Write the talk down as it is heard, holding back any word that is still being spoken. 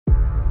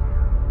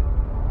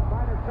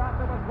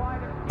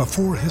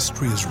Before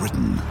history is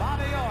written,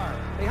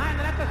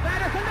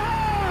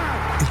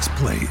 it's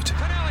played.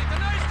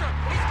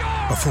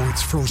 Before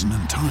it's frozen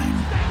in time,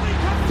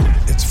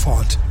 it's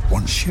fought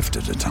one shift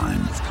at a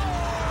time.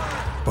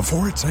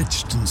 Before it's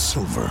etched in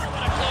silver,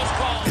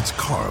 it's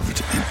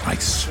carved in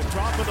ice.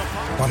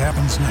 What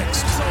happens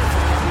next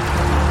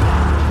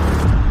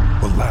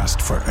will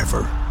last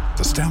forever.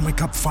 The Stanley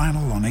Cup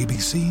Final on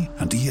ABC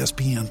and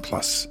ESPN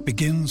Plus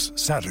begins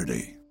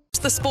Saturday.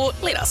 The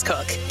sport, let us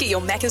cook. Get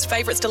your Macca's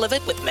favourites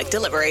delivered with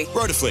McDelivery.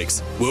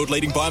 Rotoflex,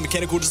 world-leading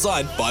biomechanical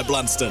design by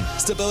Blunston.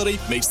 Stability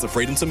meets the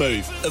freedom to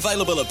move.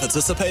 Available at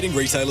participating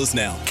retailers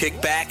now. Kick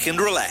back and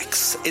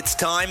relax. It's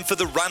time for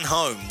the Run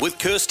Home with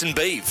Kirsten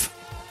Beeve.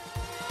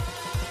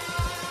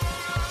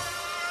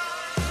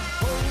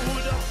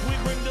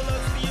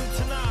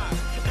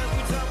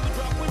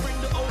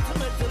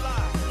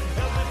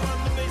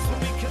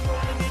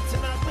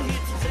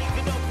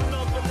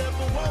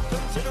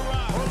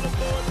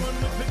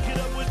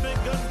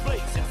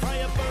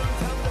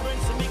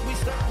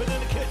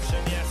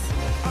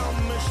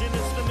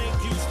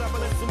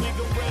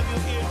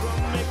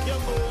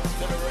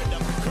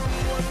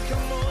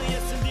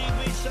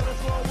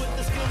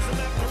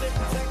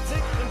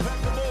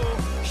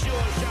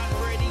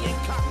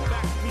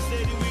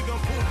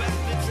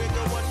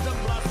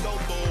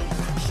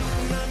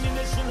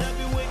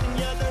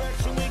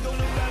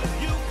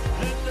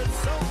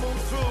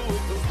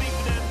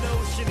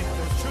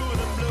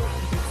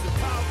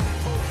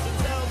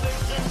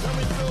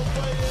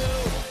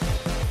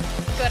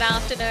 Good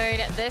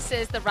afternoon. This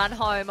is the Run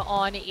Home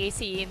on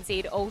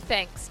SENZ. All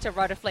thanks to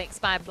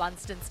Rotoflex by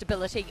Blunston.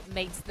 Stability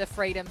meets the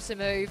freedom to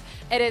move.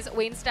 It is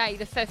Wednesday,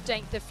 the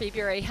 15th of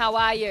February. How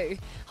are you?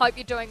 Hope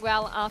you're doing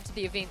well after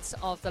the events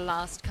of the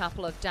last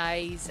couple of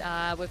days.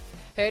 We've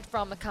heard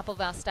from a couple of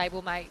our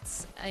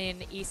stablemates in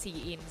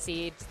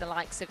SENZ, the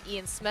likes of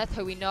Ian Smith,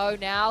 who we know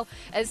now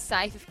is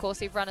safe. Of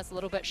course, everyone is a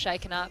little bit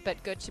shaken up,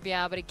 but good to be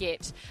able to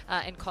get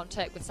in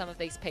contact with some of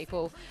these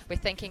people. We're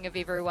thinking of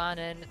everyone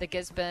in the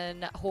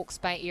Gisborne, Hawke's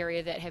Bay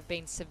area that have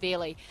been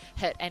severely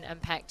hit and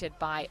impacted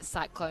by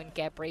Cyclone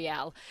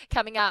Gabrielle.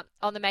 Coming up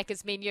on the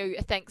Macca's menu,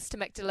 thanks to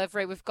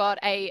McDelivery, we've got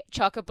a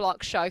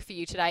chock-a-block show for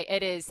you today.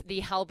 It is the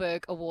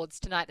Halberg Awards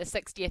tonight, the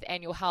 60th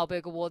Annual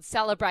Halberg Awards,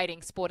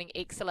 celebrating sporting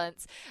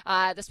excellence.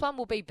 This one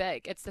will be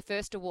big. It's the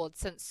first award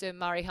since Sir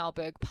Murray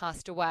Halberg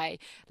passed away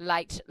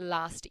late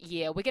last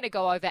year. We're going to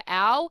go over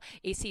our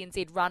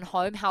SENZ Run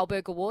Home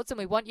Halberg Awards, and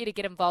we want you to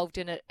get involved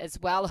in it as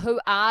well. Who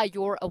are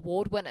your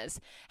award winners?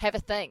 Have a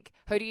think.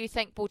 Who do you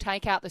think will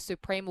take out the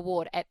Supreme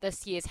Award at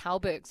this year's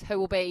Halbergs? Who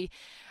will be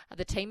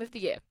the Team of the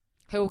Year?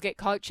 Who will get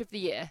Coach of the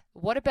Year?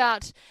 What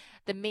about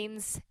the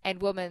men's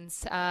and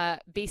women's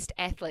best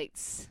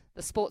athletes,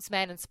 the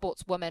Sportsman and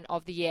Sportswoman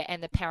of the Year,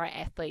 and the Para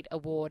Athlete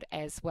Award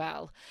as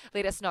well?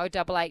 Let us know,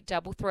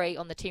 8833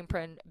 on the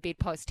Temperin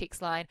Bedpost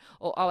text line,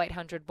 or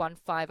 0800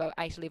 150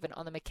 811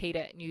 on the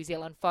Makita New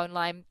Zealand phone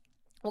line.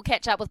 We'll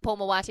catch up with Paul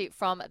Mawati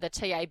from the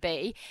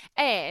TAB,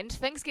 and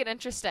things get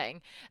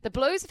interesting. The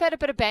Blues have had a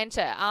bit of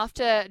banter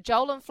after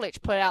Joel and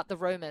Fletch put out the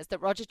rumours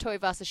that Roger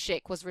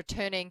Tuivasa-Sheck was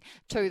returning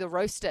to the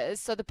Roosters.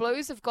 So the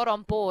Blues have got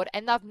on board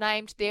and they've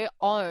named their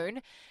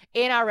own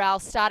NRL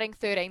starting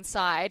 13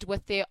 side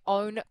with their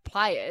own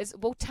players.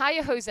 We'll tell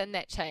you who's in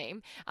that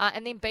team,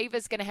 and then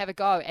Beaver's going to have a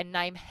go and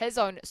name his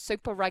own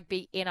Super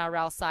Rugby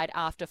NRL side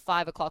after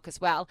 5 o'clock as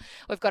well.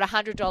 We've got a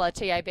 $100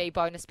 TAB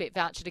bonus bet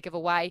voucher to give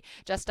away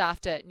just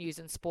after News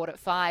and Sport at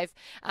 5.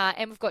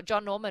 And we've got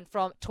John Norman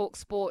from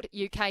TalkSport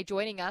UK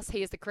joining us.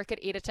 He is the cricket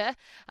editor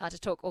to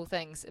talk all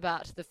things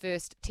about the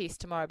first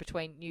test tomorrow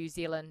between New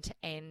Zealand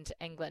and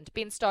England.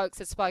 Ben Stokes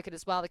has spoken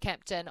as well, the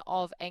captain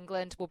of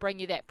England. We'll bring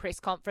you that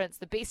press conference,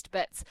 the best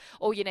bits,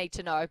 all you need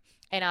to know.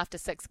 And after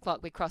 6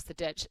 o'clock, we cross the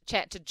ditch.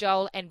 Chat to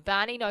Joel and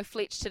Barney. No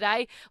Fletch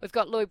today. We've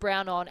got Lou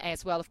Brown on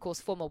as well, of course,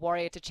 former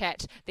Warrior, to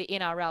chat the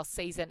NRL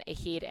season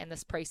ahead and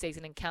this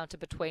pre-season encounter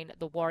between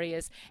the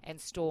Warriors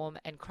and Storm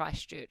in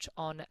Christchurch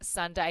on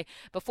Sunday.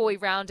 Before we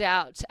round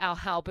out our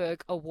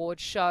Halberg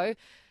Awards show,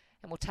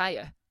 and we'll tell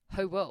you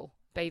who will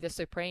be the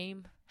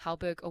Supreme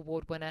Halberg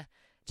Award winner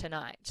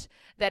tonight.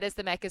 That is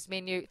the Macca's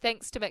menu.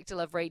 Thanks to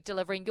McDelivery,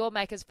 delivering your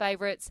Macca's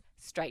favourites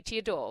straight to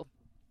your door.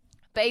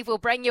 Beav will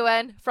bring you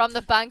in from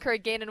the bunker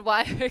again in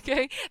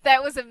Waihuku.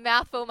 That was a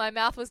mouthful. My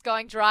mouth was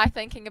going dry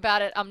thinking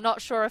about it. I'm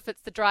not sure if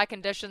it's the dry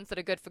conditions that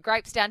are good for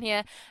grapes down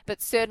here,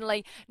 but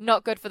certainly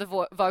not good for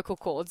the vocal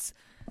cords.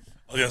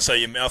 I was going to say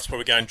your mouth's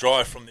probably going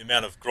dry from the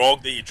amount of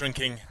grog that you're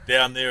drinking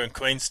down there in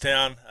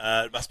Queenstown.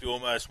 It must be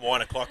almost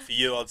wine o'clock for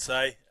you, I'd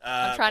say.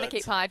 I'm trying to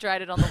keep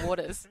hydrated on the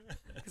waters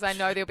because I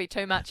know there'll be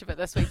too much of it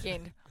this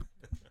weekend.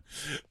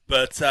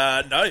 But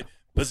no,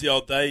 busy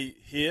old day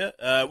here.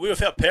 We're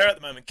without power at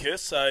the moment,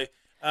 Kirst, so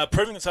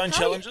proving its own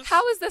challenges.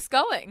 How is this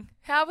going?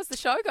 How is the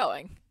show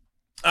going?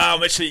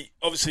 Actually,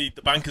 obviously,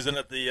 the bunker's in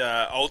at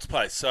the Olds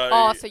place.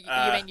 So, so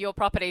you mean your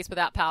property's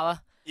without power?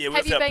 Yeah,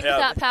 Have you been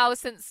without power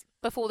since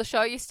before the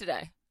show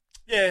yesterday?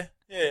 Yeah.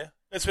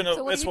 That's been.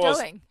 So what are you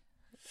doing?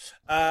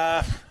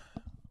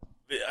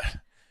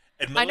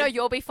 I know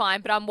you'll be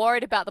fine, but I'm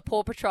worried about the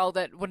Paw Patrol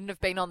that wouldn't have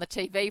been on the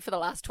TV for the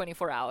last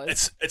 24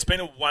 hours. It's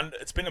been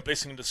a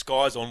blessing in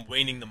disguise on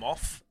weaning them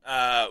off.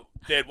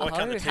 Dad, why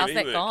can't the TV how's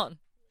that work? gone?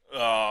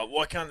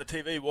 Why can't the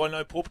TV? Why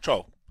no Paw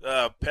Patrol?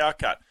 Power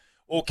cut.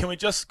 Or can we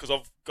just, because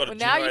I've got a generator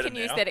now. Now you can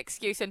use that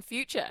excuse in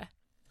future.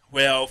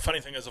 Well,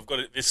 funny thing is,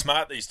 they're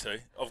smart, these two.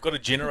 I've got a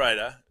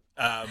generator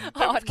that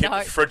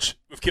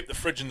we've kept the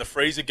fridge and the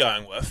freezer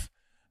going with.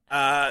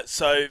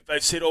 So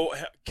they've said,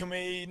 can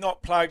we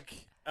not plug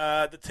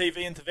the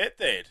TV into that,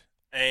 Dad?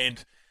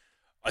 And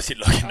I said,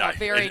 look, no.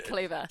 Very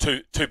clever.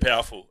 Too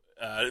powerful.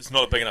 It's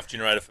not a big enough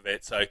generator for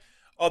that. So,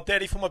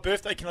 Daddy, for my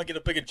birthday, can I get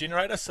a bigger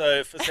generator? So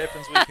if this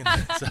happens, we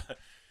can...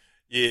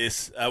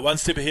 Yes, one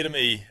step ahead of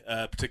me,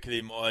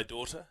 particularly my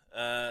daughter.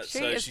 She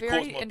so is she very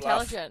calls my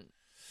intelligent.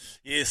 Bluff.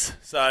 Yes,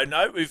 so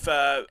no, we've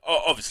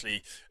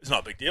obviously it's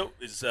not a big deal.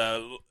 There's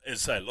as I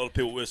say, a lot of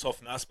people worse off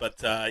than us, but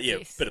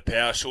Yes. Bit of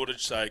power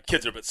shortage. So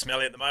kids are a bit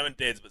smelly at the moment.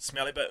 Dad's a bit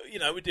smelly, but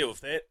we deal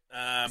with that.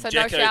 So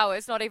Jacko, no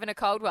showers, not even a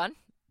cold one.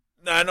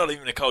 No, not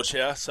even a cold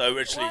shower. So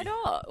we're actually Why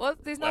not? Well,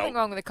 there's nothing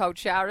wrong with a cold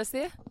shower, is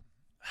there?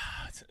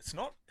 It's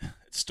not.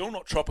 It's still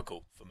not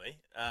tropical for me.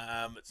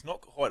 It's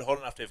not quite hot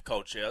enough to have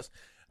cold showers.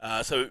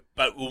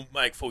 But we'll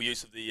make full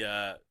use of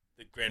the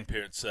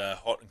grandparents'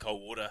 hot and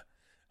cold water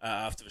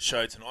after the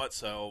show tonight.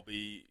 So I'll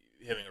be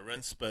having a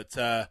rinse. But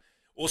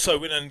also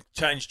went and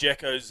changed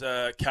Jacko's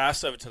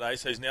cast over today.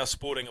 So he's now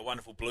sporting a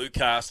wonderful blue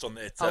cast on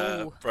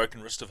that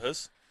broken wrist of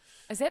his.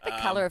 Is that the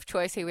colour of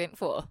choice he went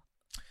for?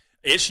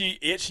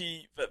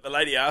 The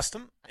lady asked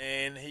him,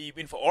 and he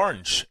went for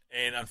orange.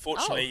 And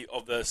unfortunately,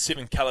 of the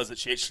 7 colours that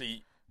she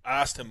actually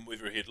asked him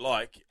whether he'd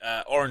like,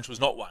 orange was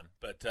not one.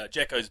 But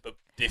Jacko's a bit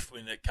deaf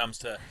when it comes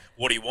to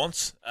what he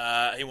wants.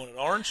 He wanted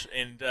orange,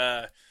 and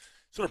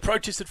sort of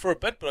protested for a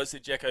bit, but I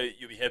said, Jacko,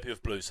 you'll be happy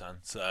with blue, son.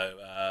 So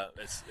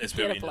that's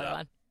where we ended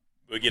up.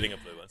 We're getting a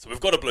blue one. So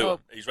we've got a blue one.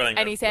 He's running.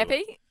 And he's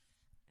happy?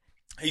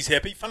 He's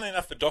happy. Funnily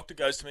enough, the doctor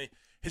goes to me,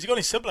 has he got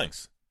any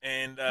siblings?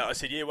 And I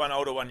said, yeah, one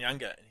older, one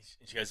younger.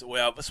 And she goes,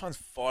 well, this one's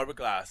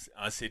fiberglass.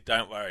 And I said,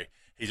 don't worry.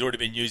 He's already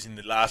been using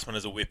the last one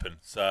as a weapon,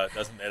 so it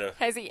doesn't matter.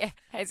 Has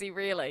he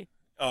really?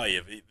 Oh, yeah.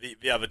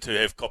 The other two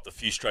have copped a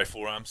few stray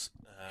forearms.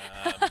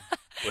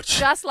 Which...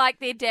 Just like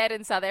their dad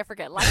in South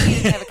Africa. Lucky you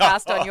didn't have a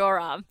cast on your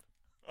arm.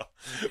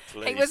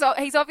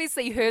 He's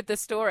obviously heard the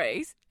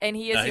stories, and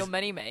he is your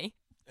mini-me.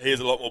 He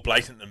is a lot more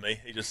blatant than me.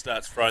 He just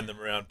starts throwing them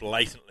around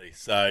blatantly.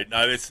 So,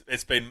 no,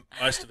 it's been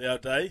most of our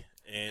day.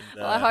 And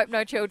well, I hope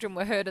no children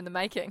were hurt in the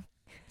making.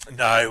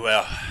 No,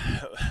 well,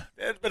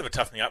 it's a bit of a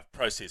toughening up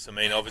process. I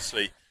mean,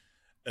 obviously,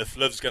 if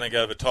Liv's going to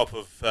go over the top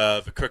of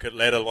the cricket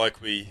ladder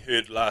like we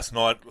heard last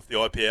night with the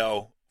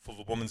IPL for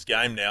the women's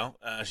game now,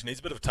 she needs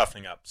a bit of a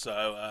toughening up.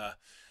 So,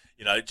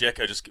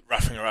 Jacko just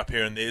roughing her up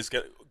here and there is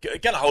going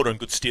to hold her in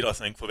good stead, I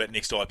think, for that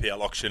next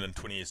IPL auction in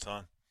 20 years'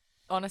 time.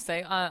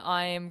 Honestly,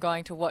 I am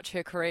going to watch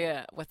her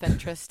career with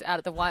interest out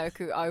at the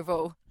Waiuku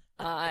Oval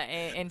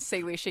and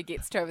see where she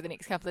gets to over the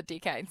next couple of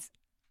decades.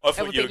 It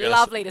would be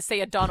lovely to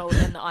see a Donald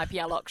in the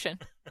IPL auction.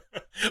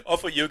 I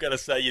thought you were going to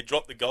say you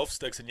dropped the golf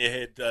sticks and you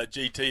had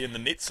GT in the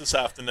nets this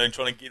afternoon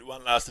trying to get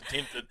one last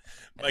attempt at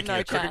making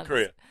a cricket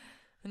career.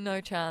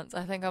 No chance.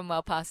 I think I'm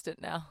well past it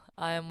now.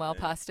 I am well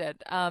past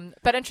it.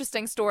 But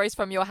interesting stories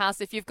from your house.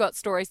 If you've got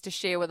stories to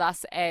share with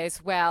us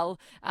as well,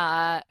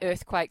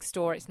 cyclone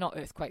stories.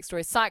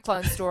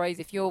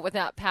 If you're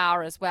without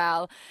power as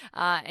well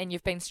and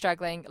you've been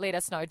struggling, let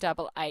us know,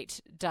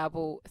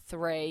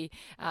 8833,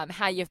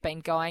 how you've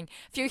been going.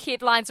 A few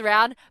headlines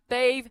around.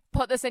 Beav,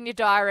 put this in your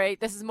diary.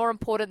 This is more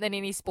important than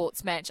any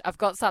sports match. I've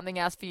got something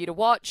else for you to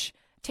watch.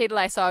 Ted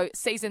Lasso,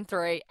 Season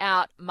 3,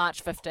 out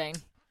March 15.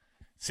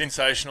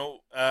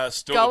 Sensational.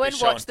 Still go and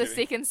watch the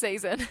second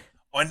season.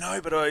 I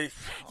know, but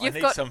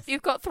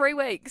You've got 3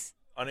 weeks.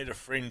 I need a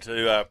friend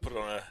to put it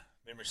on a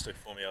memory stick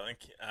for me, I think.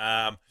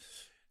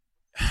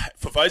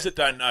 For those that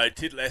don't know,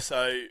 Ted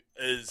Lasso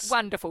is...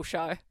 Wonderful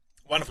show.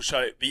 Wonderful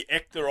show. The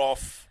actor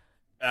off...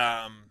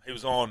 he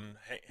was on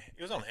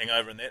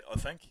Hangover in that, I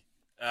think.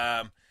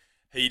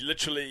 He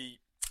literally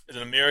is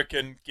an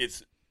American,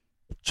 gets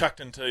chucked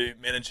into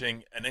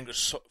managing an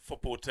English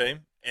football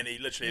team, and he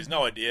literally has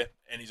no idea,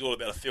 and he's all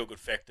about a feel-good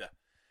factor.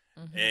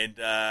 Mm-hmm. And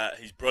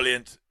he's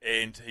brilliant,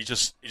 and he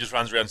just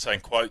runs around saying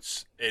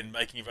quotes and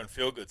making everyone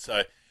feel good.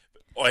 So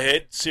I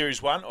watched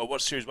Series 1,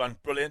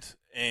 brilliant,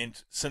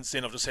 and since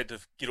then I've just had to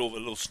get all the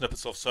little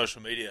snippets off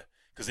social media,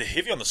 because they're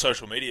heavy on the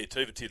social media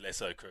too, the Ted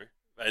Lasso crew.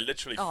 They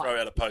literally throw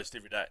out a post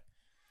every day.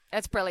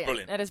 It's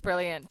brilliant. It is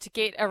brilliant. To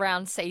get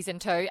around Season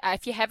 2,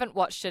 if you haven't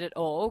watched it at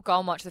all, go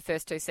and watch the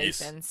first 2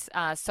 seasons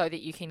so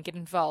that you can get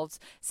involved.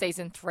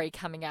 Season 3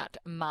 coming out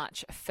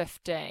March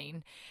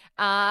 15.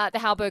 The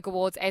Halberg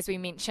Awards, as we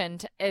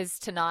mentioned, is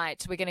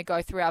tonight. We're going to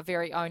go through our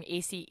very own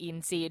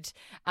SENZ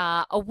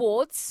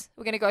awards.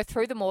 We're going to go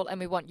through them all, and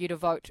we want you to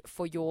vote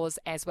for yours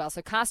as well.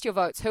 So cast your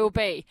votes. Who will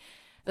be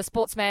the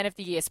Sportsman of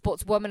the Year,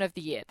 Sportswoman of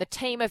the Year, the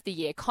Team of the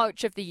Year,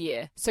 Coach of the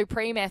Year,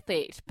 Supreme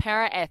Athlete,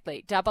 Para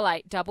Athlete,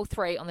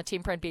 8833 on the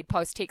Temper and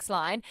Bedpost text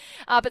line.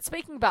 But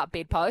speaking about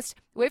Bedpost,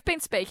 we've been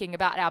speaking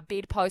about our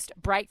Bedpost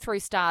Breakthrough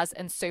Stars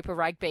in Super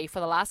Rugby for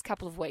the last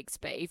couple of weeks,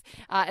 Beav.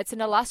 It's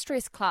an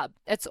illustrious club.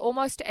 It's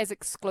almost as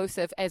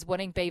exclusive as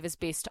winning Beaver's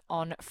Best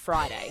on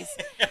Fridays.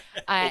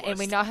 And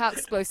we know how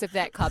exclusive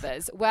that club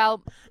is.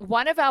 Well,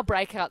 one of our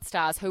breakout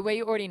stars, who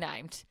we already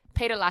named,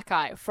 Peter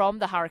Lakai from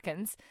the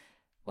Hurricanes,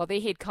 well,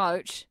 their head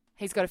coach,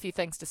 he's got a few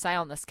things to say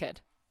on this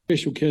kid.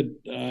 Special kid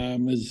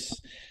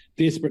is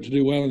desperate to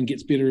do well and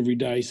gets better every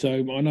day. So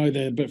I know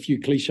there are a few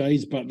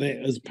cliches, but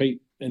that is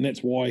Pete, and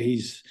that's why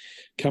he's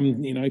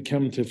come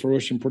to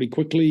fruition pretty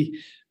quickly.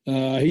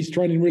 He's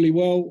training really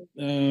well.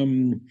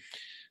 The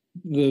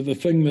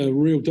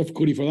real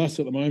difficulty for us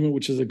at the moment,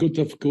 which is a good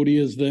difficulty,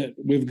 is that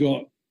we've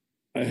got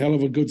a hell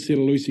of a good set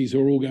of Lucy's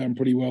who are all going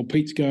pretty well.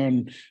 Pete's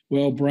going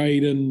well,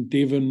 Braden,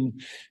 Devon.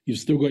 You've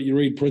still got your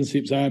Reed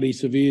Princeps, Artie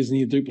Severes, and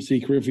your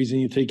Duplessis Careffis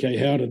and your TK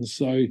Howdens.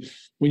 So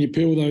when you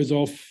peel those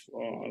off,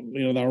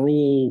 they're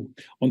all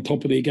on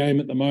top of their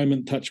game at the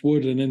moment, touch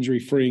wood, and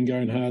injury-free and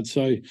going hard.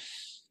 So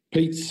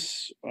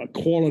Pete's a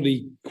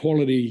quality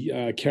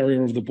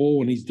carrier of the ball,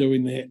 and he's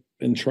doing that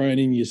in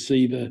training. You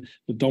see the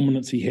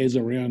dominance he has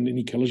around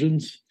any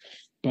collisions,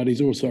 but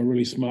he's also a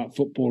really smart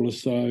footballer.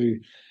 So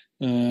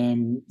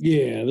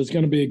there's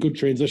going to be a good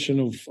transition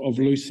of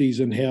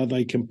Lucy's and how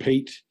they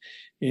compete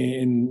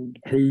and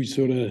who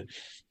sort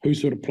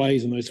of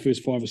plays in those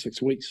first 5 or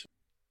 6 weeks.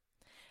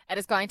 It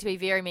is going to be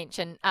very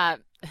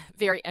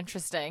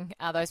interesting,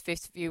 those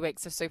first few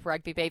weeks of Super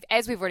Rugby, Beef.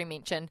 As we've already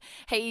mentioned,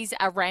 he's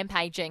a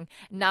rampaging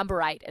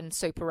number 8 in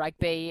Super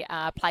Rugby,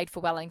 played for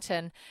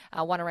Wellington,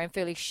 won a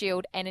Ranfurly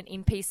Shield and an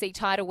NPC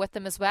title with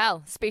them as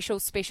well. Special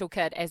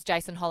kid, as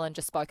Jason Holland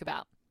just spoke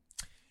about.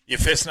 Yeah,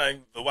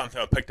 fascinating. The one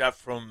thing I picked up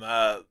from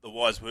the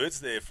wise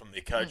words there from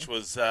their coach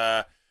was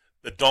the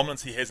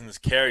dominance he has in his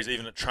carries,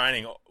 even at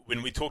training.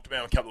 When we talked about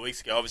him a couple of weeks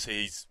ago,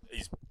 obviously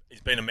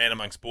he's been a man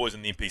amongst boys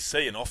in the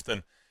NPC, and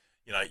often,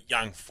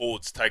 young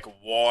forwards take a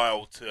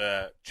while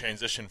to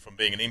transition from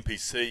being an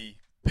NPC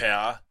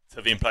power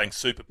to then playing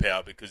super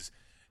power, because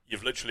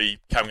you've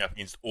literally coming up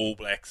against All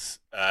Blacks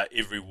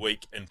every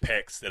week in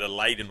packs that are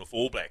laden with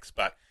All Blacks.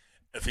 But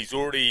if it's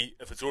already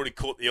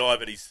caught the eye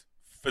that he's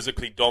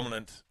physically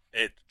dominant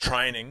at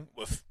training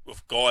with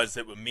guys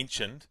that were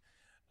mentioned,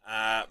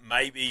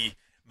 maybe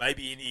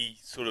any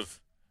sort of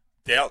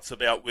doubts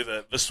about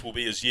whether this will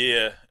be his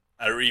year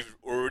are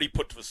already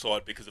put to the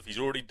side, because if he's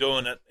already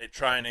doing it at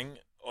training,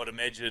 I'd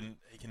imagine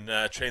he can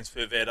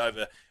transfer that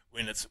over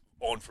when it's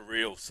on for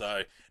real.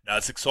 So, no,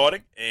 it's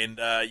exciting, and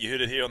you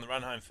heard it here on the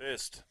Run Home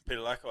first.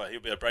 Peter Lakai,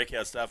 he'll be a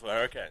breakout star for the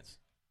Hurricanes.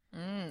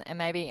 And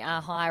maybe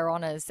higher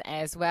honours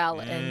as well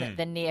in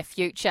the near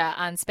future.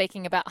 And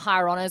speaking about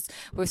higher honours,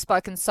 we've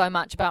spoken so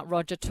much about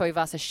Roger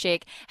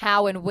Tuivasa-Sheck,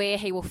 how and where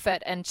he will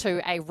fit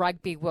into a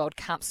Rugby World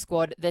Cup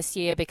squad this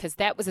year, because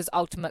that was his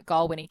ultimate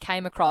goal when he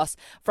came across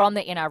from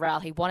the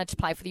NRL. He wanted to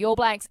play for the All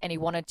Blacks and he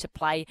wanted to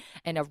play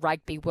in a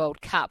Rugby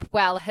World Cup.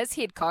 Well, his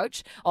head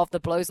coach of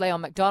the Blues,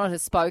 Leon McDonald,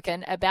 has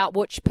spoken about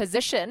which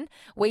position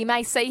we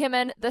may see him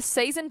in this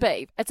season,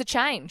 Beav. It's a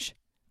change.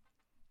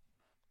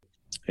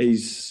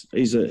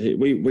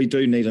 We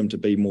do need him to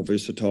be more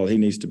versatile. He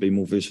needs to be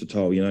more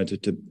versatile,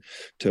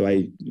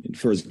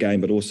 for his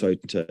game, but also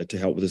to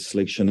help with his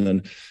selection.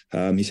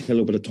 And he's had a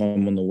little bit of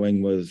time on the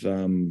wing with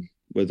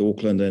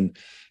Auckland, and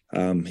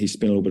he's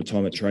spent a little bit of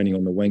time at training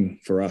on the wing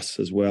for us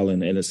as well.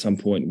 And at some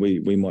point,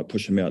 we might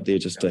push him out there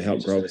just to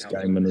help grow his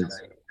game and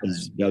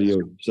his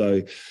value.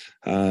 So.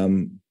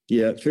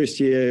 First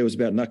year it was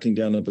about knuckling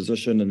down a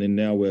position, and then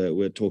now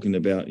we're talking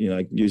about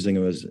using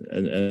him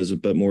as a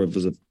bit more of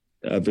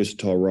a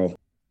versatile role.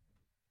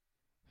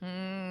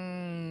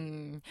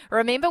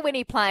 Remember when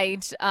he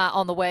played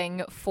on the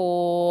wing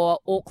for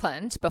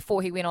Auckland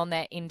before he went on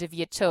that end of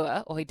year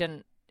tour, or he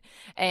didn't?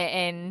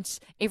 And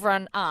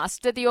everyone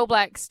asked, did the All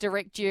Blacks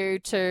direct you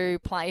to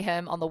play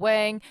him on the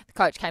wing? The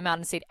coach came out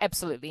and said,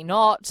 absolutely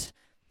not.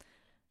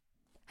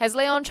 Has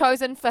Leon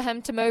chosen for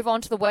him to move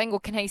on to the wing, or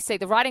can he see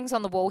the writing's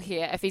on the wall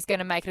here? If he's going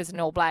to make it as an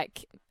All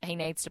Black, he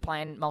needs to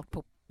play in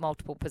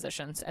multiple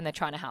positions, and they're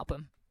trying to help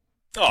him.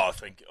 Oh, I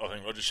think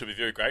Roger should be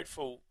very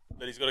grateful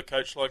that he's got a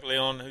coach like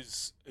Leon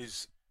who's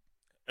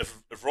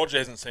if Roger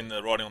hasn't seen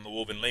the writing on the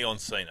wall, then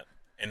Leon's seen it,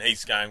 and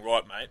he's going,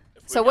 right, mate.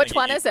 So which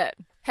one is it?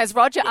 Has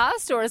Roger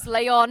asked, or is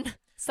Leon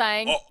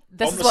saying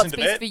this is what's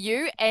best for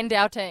you and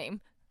our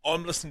team?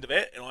 I'm listening to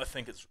that, and I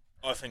think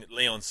that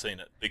Leon's seen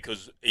it,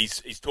 because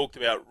he's talked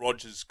about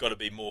Roger's got to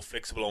be more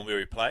flexible on where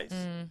he plays.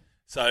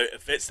 So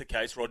if that's the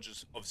case,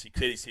 Roger's obviously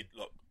clearly said,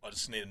 look, I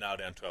just need to nail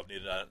down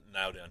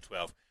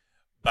 12,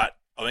 But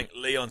I think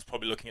Leon's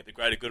probably looking at the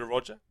greater good of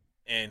Roger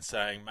and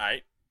saying,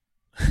 mate,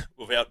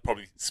 without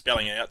probably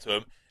spelling it out to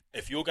him,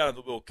 if you're going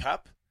to the World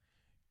Cup,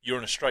 you're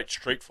in a straight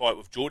street fight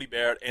with Geordie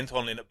Barrett,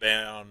 Anton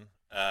Leonard-Bound,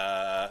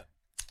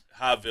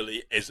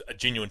 Harvilli as a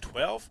genuine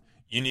 12.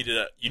 You need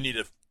to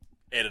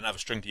add another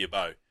string to your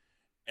bow.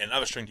 And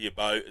another string to your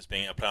bow is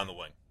being able to play on the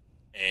wing.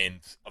 And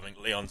I think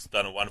Leon's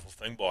done a wonderful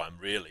thing by him,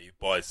 really,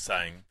 by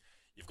saying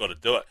you've got to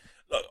do it.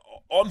 Look,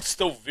 I'm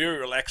still very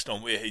relaxed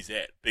on where he's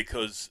at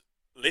because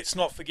let's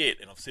not forget,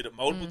 and I've said it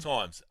multiple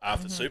times,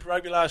 after Super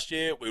Rugby last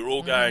year, we were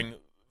all going,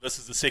 this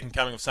is the second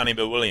coming of Sonny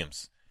Bill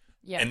Williams.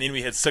 Yeah. And then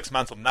we had 6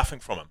 months of nothing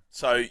from him.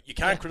 So you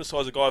can't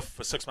criticise a guy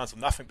for 6 months of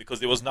nothing because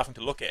there was nothing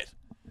to look at.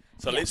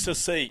 So let's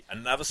just see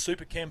another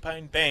super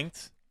campaign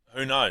banked.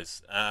 Who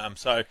knows?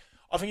 So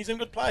I think he's in a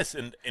good place.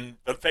 And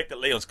the fact that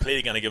Leon's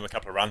clearly going to give him a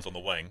couple of runs on the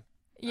wing.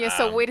 Yeah,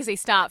 so where does he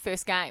start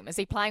first game? Is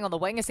he playing on the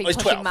wing? Is he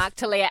pushing 12. Mark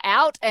Talia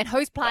out? And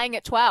who's playing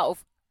at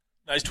 12?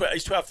 No, he's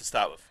 12 to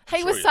start with.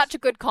 He was such a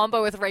good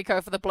combo with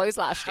Rico for the Blues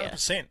last year.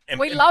 100%.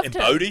 We loved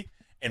him.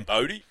 Add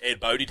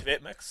Bodie to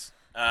that mix.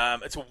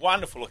 It's a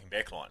wonderful looking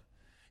backline.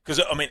 Because,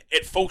 I mean,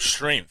 at full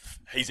strength,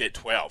 he's at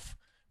 12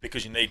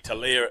 because you need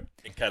Talia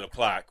and Caleb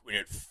Clark when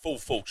you're at full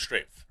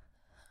strength.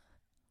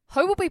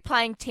 Who will be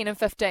playing 10 and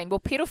 15? Will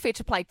Peter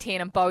Fetcher play 10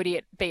 and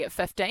Bodie be at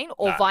 15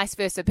 or vice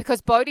versa?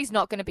 Because Bodie's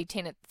not going to be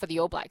 10 for the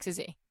All Blacks, is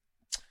he?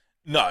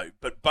 No,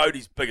 but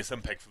Bodie's biggest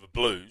impact for the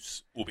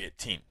Blues will be at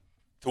 10.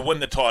 To win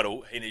the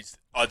title,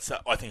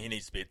 I think he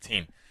needs to be at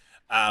 10.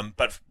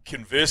 But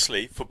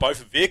conversely, for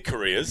both of their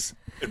careers,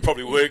 it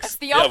probably works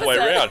the other way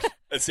around.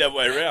 It's the other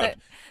way around.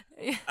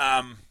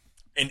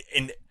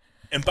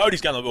 And Bodie's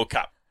going to the World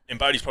Cup, and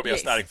Bodie's probably our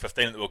starting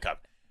 15 at the World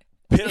Cup.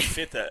 Peter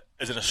Feta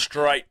is in a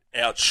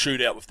straight-out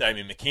shootout with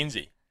Damien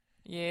McKenzie.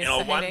 Yes,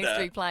 and so he needs to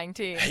be playing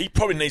 10. He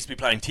probably needs to be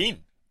playing 10,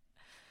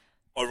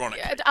 ironically.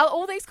 Yeah, are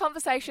all these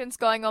conversations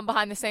going on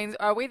behind the scenes,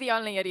 or are we the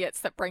only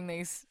idiots that bring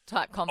these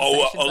type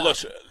conversations up? Look,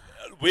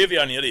 we're the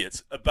only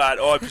idiots, but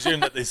I presume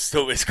that there's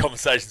still these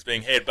conversations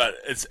being had. But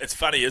it's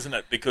funny, isn't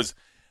it? Because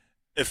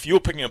if you're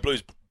picking a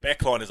Blues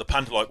backline as a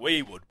punter like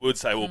we would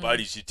say, well,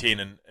 Bodie's your 10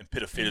 and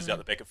Peter Feta's out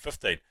the back at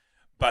 15.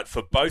 But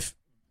for both,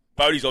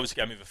 Bodie's obviously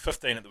going to be the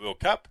 15 at the World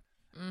Cup,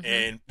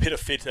 and Peter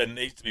Feta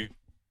needs to be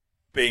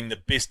being the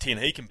best 10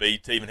 he can be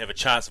to even have a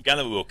chance of going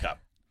to the World Cup.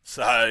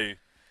 So,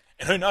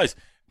 and who knows?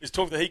 There's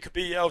talk that he could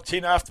be our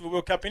 10 after the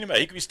World Cup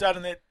anyway. He could be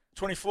starting that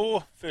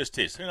 24 first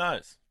test. Who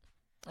knows?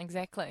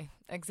 Exactly.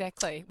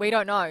 We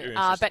don't know.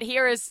 But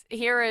here is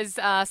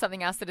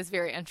something else that is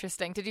very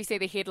interesting. Did you see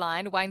the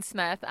headline? Wayne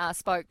Smith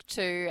spoke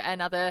to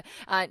another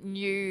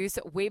news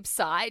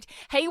website.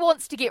 He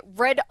wants to get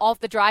rid of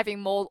the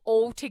driving maul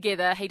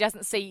altogether. He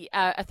doesn't see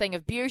a thing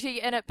of beauty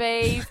in it,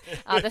 Beeve.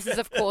 This is,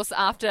 of course,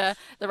 after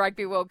the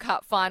Rugby World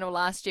Cup final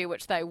last year,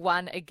 which they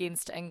won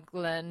against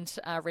England,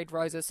 Red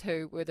Roses,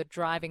 who were the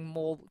driving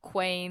maul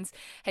queens.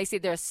 He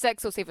said there are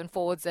 6 or 7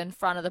 forwards in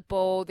front of the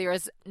ball. There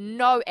is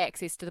no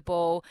access to the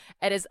ball.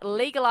 It is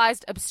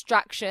legalised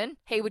obstruction.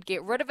 He would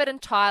get rid of it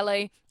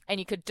entirely,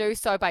 and you could do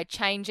so by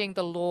changing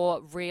the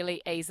law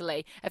really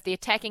easily. If the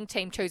attacking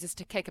team chooses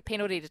to kick a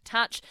penalty to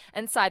touch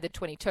inside the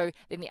 22,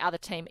 then the other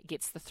team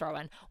gets the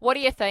throw-in. What do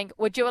you think?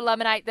 Would you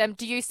eliminate them?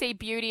 Do you see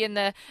beauty in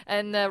the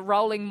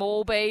rolling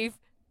maul, Beeve?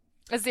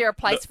 Is there a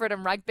place for it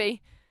in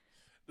rugby?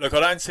 Look, I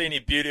don't see any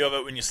beauty of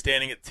it when you're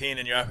standing at 10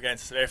 and you're up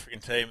against the South African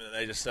team and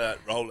they just start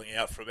rolling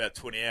out for about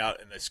 20 out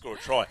and they score a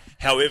try.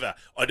 However,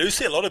 I do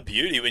see a lot of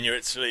beauty when you're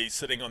actually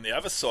sitting on the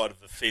other side of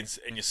the fence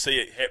and you see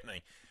it happening.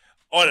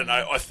 I don't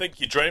know. I think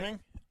you're dreaming.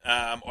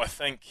 I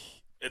think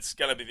it's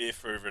going to be there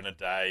forever and a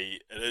day.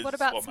 It is. What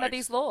about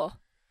Smithy's Law?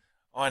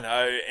 I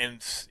know, and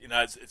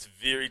it's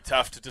very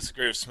tough to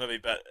disagree with Smithy,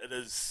 but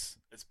it's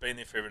been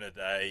there forever and a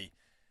day.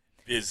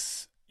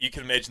 You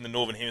can imagine the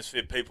Northern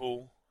Hemisphere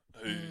people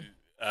who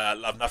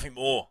love nothing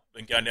more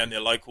than going down to their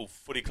local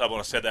footy club on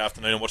a Saturday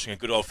afternoon and watching a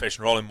good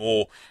old-fashioned rolling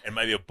maul and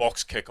maybe a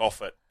box kick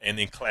off it and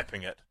then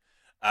clapping it.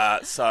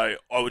 So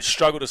I would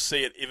struggle to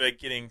see it ever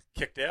getting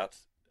kicked out.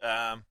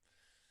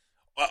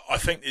 I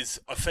think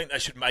they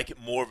should make it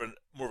more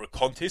of a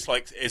contest,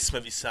 like as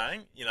Smithy's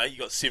saying. You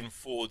got 7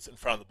 forwards in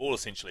front of the ball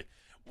essentially.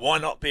 Why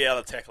not be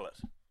able to tackle it?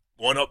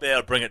 Why not be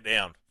able to bring it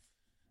down?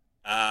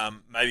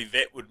 Maybe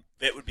that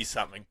would be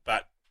something,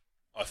 but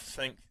I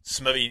think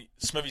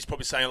Smithy's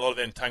probably saying a lot of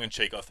that in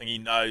tongue-in-cheek. I think he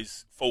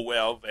knows full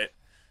well that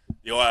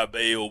the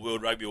IRB or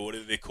World Rugby or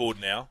whatever they're called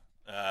now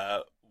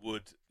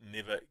would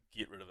never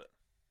get rid of it.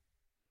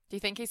 Do you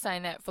think he's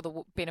saying that for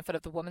the benefit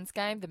of the women's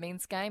game, the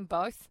men's game,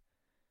 both?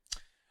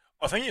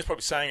 I think he was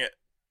probably saying it.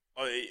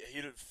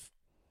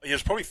 He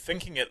was probably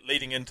thinking it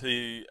leading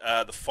into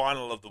the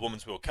final of the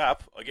Women's World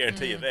Cup. I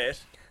guarantee you that.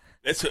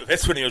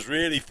 That's when he was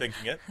really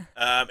thinking it.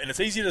 And it's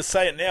easier to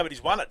say it now, but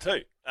he's won it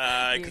too.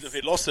 Because if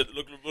he'd lost it,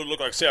 it would look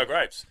like sour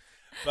grapes.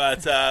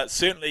 But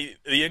certainly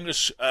the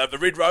English, the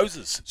Red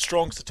Roses,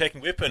 strongest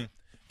attacking weapon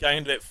going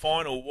into that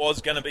final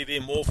was going to be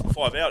their maul from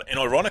 5 out. And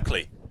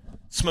ironically,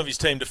 Smithy's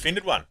team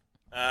defended one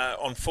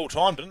on full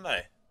time, didn't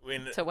they?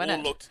 To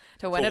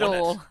win it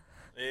all.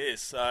 Yeah,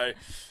 so,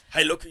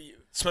 hey, look,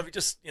 Smithy,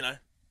 just, they're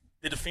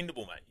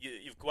defendable, mate.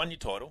 You've won your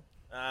title.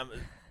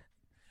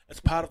 It's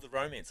part of the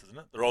romance, isn't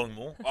it? The rolling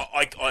maul.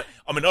 I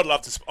mean,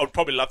 I'd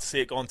probably love to see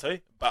it gone too,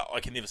 but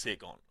I can never see it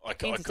gone.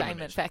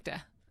 Entertainment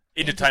factor.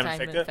 Entertainment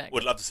factor.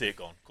 Would love to see it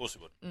gone. Of course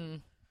we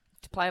would.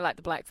 to play like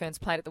the Black Ferns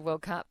played at the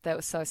World Cup. That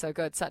was so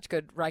good. Such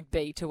good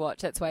rugby to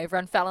watch. That's why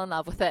everyone fell in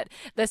love with it.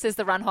 This is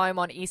the Run Home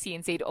on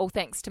SENZ, all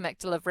thanks to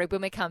McDelivery.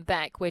 When we come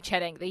back, we're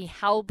chatting the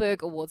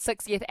Halberg Awards.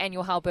 60th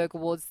Annual Halberg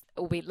Awards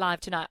will be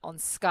live tonight on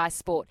Sky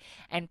Sport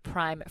and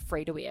Prime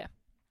free-to-air.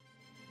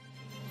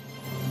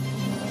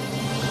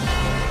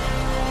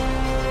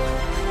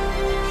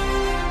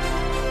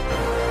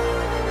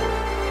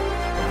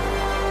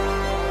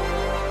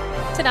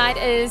 Tonight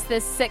is the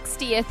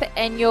 60th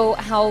Annual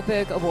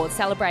Halberg Awards,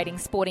 celebrating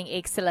sporting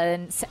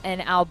excellence in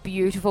our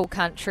beautiful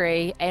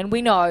country. And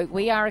we know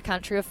we are a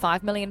country of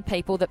 5 million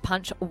people that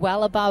punch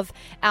well above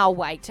our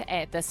weight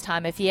at this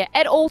time of year,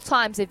 at all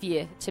times of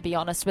year, to be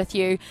honest with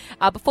you.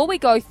 Before we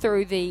go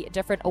through the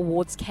different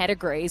awards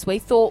categories, we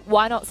thought,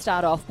 why not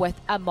start off with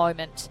a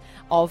moment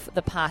of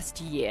the past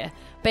year?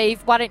 Beav,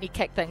 why don't you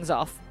kick things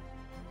off?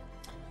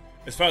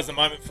 As far as the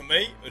moment for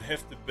me, it would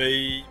have to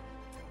be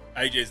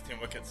AJ's 10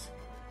 wickets.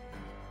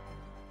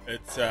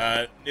 It's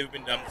never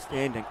been done before.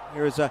 Standing.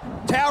 Here is a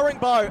towering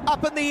blow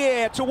up in the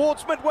air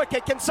towards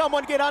mid-wicket. Can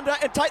someone get under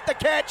and take the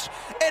catch?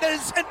 It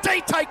is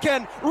indeed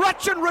taken.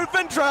 Rachin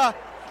Ravindra,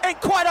 and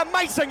quite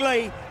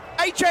amazingly,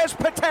 Ajaz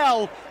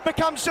Patel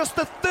becomes just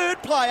the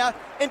third player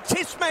in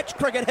Test match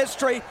cricket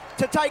history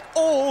to take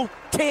all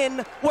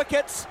 10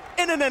 wickets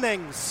in an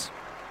innings.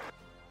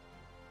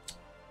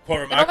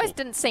 Quite remarkable. It almost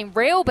didn't seem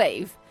real,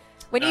 Beav.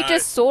 When you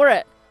just saw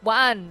it,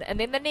 one,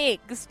 and then the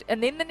next,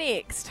 and then the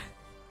next.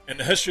 In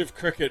the history of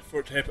cricket,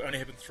 for it to only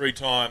happen 3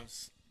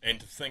 times, and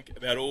to think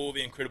about all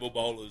the incredible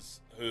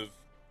bowlers who have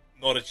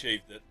not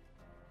achieved it,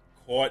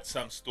 quite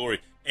some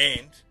story.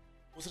 And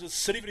was it a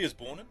city that he was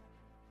born in?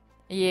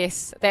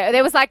 Yes,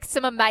 there was like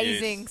some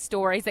amazing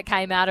stories that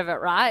came out of it,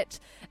 right?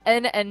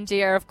 In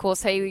India, of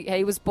course,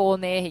 he was born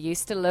there. He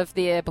used to live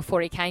there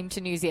before he came to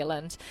New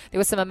Zealand. There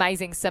were some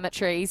amazing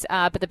symmetries,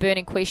 but the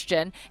burning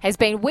question has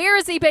been, where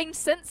has he been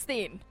since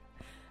then?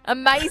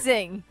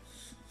 Amazing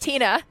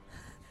tenor.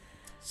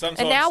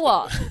 Sometimes and now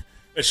what?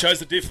 It shows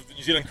the depth of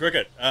New Zealand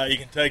cricket. You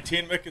can take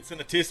 10 wickets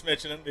in a test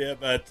match in India,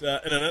 but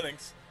in an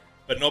innings,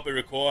 but not be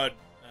required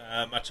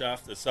much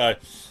after. So,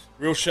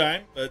 real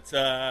shame. But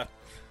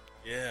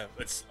yeah,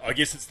 I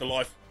guess it's the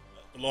life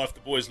the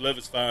boys live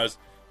as far as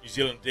New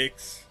Zealand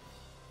decks,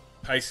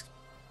 pace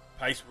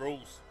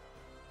rules.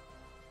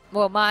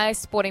 Well, my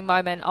sporting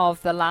moment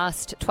of the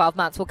last 12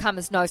 months will come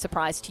as no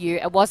surprise to you.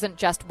 It wasn't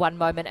just one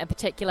moment in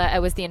particular.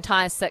 It was the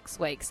entire 6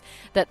 weeks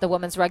that the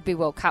Women's Rugby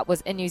World Cup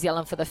was in New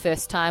Zealand for the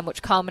first time,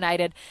 which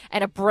culminated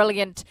in a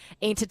brilliant,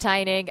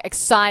 entertaining,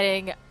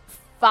 exciting,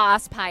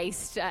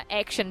 fast-paced,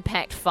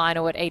 action-packed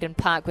final at Eden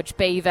Park, which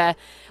Beaver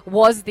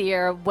was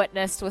there,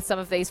 witnessed with some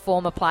of these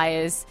former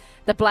players.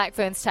 The Black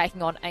Ferns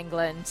taking on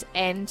England,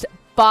 and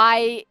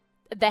by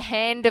the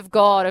hand of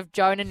God of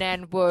Jonah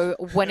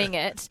Nanwu winning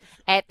it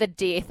at the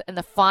death in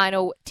the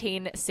final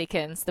 10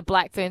 seconds. The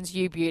Black Ferns,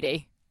 you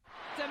beauty.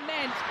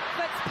 Dement,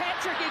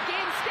 Fitzpatrick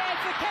again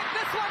stands the kick.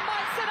 This one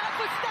might sit up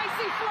for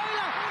Stacey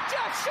Fluler.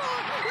 Just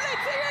short,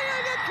 lets the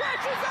Ian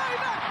crashes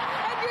over.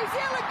 And New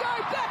Zealand go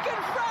back in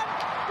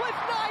front with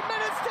 9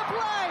 minutes to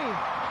play.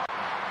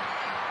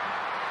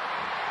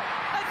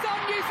 It's on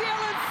New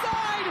Zealand's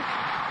side.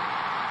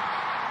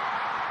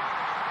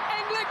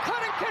 England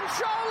couldn't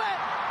control it.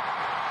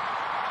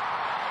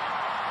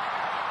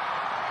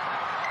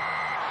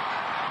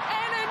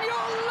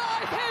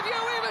 Have you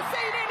ever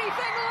seen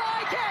anything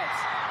like it?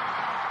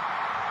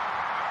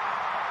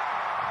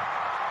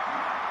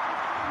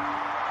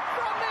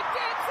 From the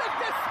depths of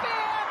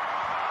despair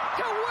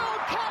to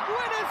World Cup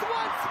winners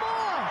once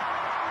more.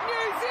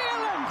 New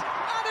Zealand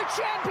are the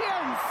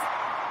champions.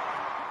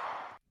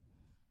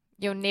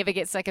 You'll never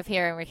get sick of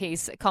hearing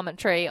Ricky's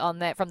commentary on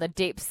that, from the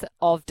depths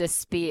of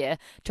despair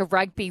to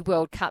Rugby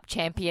World Cup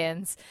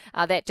champions.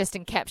 That just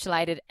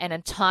encapsulated an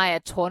entire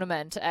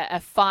tournament,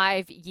 a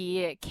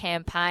 5-year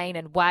campaign,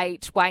 and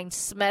Wayne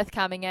Smith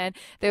coming in.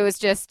 There was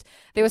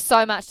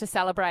so much to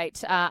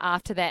celebrate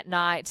after that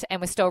night,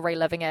 and we're still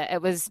reliving it.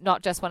 It was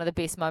not just one of the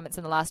best moments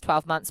in the last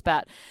 12 months,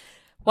 but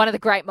one of the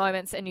great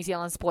moments in New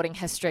Zealand sporting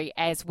history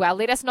as well.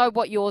 Let us know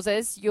what yours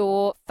is,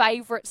 your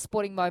favourite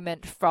sporting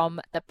moment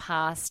from the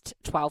past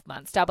 12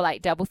 months.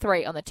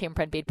 8833 on the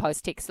Temper and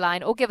Bedpost text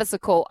line, or give us a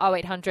call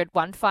 0800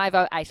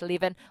 150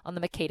 811 on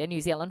the Makita New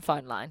Zealand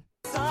phone line.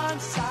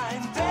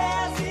 Sunshine,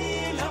 there's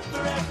enough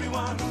for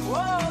everyone.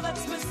 Whoa,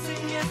 that's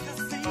missing is the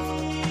sea.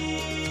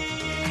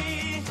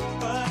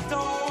 But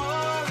don't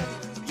worry,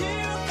 you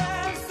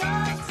can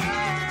sunshine.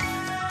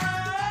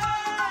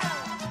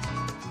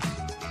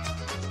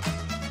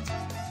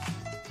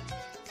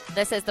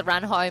 This is the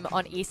Run Home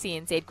on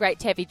SENZ. Great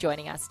to have you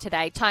joining us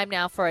today. Time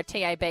now for a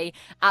TAB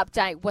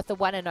update with the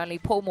one and only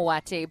Paul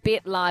Moati.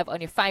 Bet live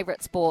on your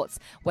favourite sports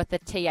with the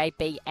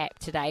TAB app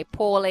today.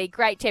 Paulie,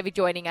 great to have you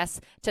joining us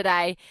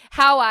today.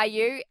 How are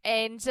you,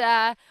 and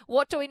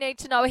what do we need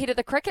to know ahead of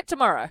the cricket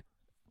tomorrow?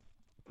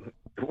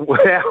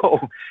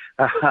 Well,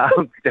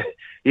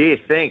 yeah,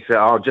 thanks.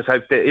 I'll just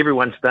hope that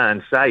everyone's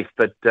staying safe.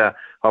 But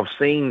I've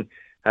seen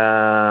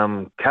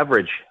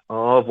coverage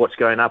of what's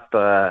going up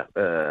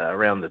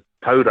around the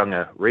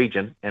Tauranga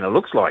region, and it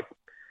looks like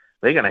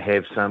they're going to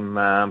have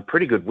some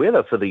pretty good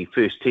weather for the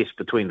first test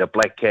between the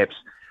Black Caps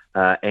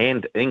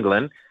and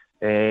England.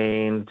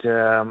 And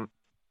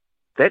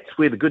that's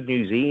where the good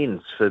news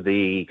ends for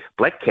the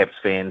Black Caps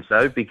fans,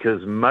 though,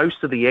 because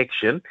most of the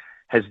action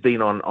has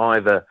been on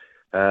either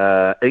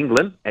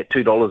England at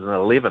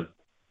 $2.11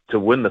 to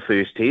win the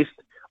first test,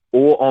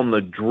 or on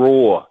the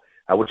draw,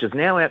 which is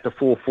now out to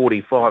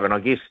 $4.45. And I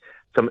guess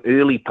some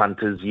early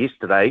punters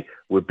yesterday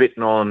were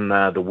betting on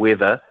the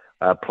weather,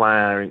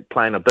 playing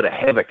a bit of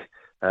havoc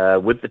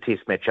with the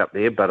test match up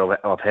there. But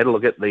I've had a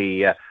look at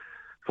the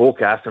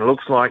forecast, and it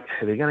looks like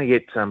they're going to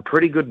get some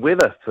pretty good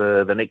weather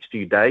for the next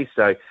few days.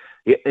 So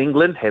yeah,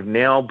 England have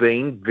now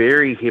been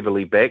very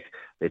heavily backed.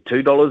 They're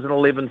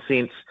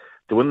 $2.11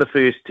 to win the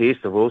first test.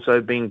 They've also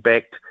been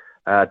backed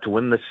to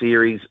win the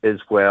series as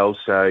well.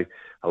 So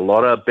a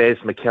lot of Baz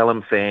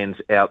McCallum fans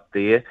out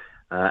there,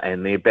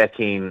 and they're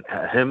backing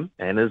him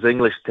and his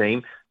English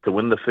team to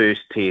win the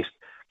first test.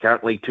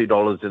 Currently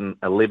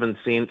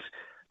 $2.11.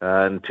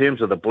 In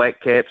terms of the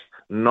Black Caps,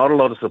 not a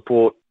lot of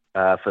support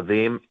for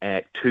them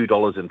at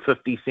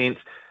 $2.50.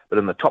 But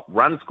in the top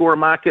run scorer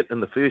market in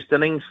the first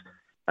innings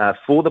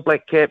for the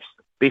Black Caps,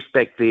 best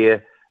back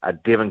there,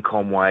 Devon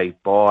Conway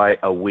by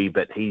a wee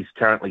bit. He's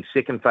currently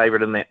second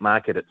favourite in that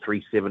market at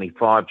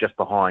 $3.75, just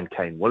behind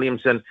Kane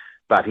Williamson.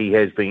 But he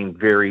has been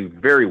very,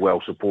 very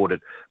well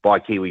supported by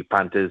Kiwi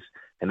punters,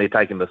 and they're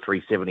taking the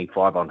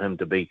 $3.75 on him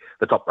to be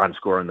the top run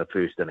scorer in the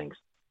first innings.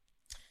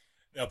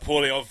 Now,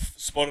 Paulie, I've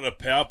spotted a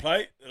power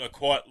play that I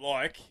quite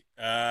like.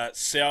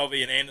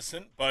 Salvi and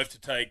Anderson, both to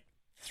take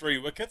 3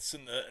 wickets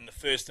in the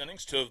first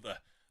innings, 2 of the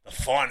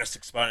finest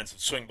exponents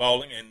of swing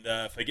bowling. And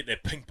if they get their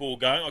pink ball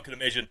going, I could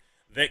imagine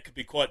that could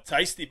be quite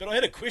tasty. But I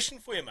had a question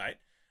for you, mate.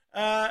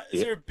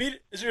 Is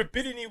there a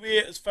bit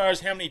anywhere as far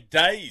as how many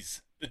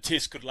days the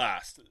test could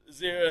last? Is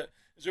there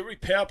a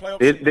power play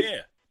option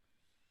there?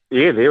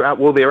 Yeah, there are.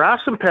 Well, there are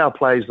some power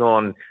plays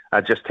on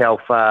just how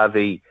far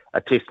the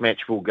test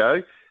match will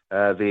go.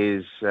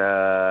 There's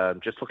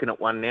just looking at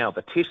one now.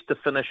 The test to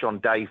finish on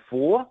day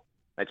 4.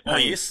 That's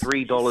paying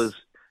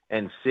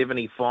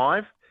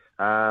 $3.75.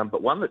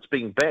 But one that's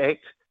been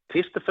backed,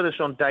 test to finish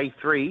on day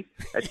 3,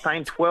 it's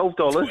paying $12.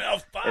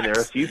 $12. And there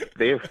are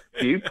a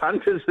few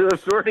punters who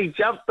have already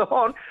jumped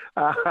on.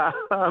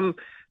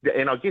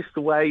 And I guess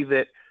the way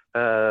that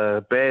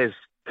Baz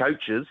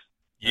coaches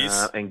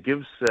and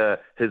gives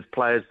his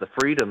players the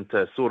freedom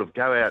to sort of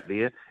go out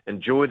there,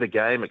 enjoy the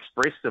game,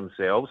 express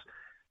themselves,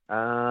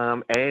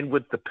 and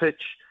with the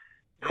pitch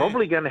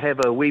probably going to have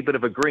a wee bit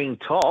of a green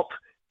top.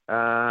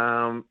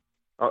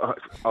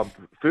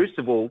 First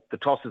of all, the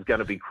toss is going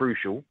to be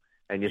crucial,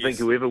 and you think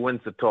whoever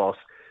wins the toss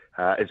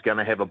is going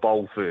to have a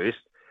bowl first.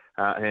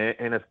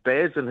 And if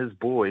Baz and his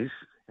boys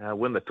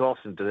win the toss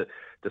and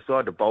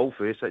decide to bowl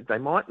first, they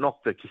might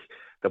knock the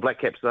Black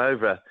Caps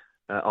over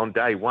on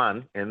day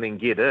 1 and then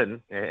get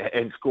in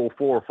and score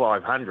 400 or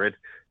 500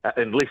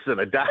 in less than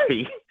a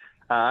day.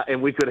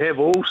 And we could have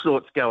all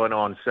sorts going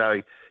on.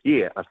 So,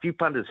 yeah, a few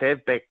punters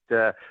have backed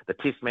the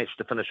test match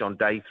to finish on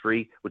day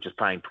 3, which is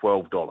paying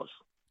 $12.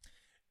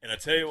 And I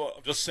tell you what,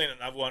 I've just seen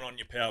another one on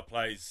your power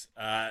plays.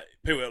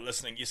 People who are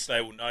listening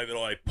yesterday will know that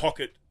I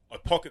pocket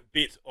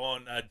bet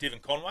on Devon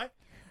Conway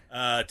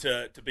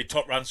to be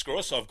top run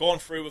scorer. So I've gone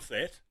through with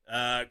that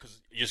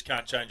because you just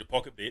can't change a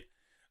pocket bet.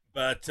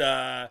 But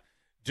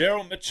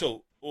Daryl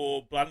Mitchell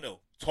or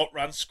Blundell, top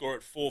run scorer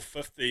at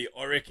 $4.50,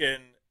 I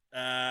reckon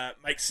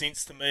makes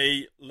sense to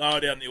me. Lower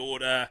down the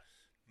order,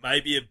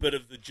 maybe a bit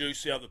of the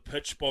juice out of the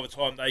pitch by the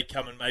time they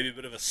come, and maybe a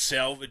bit of a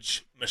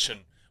salvage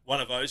mission. One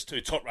of those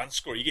 2, top run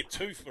scorer. You get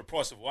 2 for the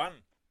price of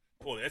 1.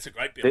 Boy, that's a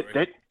great bet.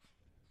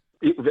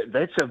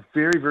 That's a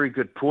very, very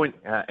good point,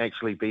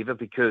 actually, Beaver,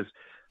 because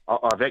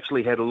I've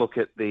actually had a look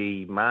at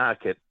the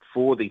market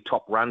for the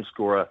top run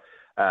scorer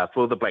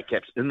for the Black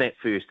Caps in that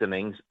first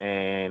innings.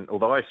 And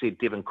although I said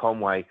Devon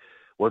Conway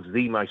was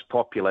the most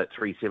popular at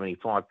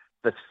 $3.75,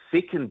 the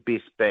second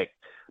best backed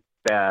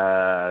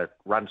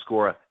run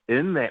scorer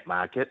in that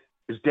market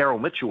is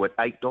Daryl Mitchell at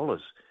 $8.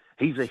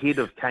 He's ahead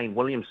of Kane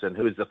Williamson,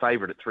 who is the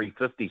favourite at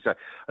 $3.50. So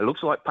it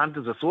looks like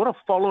punters are sort of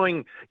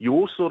following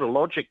your sort of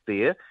logic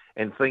there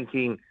and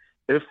thinking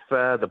if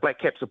the Black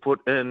Caps are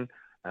put in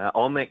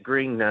on that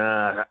green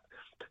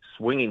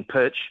swinging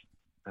pitch,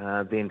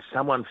 then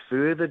someone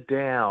further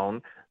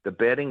down the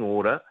batting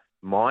order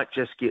might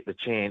just get the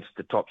chance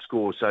to top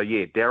score. So,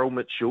 yeah, Daryl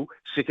Mitchell,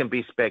 second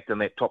best backed in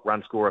that top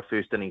run scorer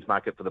first innings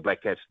market for the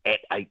Black Caps at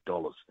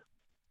 $8.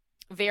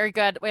 Very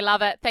good. We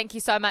love it. Thank you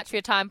so much for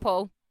your time,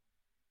 Paul.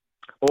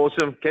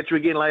 Awesome. Catch you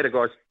again later,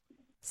 guys.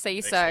 See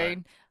you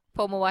soon.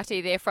 Paul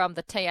Mawati there from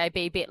the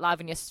TAB Bet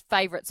Live on your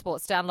favourite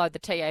sports. Download the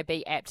TAB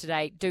app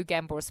today. Do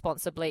gamble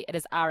responsibly. It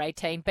is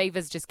R18.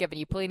 Beaver's just given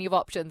you plenty of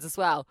options as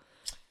well.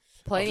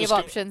 Plenty of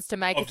options to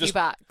make a few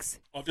bucks.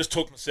 I've just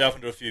talked myself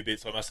into a few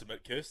bets, I must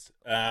admit, Kirst.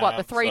 What,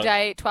 the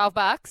 3-day,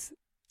 $12?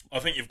 I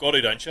think you've got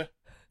to, don't you?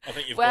 I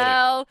think you've got to.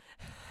 Well,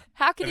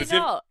 how can you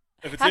not?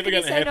 How can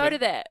you say no to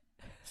that?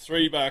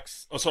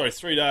 $3. Oh, sorry,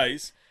 3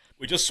 days.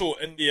 We just saw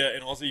India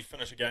and Aussie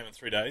finish a game in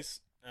 3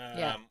 days.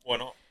 Why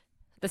not?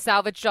 The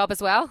salvage job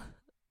as well?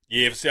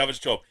 Yeah, the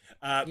salvage job.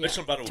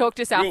 Mitchell Bunnell. Talked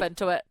yourself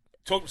into it.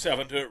 Talked myself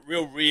into it.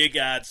 Real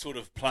rearguard sort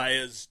of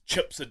players.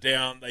 Chips are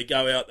down. They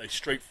go out. They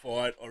street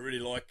fight. I really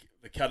like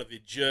the cut of their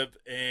jib.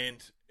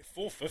 And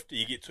 $4.50,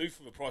 you get 2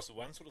 for the price of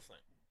 1 sort of thing.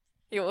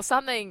 Yeah,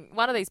 well,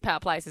 one of these power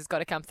plays has got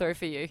to come through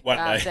for you. One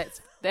day.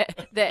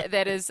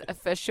 That is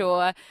for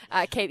sure.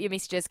 Keep your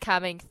messages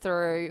coming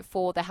through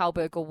for the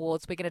Halberg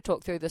Awards. We're going to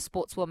talk through the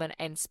Sportswoman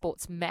and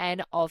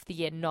Sportsman of the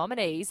Year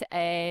nominees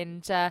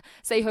and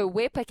see who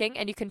we're picking,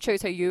 and you can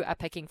choose who you are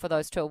picking for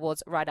those 2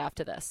 awards right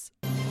after this.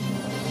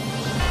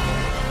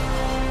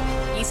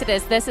 Yes, it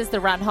is. This is the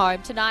Run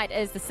Home. Tonight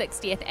is the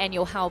 60th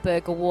Annual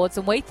Halberg Awards,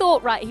 and we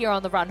thought right here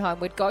on the Run Home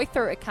we'd go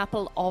through a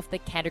couple of the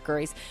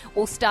categories.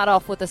 We'll start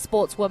off with the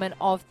Sportswoman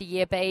of the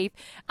Year, Beeve.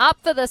 Up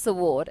for this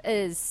award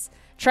is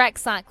track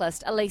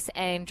cyclist Elise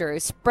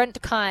Andrews,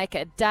 sprint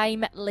kayaker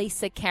Dame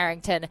Lisa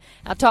Carrington,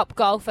 our top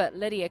golfer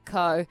Lydia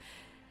Ko,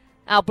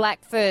 our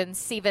Black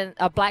Ferns captain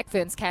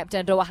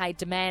Doahay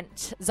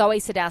Demant, Zoe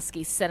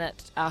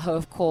Sadowski-Sinnott, who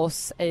of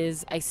course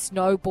is a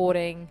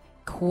snowboarding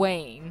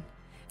queen.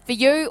 For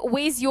you,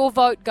 where's your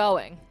vote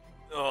going?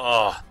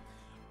 Oh,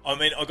 I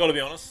mean, I've got to be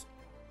honest.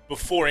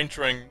 Before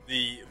entering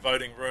the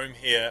voting room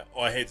here,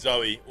 I had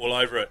Zoe all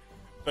over it.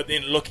 But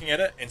then looking at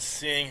it and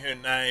seeing her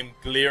name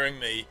glaring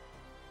me,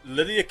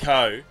 Lydia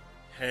Ko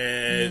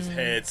has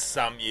had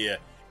some year.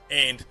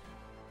 And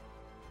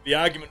the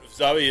argument with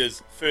Zoe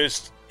is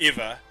first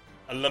ever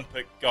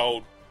Olympic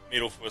gold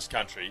medal for this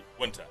country,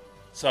 winter.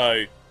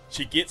 So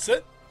she gets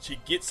it,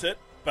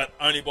 but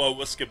only by a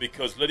whisker,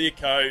 because Lydia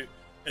Ko,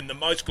 in the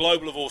most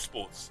global of all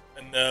sports,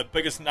 in the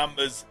biggest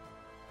numbers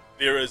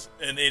there is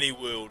in any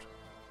world,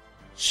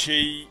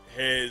 she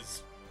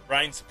has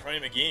reigned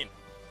supreme again.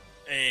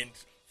 And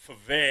for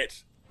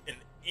that, in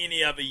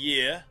any other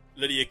year,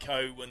 Lydia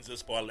Ko wins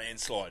this by a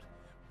landslide.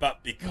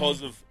 But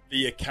because of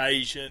the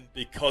occasion,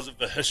 because of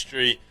the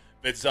history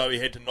that Zoe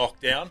had to knock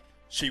down,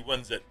 she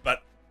wins it.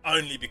 But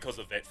only because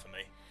of that for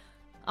me.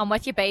 I'm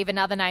with you, Beeve.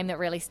 Another name that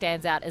really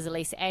stands out is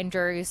Elise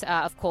Andrews.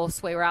 Of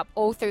course, we were up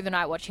all through the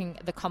night watching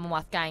the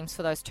Commonwealth Games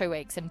for those 2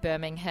 weeks in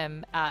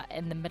Birmingham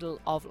in the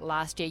middle of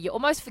last year. You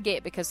almost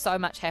forget because so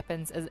much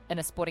happens in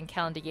a sporting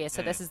calendar year.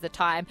 So this is the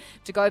time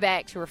to go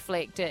back, to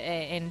reflect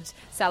and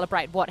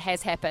celebrate what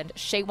has happened.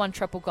 She won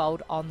triple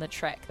gold on the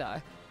track,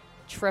 though.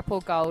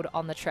 Triple gold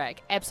on the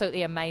track.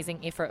 Absolutely amazing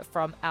effort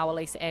from our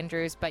Elise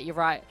Andrews, but you're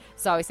right,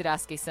 Zoe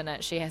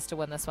Sadowski-Sinnott, she has to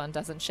win this one,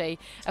 doesn't she?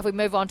 If we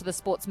move on to the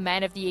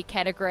Sportsman of the Year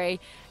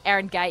category,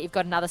 Aaron Gate, you've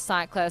got another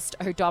cyclist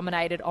who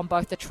dominated on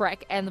both the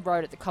track and the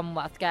road at the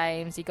Commonwealth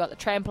Games. You've got the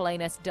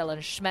trampolinist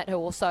Dylan Schmidt, who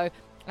also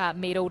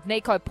medalled.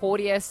 Nico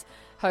Porteous,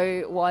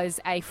 who was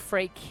a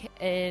freak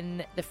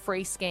in the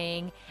free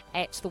skiing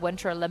at the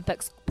Winter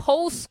Olympics.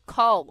 Paul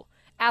Cole,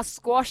 our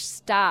squash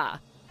star,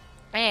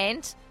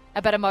 and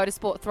a bit of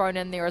motorsport thrown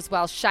in there as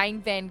well. Shane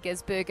Van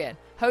Gisbergen.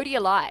 Who do you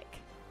like?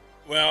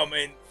 Well, I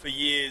mean, for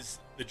years,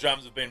 the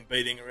drums have been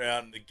beating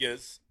around the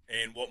Giz,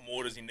 and what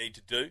more does he need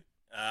to do?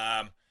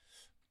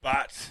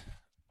 But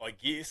I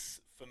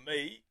guess, for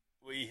me,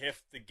 we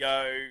have to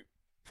go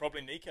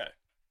probably Nico.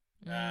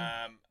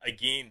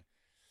 Again,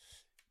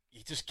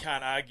 you just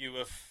can't argue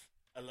with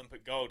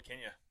Olympic gold, can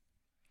you?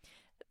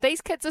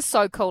 These kids are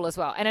so cool as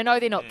well. And I know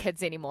they're not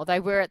kids anymore.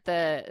 They were at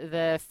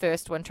the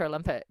first Winter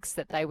Olympics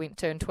that they went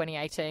to in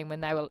 2018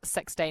 when they were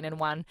 16 and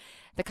won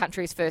the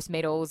country's first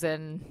medals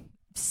in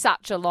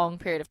such a long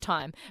period of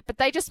time. But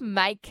they just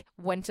make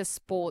winter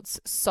sports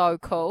so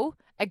cool.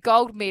 A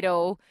gold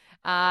medal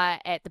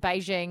at the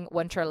Beijing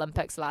Winter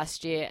Olympics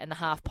last year in the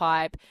half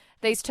pipe.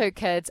 These 2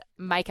 kids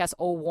make us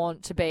all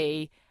want to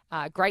be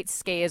great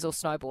skiers or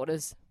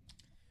snowboarders.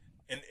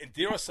 And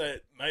dare I say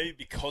it, maybe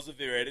because of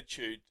their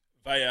attitude,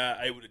 they are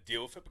able to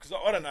deal with it, because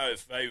I don't know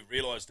if they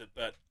realised it,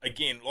 but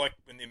again, like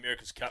when the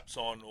America's Cup's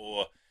on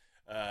or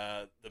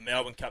the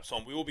Melbourne Cup's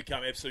on, we all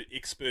become absolute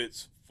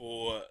experts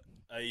for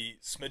a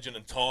smidgen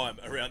in time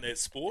around that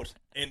sport,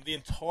 and the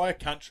entire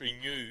country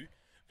knew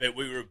that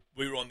we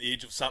were on the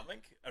edge of something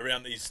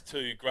around these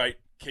 2 great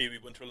Kiwi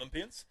Winter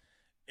Olympians,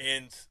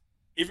 and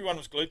everyone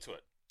was glued to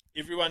it.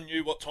 Everyone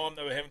knew what time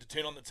they were having to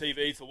turn on the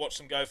TV to watch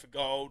them go for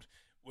gold.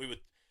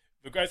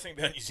 The great thing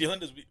about New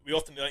Zealand is we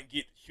often don't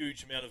get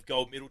huge amount of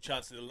gold medal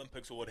chances at the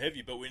Olympics or what have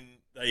you, but when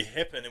they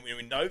happen and when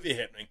we know they're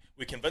happening,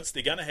 we're convinced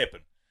they're going to happen.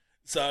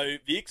 So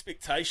the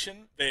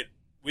expectation that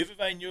whether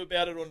they knew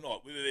about it or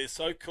not, whether they're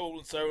so cool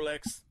and so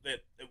relaxed that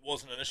it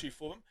wasn't an issue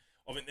for them,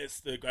 I think that's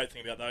the great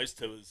thing about those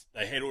 2 is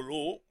they had it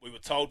all. We were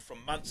told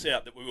from months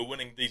out that we were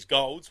winning these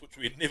golds, which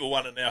we had never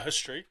won in our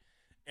history,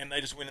 and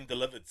they just went and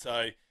delivered.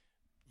 So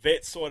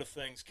that side of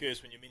things,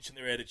 Kirst, when you mention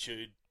their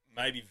attitude,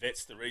 maybe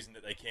that's the reason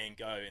that they can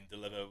go and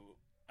deliver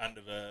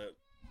under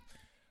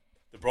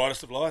the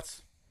brightest of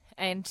lights.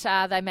 And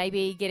they may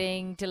be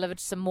getting delivered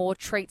some more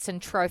treats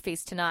and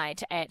trophies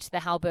tonight at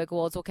the Halberg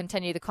Awards. We'll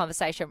continue the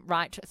conversation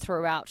right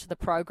throughout the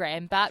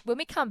program. But when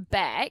we come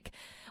back,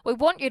 we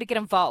want you to get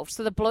involved.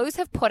 So the Blues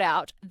have put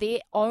out their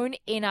own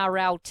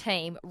NRL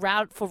team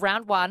for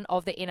round 1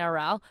 of the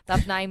NRL.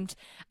 They've named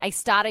a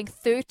starting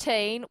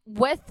 13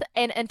 with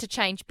an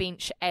interchange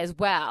bench as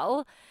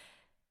well.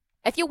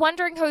 If you're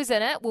wondering who's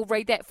in it, we'll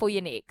read that for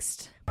you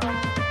next.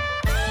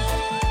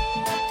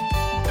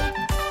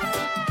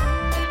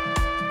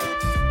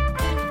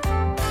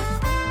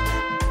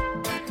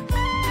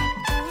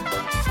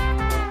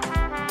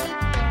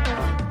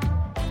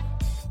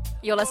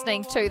 You're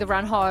listening to The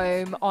Run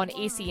Home on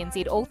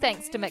SENZ, all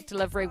thanks to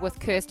McDelivery with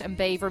Kirsten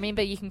Beeve.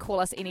 Remember, you can call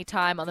us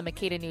anytime on the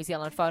Makita New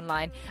Zealand phone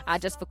line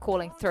just for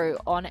calling through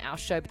on our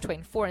show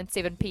between 4 and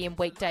 7 p.m.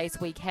 weekdays.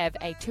 We have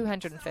a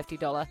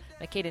 $250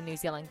 Makita New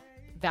Zealand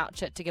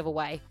voucher to give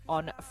away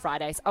on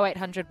Fridays.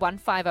 0800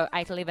 150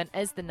 811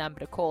 is the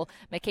number to call.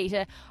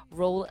 Makita,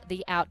 rule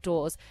the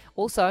outdoors.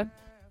 Also,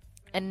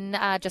 in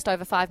just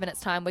over 5 minutes'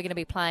 time, we're going to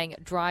be playing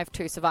Drive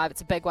to Survive.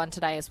 It's a big one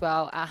today as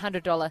well. A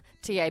 $100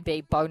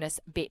 TAB bonus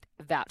bet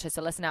voucher.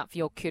 So listen out for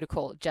your cue to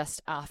call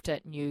just after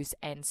news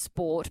and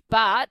sport.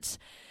 But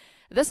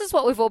this is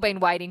what we've all been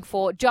waiting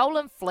for. Joel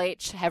and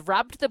Fletch have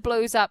rubbed the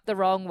Blues up the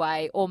wrong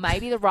way, or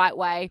maybe the right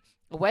way,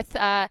 with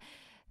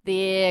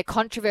their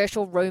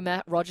controversial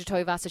rumour Roger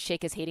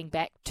Tuivasa-Sheck is heading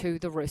back to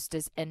the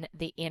Roosters in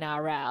the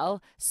NRL.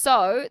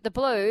 So the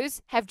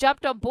Blues have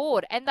jumped on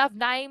board and they've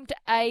named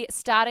a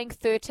starting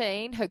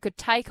 13 who could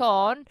take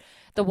on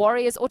the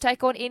Warriors or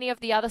take on any of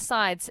the other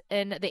sides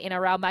in the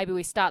NRL. Maybe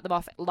we start them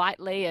off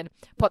lightly and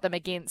put them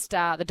against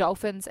the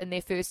Dolphins in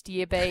their first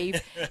year, Beeve.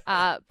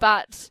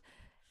 But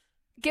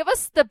give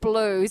us the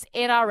Blues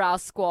NRL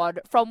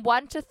squad from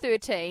 1 to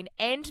 13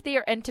 and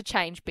their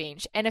interchange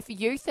bench. And if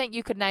you think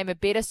you could name a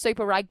better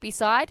Super Rugby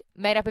side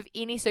made up of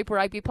any Super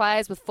Rugby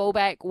players with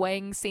fullback,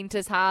 wings,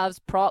 centres, halves,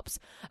 props,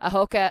 a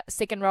hooker,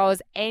 second rowers,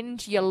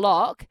 and your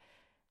lock,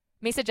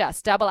 message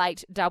us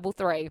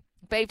 8833.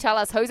 Beeve, tell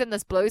us who's in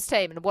this Blues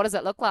team and what does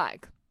it look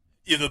like?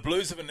 Yeah, the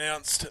Blues have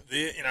announced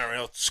their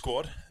NRL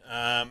squad,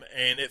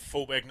 and at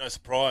fullback, no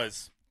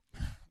surprise,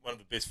 one of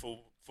the best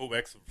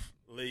fullbacks of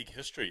league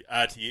history,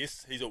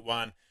 RTS. He's at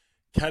 1.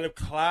 Caleb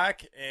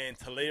Clark and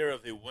Talia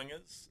of their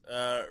wingers.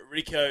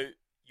 Rico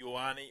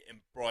Ioane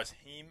and Bryce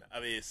Heem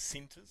are their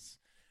centres.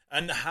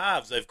 And the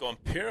halves, they've gone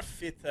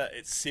Perifeta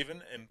at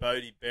 7 and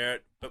Bodie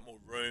Barrett, a bit more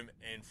room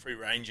and free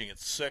ranging at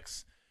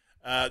 6.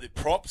 The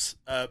props,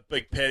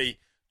 Big Paddy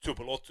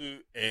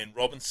Tuipulotu and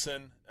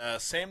Robinson.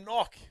 Sam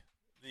Knock,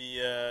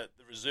 the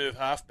reserve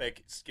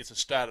halfback, gets a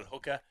start at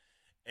hooker.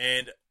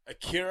 And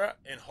Akira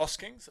and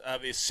Hoskins are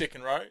their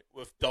second row,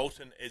 with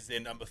Dalton as their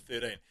number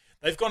 13.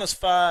 They've gone as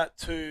far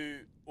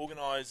to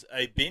organise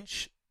a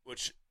bench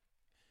which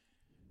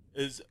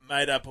is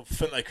made up of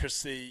Finlay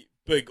Christie,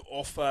 Big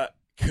Offer,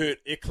 Kurt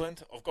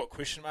Eklund. I've got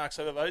question marks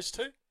over those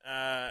two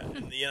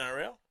in the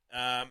NRL,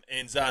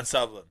 and Zahn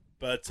Sutherland.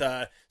 But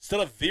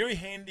still a very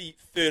handy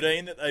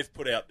 13 that they've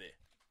put out there.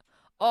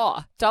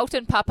 Oh,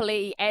 Dalton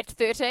Papali at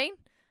 13?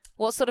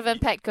 What sort of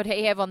impact could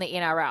he have on the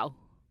NRL?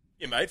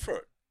 You're made for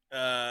it.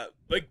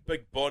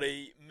 Big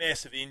body,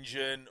 massive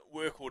engine,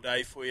 work all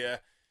day for you,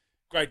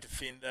 great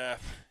defender.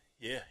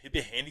 Yeah, he'd be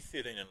a handy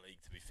 13 in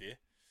league, to be fair.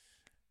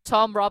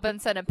 Tom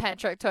Robinson and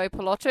Patrick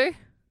Tuipulotu?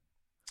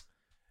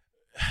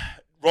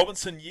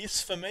 Robinson,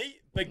 yes, for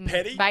me. Big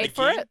Paddy. Made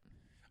for it?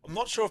 I'm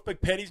not sure if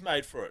Big Paddy's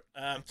made for it.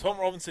 Tom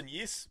Robinson,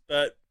 yes,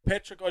 but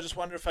Patrick, I just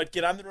wonder if I'd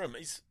get under him.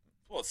 He's,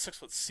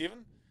 6'7",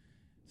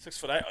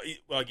 6'8".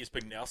 Well, I guess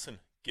Big Nelson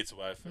gets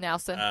away with it.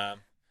 Nelson.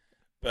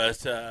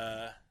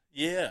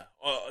 Yeah,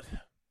 I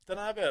don't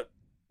know about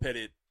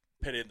Paddy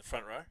in the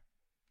front row.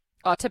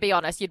 Oh, to be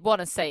honest, you'd want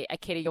to see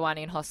Akira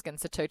Ioane and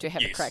Hoskins to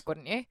have a crack,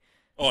 wouldn't you?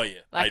 Oh, yeah.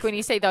 Like when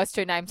you see those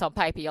two names on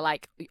paper, you're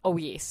like, oh,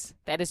 yes,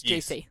 that is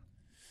juicy.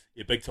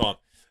 Yeah, big time.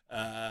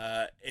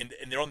 And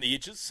they're on the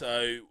edges,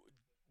 so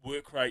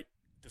work rate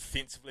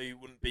defensively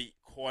wouldn't be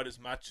quite as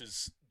much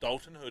as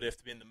Dalton, who would have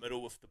to be in the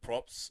middle with the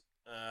props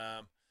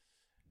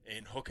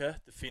and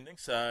hooker defending.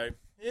 So,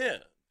 yeah,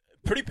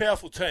 pretty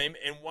powerful team,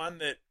 and one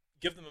that,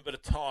 give them a bit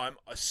of time,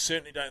 I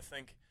certainly don't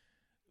think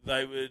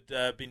they would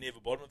be near the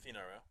bottom of the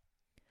NRL.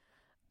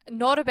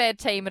 Not a bad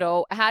team at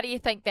all. How do you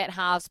think that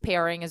halves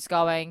pairing is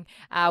going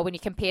when you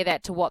compare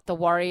that to what the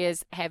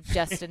Warriors have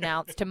just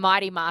announced, to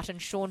Mighty Martin,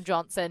 Sean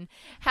Johnson?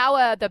 How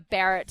are the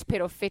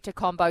Barrett-Perofeta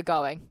combo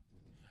going?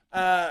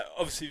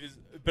 Obviously, there's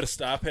a bit of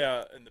star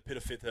power in the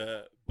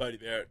Perofeta-Bodie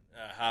Barrett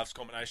halves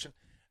combination.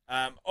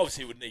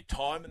 Obviously, it would need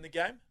time in the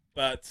game,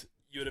 but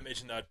you would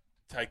imagine they'd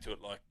take to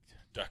it like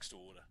ducks to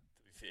water,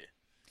 to be fair.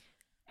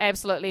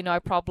 Absolutely no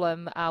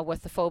problem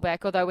with the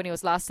fullback, although when he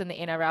was last in the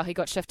NRL, he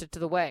got shifted to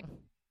the wing.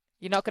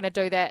 You're not going to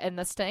do that in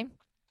this team?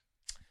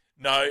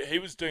 No, he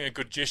was doing a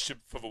good gesture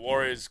for the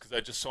Warriors because they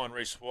just signed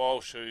Reece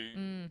Walsh,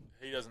 who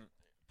he doesn't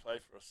play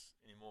for us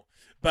anymore.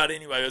 But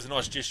anyway, it was a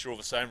nice gesture all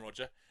the same,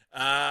 Roger.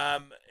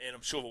 And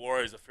I'm sure the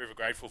Warriors are forever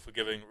grateful for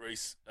giving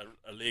Reece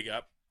a leg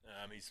up.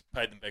 He's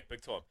paid them back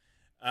big time.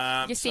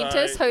 Your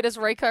centres, who does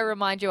Rico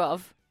remind you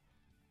of?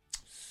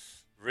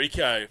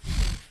 Rico, a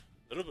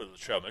little bit of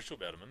Latrell Mitchell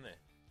about him in there.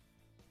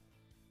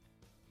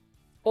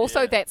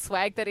 Also, that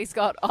swag that he's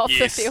got off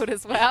the field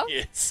as well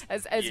is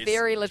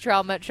very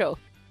Latrell Mitchell.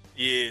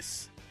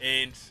 Yes,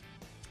 and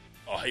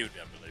he would be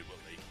unbelievable.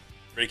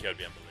 Rico would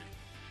be unbelievable.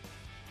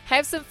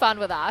 Have some fun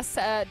with us.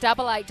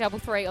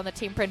 8833 on the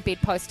Temper and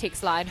Bedpost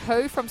text line.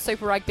 Who from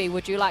Super Rugby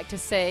would you like to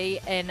see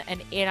in an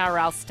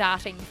NRL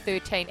starting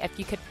 13 if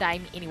you could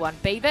name anyone?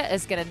 Beaver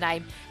is going to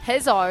name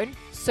his own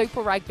Super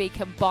Rugby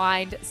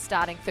combined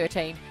starting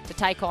 13 to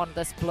take on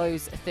this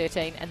Blues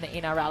 13 in the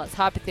NRL. It's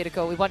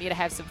hypothetical. We want you to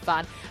have some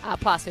fun.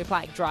 Plus, we're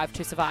playing Drive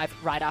to Survive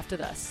right after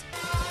this.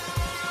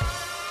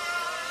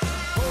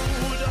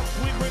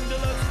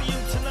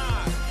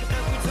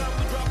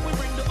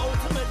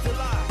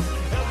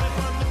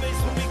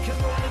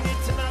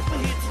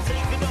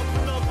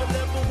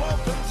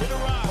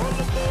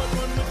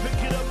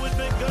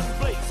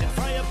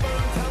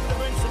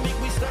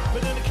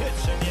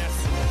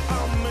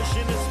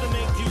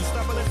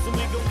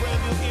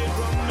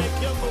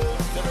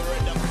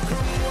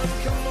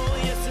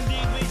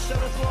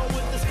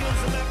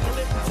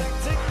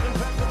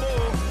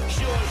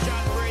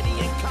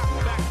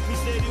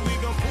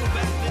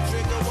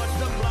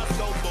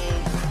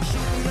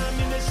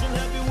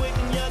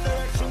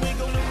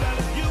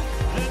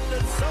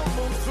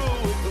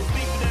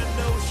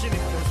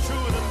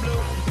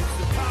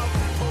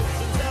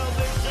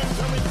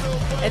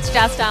 It's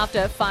just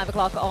after 5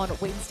 o'clock on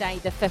Wednesday,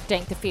 the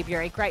 15th of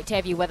February. Great to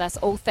have you with us,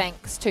 all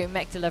thanks to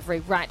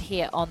McDelivery right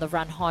here on the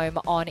Run Home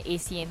on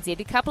SENZ.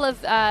 A couple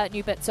of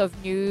new bits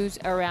of news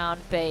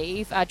around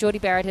beef. Geordie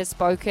Barrett has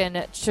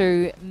spoken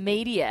to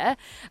media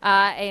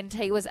and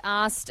he was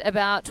asked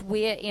about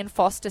where Ian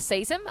Foster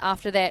sees him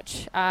after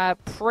that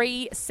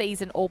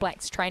pre-season All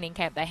Blacks training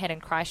camp they had in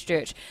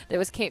Christchurch that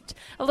was kept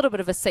a little bit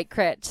of a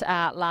secret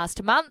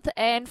last month.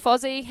 And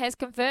Fozzie has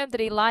confirmed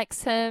that he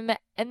likes him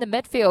in the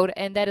midfield,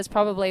 and that is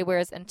probably where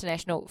his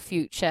international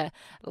future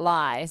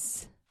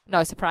lies.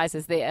 No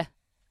surprises there,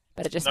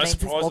 but it just means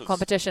there's more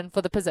competition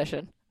for the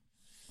position.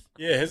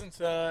 Yeah, hasn't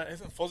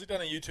Fozzie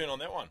done a U-turn on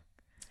that one?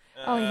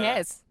 He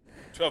has.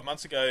 12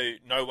 months ago,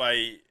 no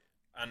way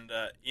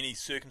under any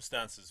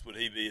circumstances would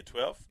he be a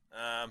 12.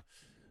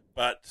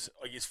 But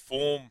I guess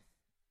form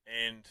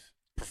and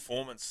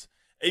performance,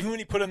 even when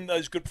he put in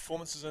those good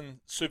performances in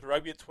Super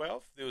Rugby at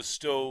 12, there was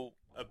still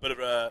a bit of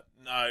a,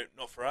 no,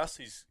 not for us,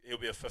 he'll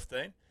be a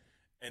 15.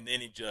 And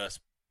then he just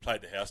played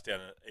the house down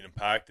at Eden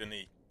Park, didn't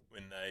he?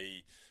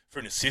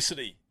 For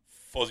necessity,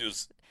 Fozzie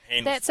was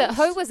hand That's forced. it.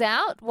 Who was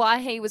out? Why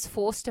he was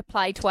forced to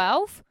play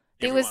 12?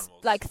 There was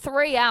like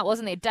 3 out,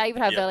 wasn't there?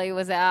 David Havili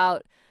was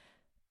out.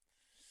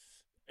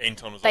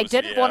 Anton was They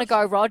didn't want to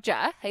go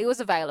Roger. He was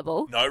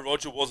available. No,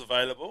 Roger was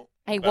available.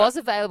 He was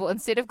available.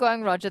 Instead of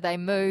going Roger, they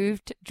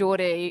moved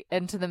Geordie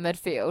into the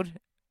midfield.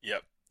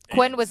 Yep.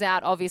 Quinn was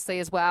out, obviously,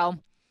 as well.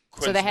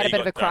 So they had a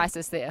bit of a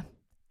crisis there.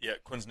 Yeah,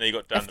 Quinn's knee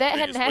got done. If that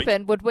hadn't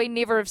happened, would we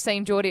never have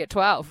seen Geordie at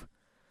 12?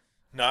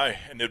 No,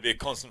 and there'd be a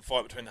constant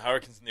fight between the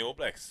Hurricanes and the All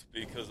Blacks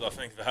because I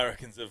think the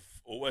Hurricanes have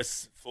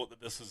always thought that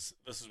this is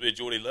where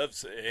Geordie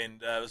lives and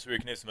this is where he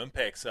can have some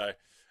impact. So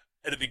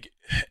it'd be,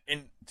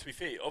 and to be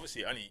fair,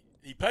 obviously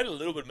he played a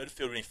little bit of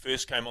midfield when he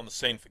first came on the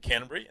scene for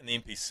Canterbury in the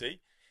NPC,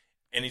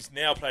 and he's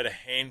now played a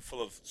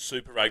handful of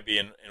Super Rugby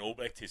and All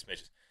Black Test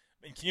matches.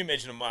 I mean, can you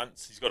imagine a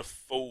month he's got a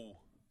full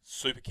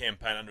Super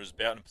campaign under his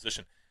belt in a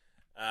position?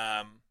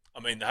 I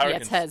mean, the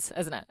Hurricanes... Yeah, it's his,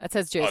 isn't it? It's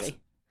his jersey.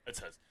 It's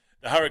his.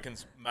 The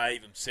Hurricanes may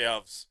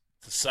themselves,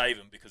 to save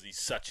him because he's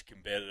such a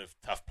combative,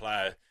 tough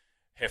player,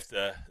 have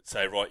to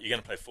say, right, you're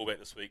going to play fullback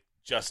this week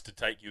just to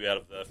take you out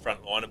of the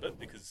front line a bit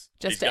because...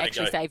 Just to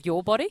actually save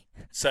your body?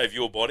 Save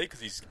your body because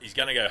he's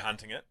going to go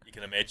hunting it, you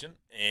can imagine.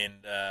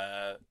 And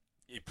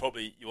you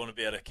want to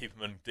be able to keep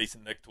him in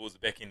decent nick towards the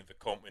back end of the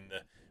comp when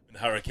the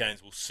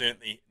Hurricanes will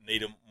certainly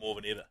need him more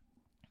than ever.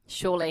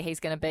 Surely he's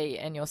going to be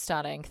in your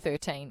starting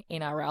 13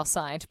 NRL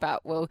side,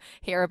 but we'll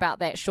hear about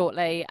that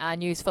shortly.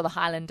 News for the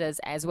Highlanders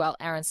as well.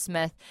 Aaron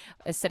Smith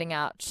is sitting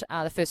out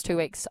the first 2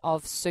 weeks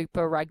of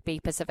Super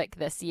Rugby Pacific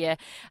this year.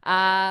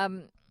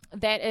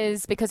 That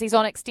is because he's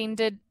on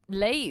extended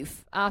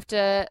leave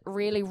after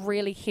really,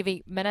 really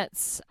heavy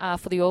minutes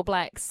for the All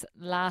Blacks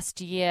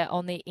last year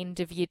on the end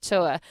of year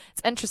tour.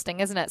 It's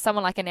interesting, isn't it?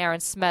 Someone like an Aaron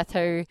Smith,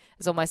 who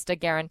is almost a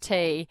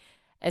guarantee,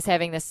 is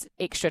having this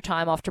extra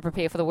time off to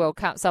prepare for the World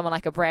Cup. Someone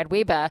like a Brad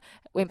Weber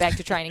went back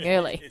to training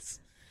early. It's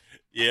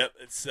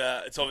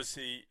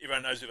obviously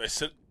everyone knows where they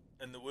sit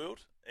in the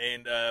world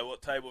and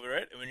what table they're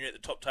at. And when you're at the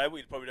top table,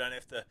 you probably don't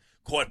have to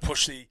quite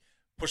push the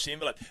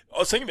envelope. I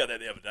was thinking about that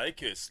the other day,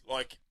 Kirst.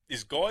 Like,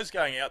 there's guys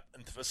going out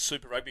into this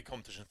Super Rugby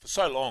competition for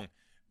so long.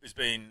 There's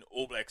been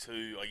All Blacks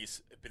who, I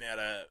guess, have been able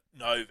to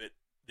know that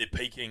they're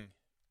peaking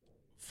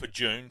for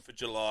June, for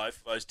July,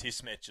 for those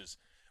test matches,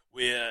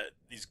 where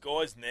these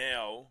guys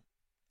now,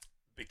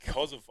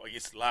 because of, I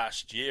guess,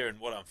 last year and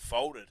what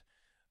unfolded,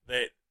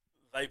 that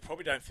they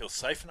probably don't feel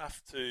safe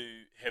enough to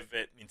have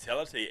that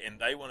mentality, and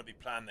they want to be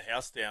playing the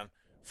house down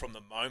from the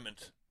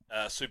moment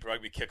Super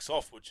Rugby kicks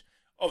off, which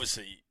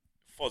obviously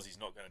Fozzie's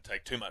not going to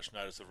take too much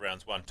notice of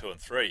rounds 1, 2 and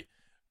 3,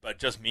 but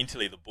just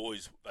mentally the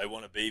boys, they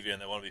want to be there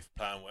and they want to be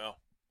playing well.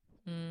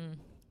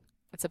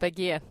 It's a big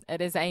year. It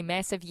is a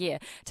massive year.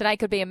 Today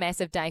could be a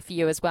massive day for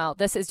you as well.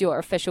 This is your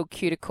official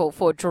cue to call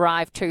for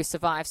Drive to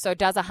Survive. So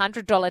does a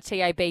 $100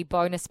 TAB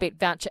bonus bet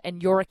voucher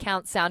in your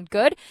account sound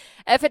good?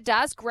 If it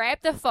does, grab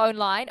the phone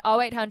line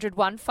 0800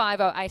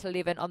 150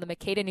 811 on the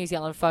Makita New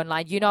Zealand phone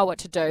line. You know what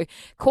to do.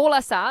 Call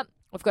us up.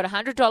 We've got a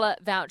 $100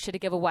 voucher to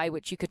give away,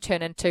 which you could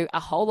turn into a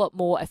whole lot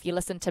more if you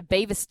listen to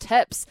Beavis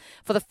Tips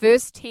for the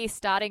first test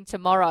starting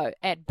tomorrow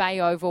at Bay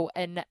Oval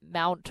in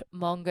Mount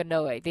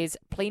Maunganui. There's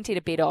plenty to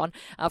bet on.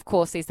 Of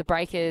course, there's the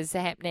Breakers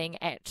happening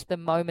at the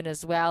moment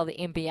as well, the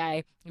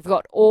NBA. You've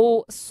got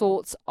all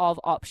sorts of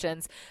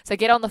options. So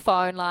get on the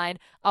phone line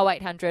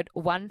 0800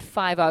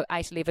 150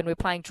 811. We're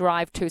playing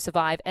Drive to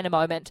Survive in a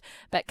moment.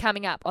 But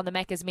coming up on the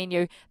Macca's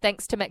menu,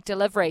 thanks to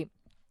McDelivery,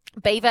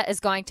 Beaver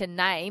is going to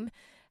name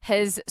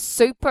his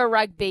Super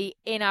Rugby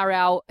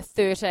NRL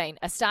 13,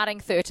 a starting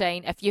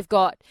 13. If you've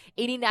got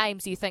any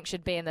names you think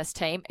should be in this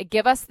team,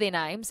 give us their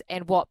names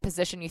and what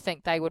position you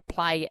think they would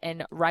play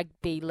in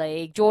rugby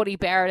league. Geordie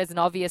Barrett is an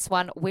obvious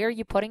one. Where are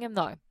you putting him,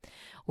 though?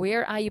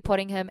 Where are you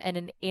putting him in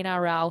an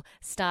NRL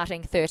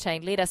starting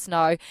 13? Let us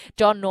know.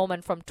 John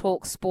Norman from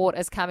Talk Sport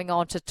is coming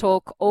on to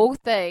talk all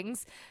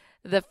things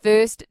the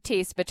first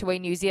test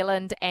between New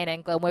Zealand and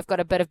England. We've got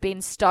a bit of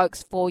Ben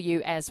Stokes for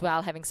you as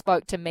well, having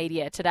spoke to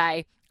media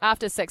today.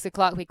 After 6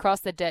 o'clock, we cross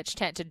the ditch,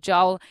 chat to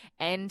Joel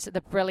and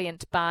the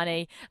brilliant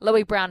Barney.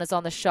 Louis Brown is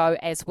on the show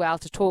as well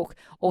to talk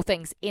all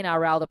things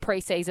NRL,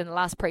 the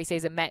last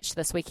pre-season match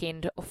this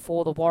weekend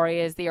for the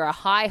Warriors. There are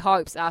high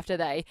hopes after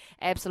they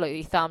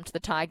absolutely thumped the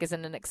Tigers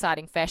in an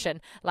exciting fashion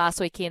last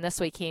weekend.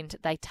 This weekend,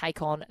 they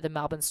take on the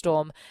Melbourne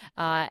Storm.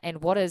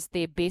 And what is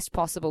their best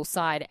possible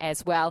side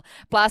as well.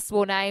 Plus,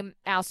 we'll name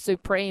our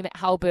Supreme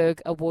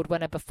Halberg Award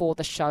winner before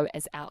the show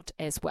is out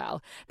as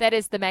well. That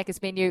is the Macca's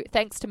menu.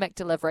 Thanks to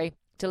McDelivery,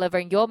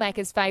 delivering your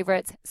Macca's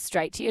favourites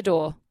straight to your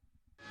door.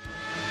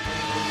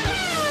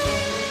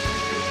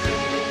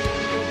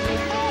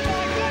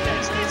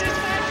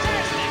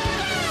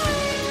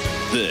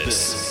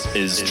 This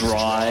is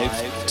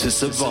Drive to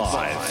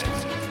Survive.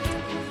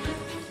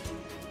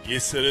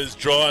 Yes, it is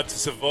Drive to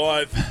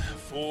Survive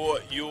for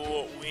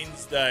your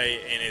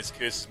Wednesday. And as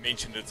Kirsten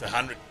mentioned, it's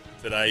 100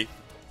 today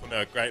from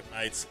our great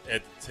mates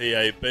at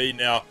the TAB.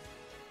 Now,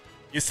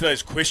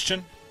 yesterday's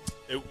question,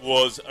 it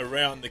was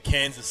around the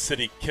Kansas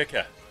City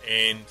kicker,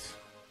 and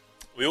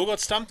we all got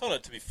stumped on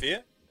it, to be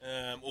fair,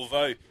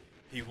 although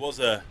he was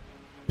a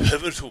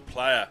pivotal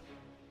player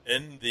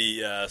in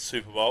the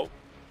Super Bowl.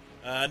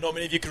 Not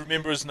many of you could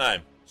remember his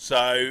name,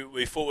 so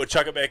we thought we'd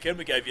chuck it back in.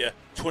 We gave you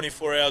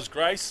 24 hours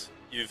grace.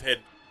 You've had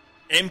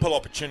ample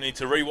opportunity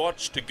to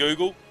rewatch, to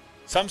Google.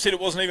 Some said it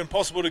wasn't even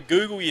possible to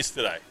Google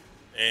yesterday,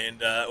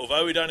 and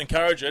although we don't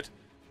encourage it,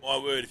 my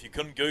word, if you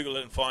couldn't Google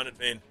it and find it,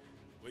 then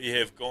we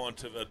have gone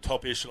to the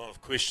top echelon of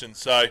questions.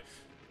 So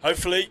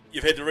hopefully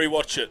you've had to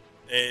rewatch it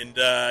and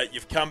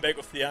you've come back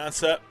with the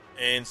answer.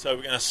 And so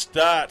we're going to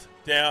start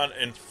down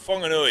in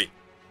Whanganui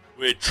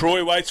where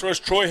Troy waits for us.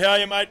 Troy, how are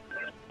you, mate?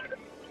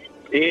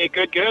 Yeah,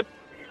 good.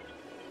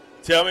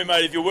 Tell me,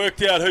 mate, have you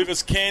worked out who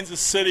this Kansas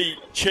City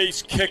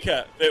Chiefs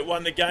kicker that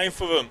won the game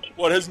for them,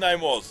 what his name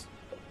was?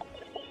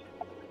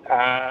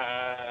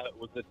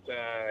 Was it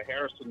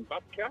Harrison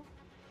Butker?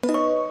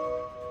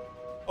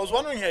 I was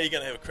wondering how you're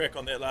going to have a crack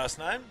on that last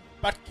name.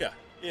 Butker.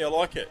 Yeah, I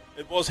like it.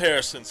 It was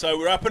Harrison. So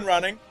we're up and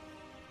running.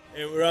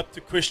 And we're up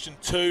to question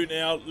 2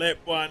 now. Lap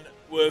 1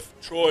 with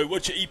Troy.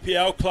 Which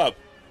EPL club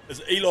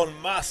is Elon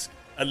Musk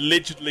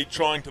allegedly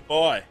trying to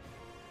buy?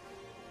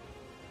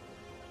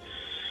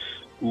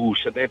 Ooh,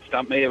 should that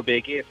stump me? It'll be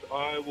a guess.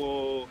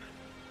 I'll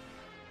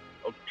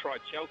try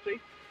Chelsea.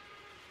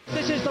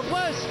 This is the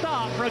worst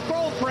start for a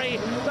Grand Prix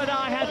that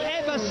I have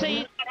ever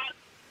seen.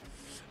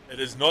 It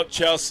is not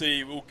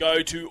Chelsea. We'll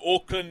go to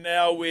Auckland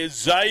now where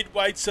Zaid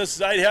waits us.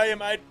 Zaid, how are you,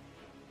 mate?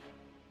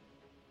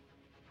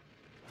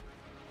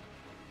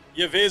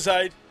 You there,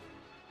 Zaid?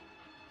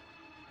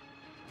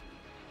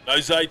 No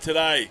Zaid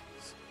today.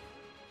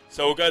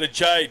 So we'll go to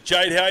Jade.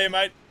 Jade, how are you,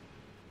 mate?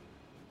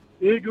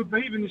 Yeah, good,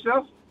 Beav, and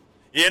yourself?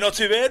 Yeah, not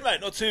too bad,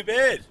 mate. Not too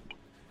bad.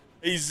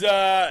 He's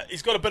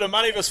got a bit of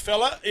money, this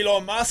fella,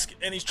 Elon Musk,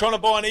 and he's trying to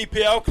buy an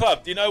EPL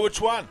club. Do you know which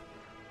one?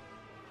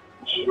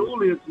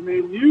 Surely it's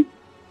Man U.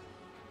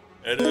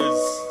 It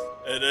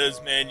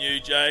is Man U,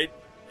 Jade.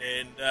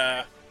 And,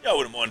 I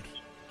wouldn't mind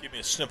giving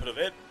me a snippet of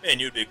that. Man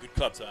U would be a good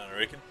club, I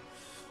reckon.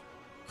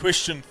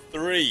 Question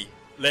 3,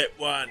 lap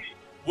 1.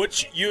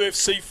 Which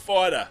UFC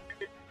fighter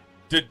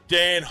did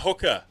Dan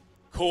Hooker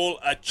call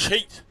a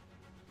cheat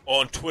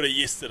on Twitter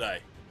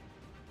yesterday?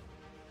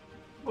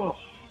 Oh.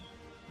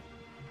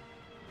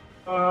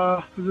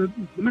 Is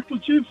it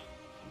Makhachev?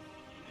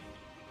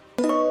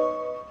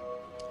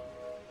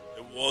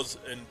 It was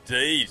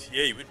indeed.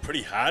 Yeah, he went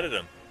pretty hard at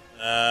him.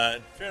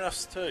 Fair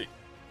enough too.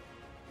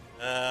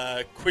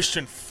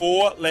 Question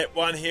 4, lap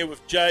 1 here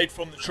with Jade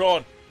from the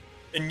Tron.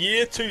 In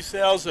year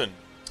 2000,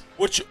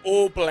 which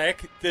All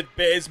Black did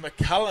Baz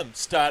McCullum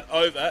start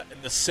over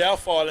in the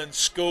South Island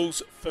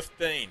Schools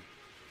 15?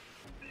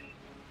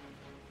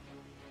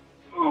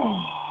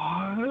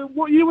 Oh,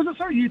 what year was it?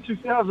 Sorry, year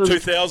 2000.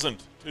 2000.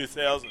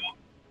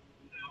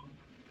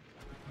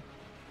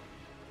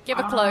 Give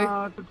a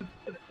clue.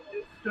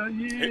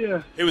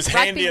 Yeah. He was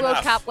handy Rugby World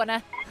enough. Cup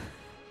winner.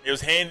 He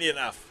was handy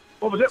enough.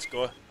 What was it?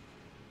 Score.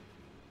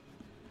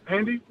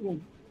 Handy? Well,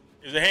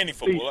 He was a handy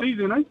footballer. DC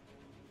then, eh?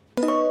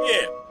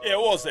 Yeah, it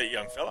was that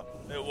young fella.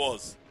 It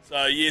was.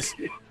 So, yes,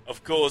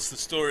 of course, the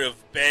story of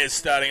Baz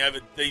starting over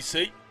at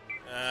DC.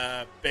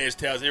 Baz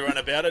tells everyone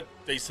about it.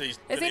 DC's...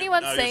 Has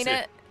anyone seen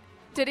it?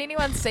 Did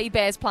anyone see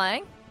Baz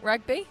playing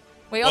rugby?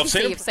 We I've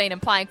seen obviously him. have seen him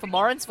playing for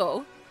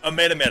Morrinsville.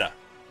 Matamata.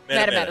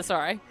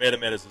 Sorry.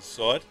 Matamata's his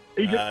side.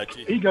 He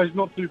goes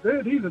not too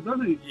bad either,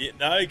 doesn't he? Yeah,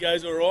 no, he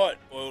goes all right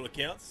by all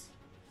accounts.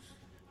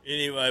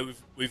 Anyway,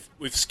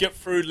 we've skipped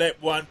through lap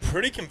 1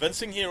 pretty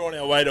convincing here on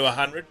our way to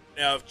 100.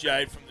 Now of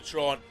Jade from the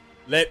Tron.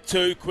 Lap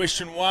 2,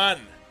 question 1.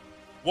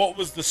 What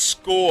was the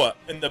score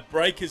in the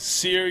Breakers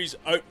series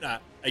opener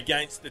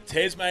against the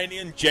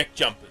Tasmanian Jack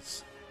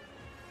Jumpers?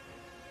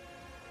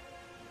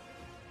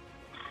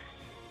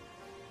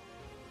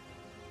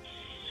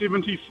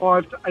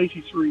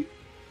 $75-83.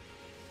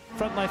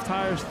 Front left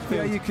tyres.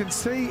 Yeah, you can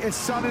see it's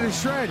sun in a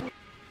shred.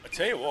 I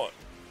tell you what.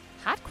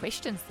 Hard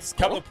questions, the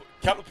score.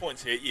 Couple of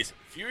points here. Yes,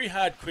 very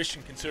hard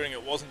question considering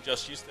it wasn't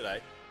just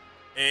yesterday.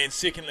 And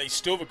secondly,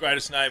 still the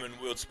greatest name in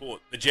world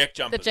sport, the Jack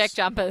Jumpers. The Jack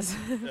Jumpers.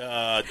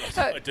 I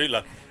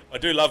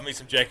do love me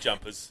some Jack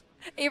Jumpers.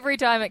 Every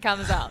time it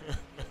comes up.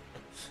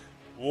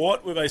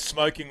 What were they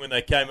smoking when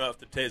they came up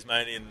with the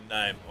Tasmanian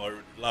name? I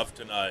would love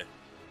to know.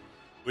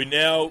 We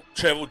now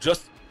travel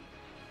just...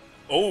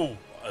 Oh,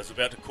 I was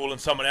about to call in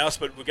someone else,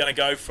 but we're going to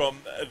go from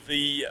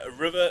the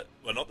river...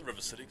 Well, not the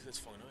River City, because that's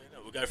fine.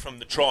 No, we'll go from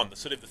the Tron, the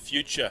city of the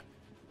future,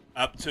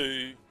 up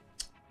to...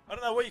 I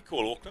don't know what you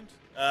call Auckland.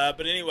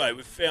 But anyway,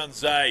 we've found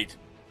Zaid.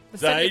 The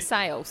city of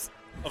sails.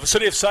 Of a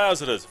city of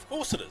sails it is. Of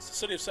course it is. The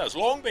city of sails.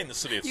 Long been the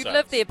city of You sails.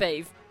 live there,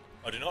 Beav.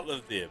 I do not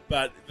live there,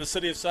 but the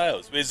city of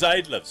sails, where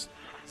Zaid lives.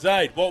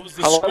 Zaid, what was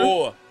the Hello?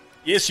 score?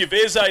 Yes, you're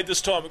there, Zaid,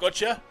 this time. We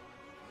got you?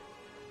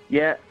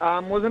 Yeah,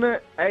 wasn't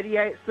it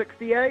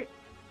 88-68?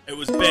 It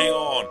was bang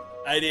on.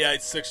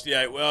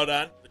 88-68. Well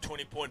done. The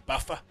 20-point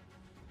buffer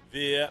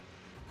there.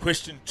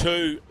 Question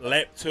 2,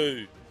 lap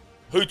 2.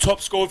 Who top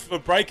scored for the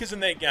Breakers in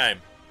that game?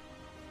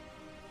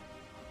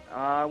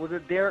 Was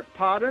it Derek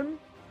Pardon?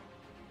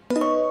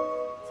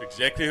 That's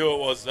exactly who it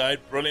was, Zaid.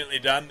 Brilliantly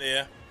done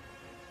there.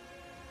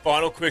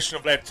 Final question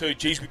of lap 2.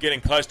 Geez, we're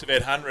getting close to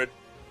that 100.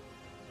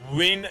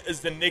 When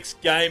is the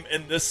next game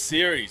in this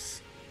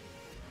series?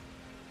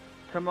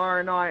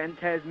 Tomorrow night in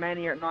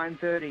Tasmania at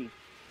 9:30.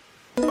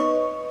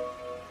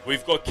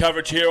 We've got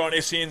coverage here on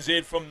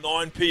SNZ from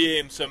 9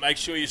 p.m, so make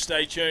sure you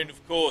stay tuned,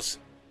 of course.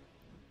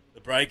 The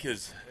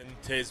Breakers in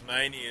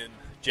Tasmanian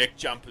Jack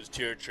Jumpers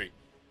territory.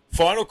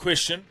 Final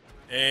question,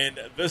 and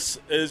this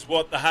is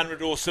what the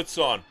 100 all sits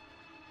on.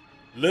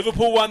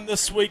 Liverpool won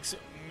this week's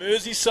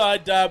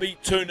Merseyside derby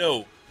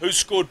 2-0. Who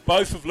scored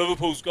both of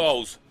Liverpool's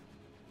goals?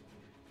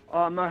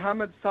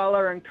 Mohamed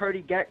Salah and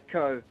Cody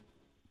Gakpo.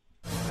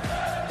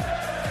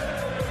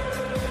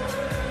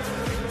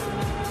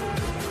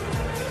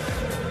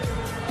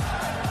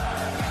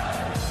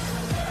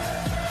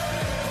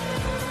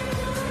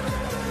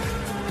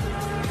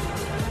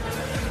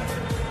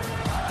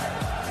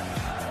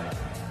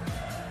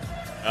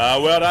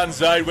 Well done,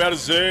 Zaid. Well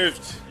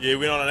deserved. Yeah,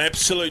 went on an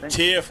absolute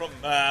tear from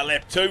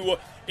lap 2.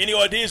 Any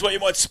ideas what you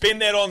might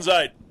spend that on,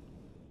 Zaid?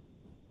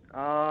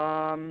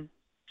 Not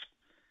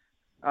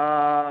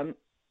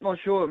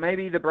sure.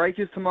 Maybe the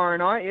Breakers tomorrow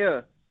night.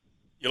 Yeah.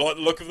 You like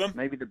the look of them?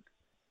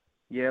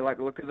 Yeah, like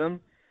the look of them.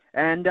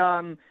 And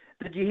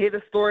did you hear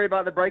the story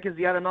about the Breakers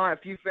the other night? A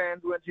few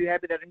fans weren't too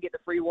happy they didn't get the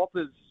free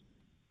whoppers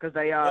because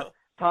they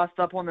passed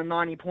up on the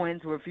 90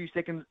 points with a few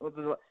seconds.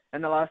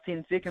 In the last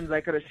 10 seconds,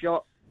 they could have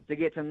shot to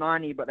get to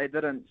 90, but they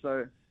didn't. So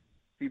a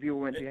few people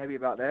weren't too happy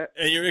about that.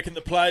 And you reckon the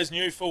players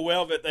knew full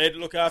well that they had to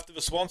look after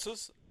the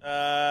sponsors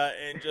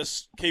and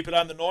just keep it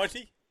under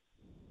 90?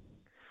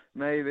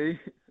 Maybe.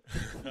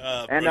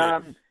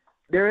 And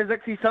there is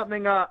actually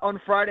something on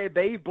Friday,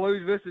 B,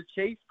 Blues versus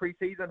Chiefs,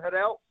 pre-season hit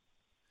out.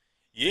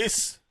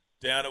 Yes,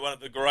 down at one of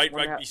the great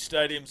rugby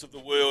stadiums of the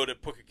world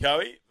at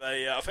Pukekohe.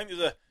 I think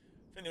there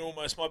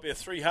almost might be a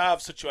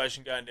three-half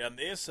situation going down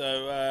there.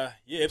 So,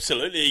 yeah,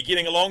 absolutely. Are you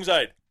getting along,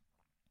 Zaid?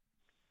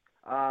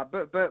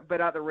 But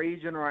out the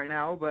region right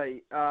now, but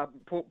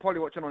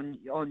probably watching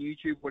on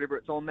YouTube, whatever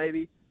it's on,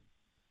 maybe.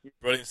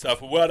 Brilliant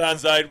stuff. Well done,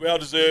 Zaid. Well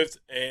deserved.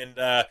 And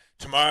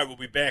tomorrow we'll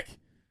be back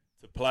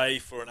to play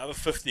for another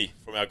 50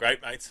 from our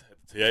great mates at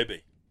the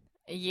TAB.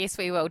 Yes,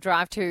 we will.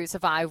 Drive to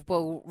Survive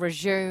will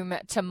resume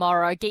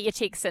tomorrow. Get your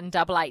texts in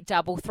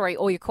 8833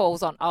 or your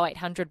calls on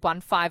 0800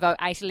 150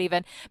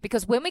 811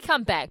 because when we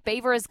come back,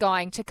 Beaver is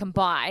going to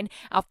combine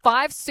our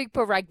 5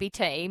 Super Rugby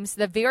teams,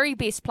 the very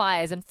best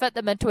players, and fit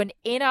them into an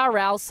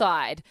NRL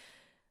side.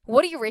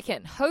 What do you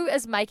reckon? Who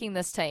is making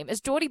this team? Is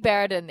Geordie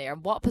Barrett in there?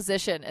 And what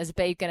position is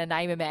Beav going to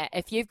name him at?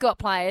 If you've got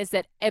players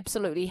that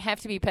absolutely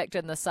have to be picked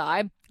in the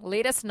side,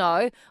 let us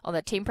know on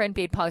the Temper and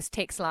Bedpost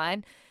text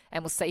line,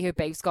 and we'll see who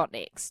Beav's got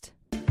next.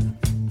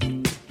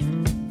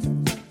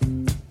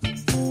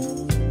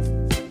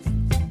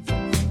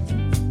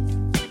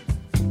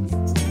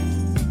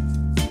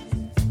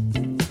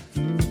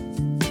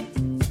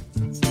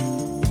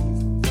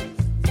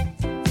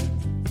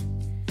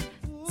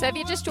 if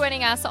you're just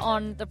joining us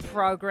on the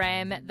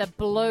program, the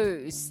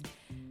Blues.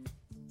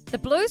 The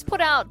Blues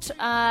put out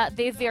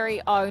their very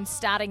own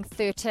starting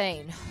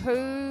 13,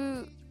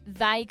 who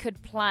they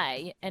could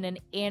play in an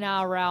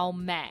NRL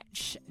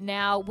match.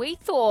 Now, we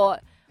thought,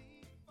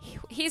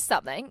 here's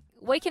something.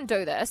 We can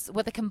do this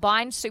with the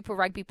combined Super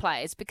Rugby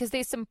players because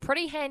there's some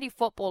pretty handy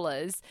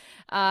footballers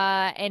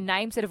and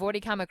names that have already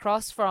come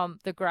across from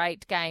the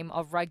great game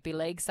of rugby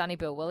league. Sonny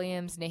Bill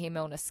Williams, Nehe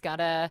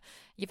Milner-Skudder.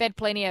 You've had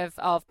plenty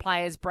of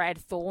players, Brad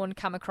Thorne,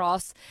 come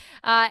across.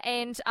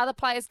 And other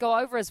players go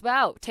over as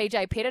well.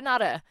 TJ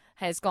Perenara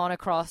has gone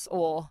across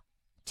or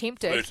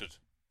tempted.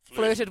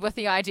 Flirted with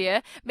the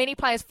idea. Many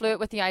players flirt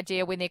with the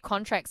idea when their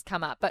contracts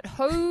come up. But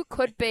who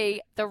could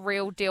be the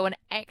real deal and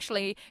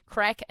actually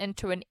crack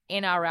into an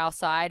NRL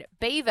side?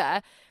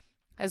 Beaver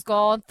has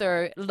gone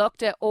through,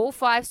 looked at all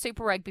 5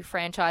 Super Rugby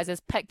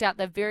franchises, picked out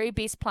the very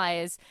best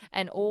players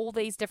in all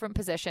these different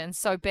positions.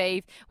 So,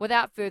 Beav,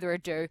 without further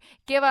ado,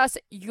 give us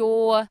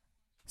your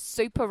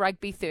Super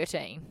Rugby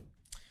 13.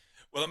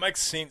 Well, it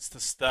makes sense to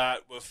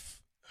start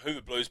with who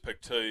the Blues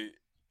picked too,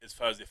 as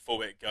far as their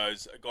fullback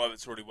goes. A guy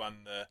that's already won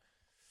the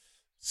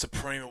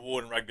Supreme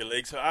Award in Rugby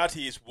League. So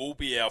RTS will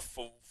be our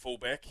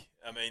fullback.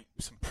 I mean,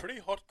 some pretty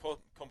hot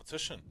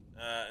competition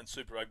in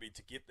Super Rugby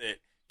to get that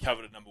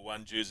coveted number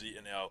 1 jersey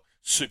in our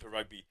Super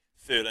Rugby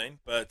 13.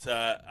 But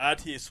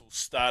RTS will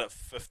start at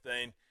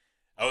 15.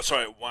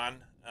 At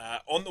 1.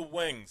 On the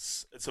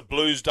wings, it's a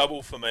Blues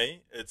double for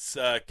me. It's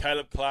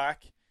Caleb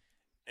Clark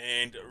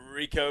and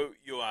Rieko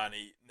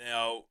Ioane.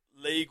 Now,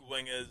 league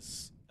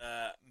wingers,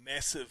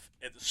 massive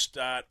at the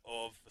start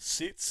of the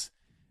sets.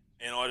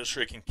 And I just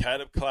reckon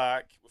Caleb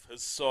Clark, with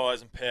his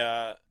size and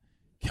power,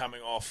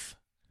 coming off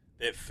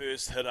that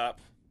first hit up,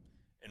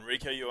 and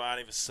Rieko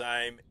Ioane the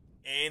same,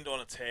 and on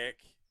attack,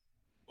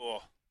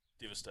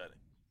 devastating.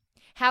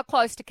 How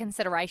close to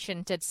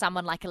consideration did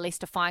someone like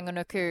Alesta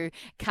Whainganuku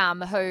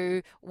come,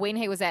 who, when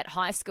he was at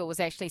high school, was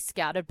actually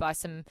scouted by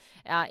some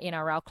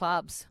NRL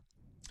clubs?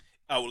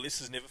 Oh, well,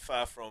 this is never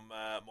far from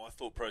my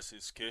thought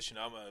process, Kirsten.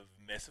 I'm a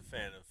massive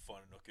fan of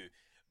Whainganuku.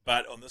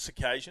 But on this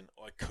occasion,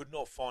 I could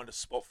not find a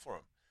spot for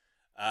him.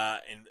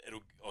 And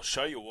I'll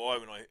show you why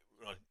when I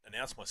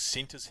announce my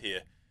centres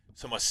here.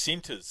 So my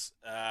centres,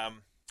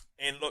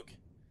 and look,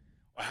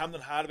 I hummed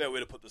and hard about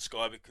where to put this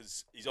guy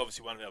because he's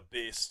obviously one of our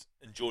best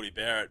in Geordie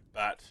Barrett,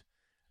 but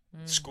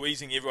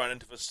squeezing everyone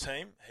into this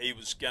team,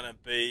 he's going to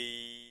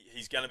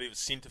be the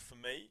centre for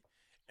me.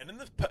 And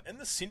in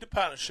the centre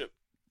partnership,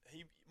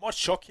 he might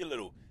shock you a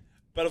little,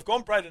 but I've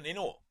gone Braden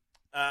Ennor.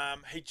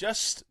 He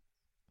just,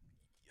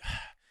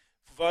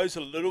 for those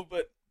a little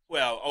bit,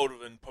 well, older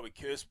than probably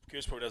Curse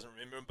probably doesn't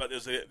remember him, but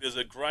there's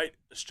a great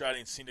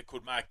Australian centre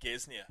called Mark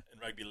Gasnier in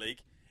Rugby League,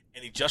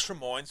 and he just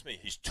reminds me,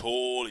 he's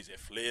tall, he's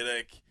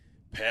athletic,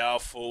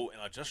 powerful, and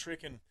I just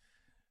reckon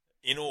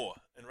Ennor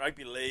in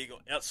Rugby League,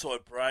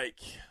 outside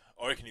break,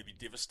 I reckon he'd be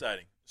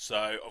devastating. So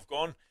I've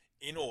gone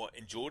Ennor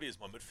and Geordie as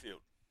my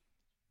midfield.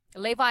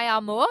 Levi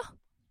Armour?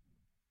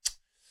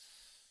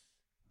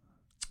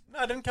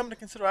 No, it didn't come into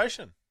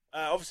consideration.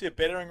 Obviously a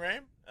battering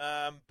ram,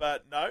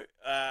 but no,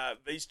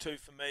 these two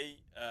for me...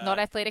 Not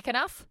athletic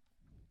enough?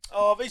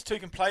 Oh, these two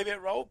can play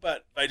that role,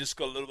 but they just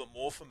got a little bit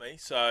more for me.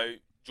 So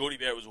Geordie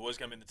Barrett was always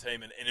going to be in the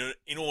team, and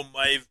Ennor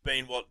may have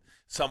been what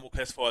some will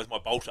classify as my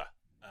bolter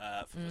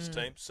for this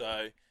team.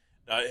 So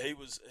no, he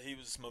was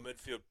my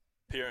midfield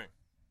pairing.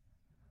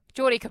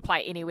 Geordie could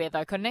play anywhere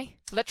though, couldn't he?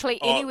 Literally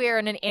anywhere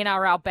in an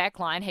NRL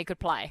backline he could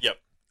play. Yep.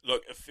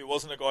 Look, if there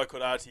wasn't a guy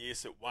called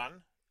RTS at 1,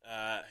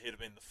 he'd have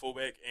been the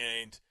fullback,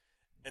 and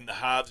in the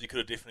halves he could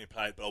have definitely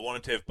played, but I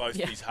wanted to have both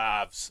these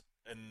halves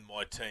in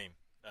my team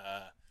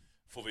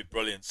for their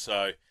brilliance.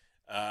 So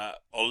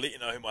I'll let you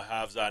know who my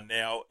halves are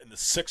now. In the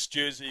 6th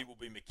jersey will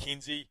be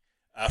McKenzie.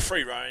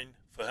 Free reign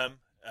for him.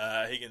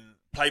 He can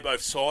play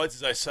both sides,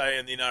 as they say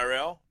in the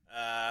NRL,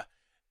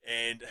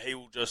 and he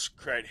will just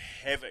create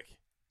havoc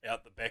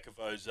out the back of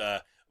those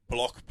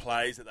block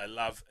plays that they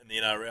love in the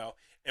NRL.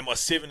 And my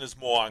 7 is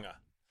Mo'unga.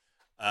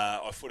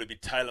 I thought it'd be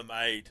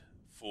tailor-made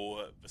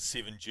for the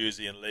 7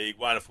 jersey in league.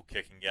 Wonderful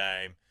kicking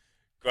game,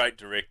 great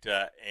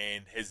director,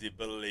 and has the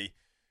ability,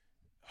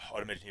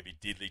 I'd imagine he'd be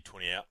deadly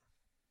 20 out.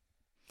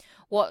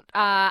 What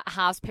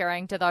halves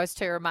pairing do those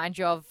two remind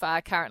you of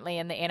currently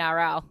in the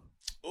NRL?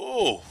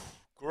 Oh,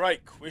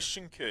 great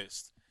question,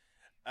 Kirst.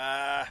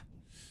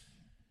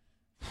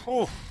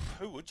 Who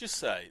would you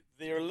say?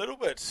 They're a little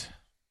bit...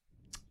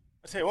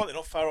 I tell you what, they're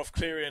not far off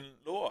Cleary and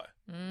Luai.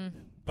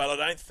 But I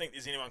don't think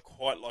there's anyone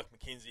quite like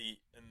McKenzie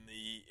in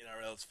the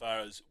NRL as far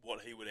as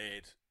what he would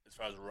add as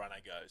far as a runner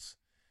goes.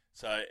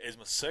 So as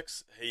my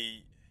 6,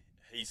 he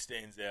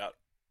stands out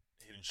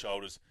head and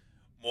shoulders.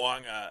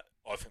 Mo'unga,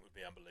 I think, would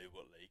be unbelievable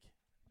at league.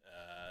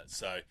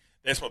 So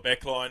that's my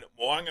backline.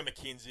 Mo'unga,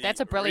 McKenzie. That's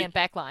a brilliant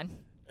backline.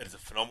 It is a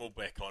phenomenal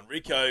backline.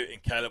 Rieko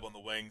and Caleb on the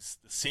wings.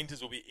 The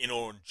centres will be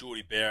Ennor and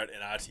Geordie Barrett,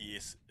 and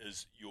RTS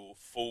is your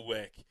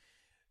fullback.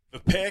 The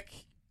pack...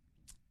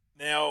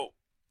 Now,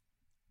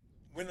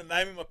 when I'm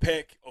naming my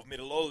pack, I've met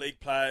a lot of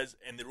league players,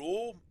 and they're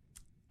all,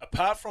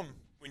 apart from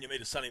when you meet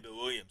a Sonny Bill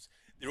Williams,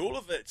 they're all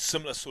of that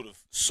similar sort of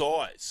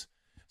size.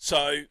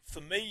 So for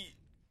me,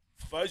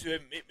 for those who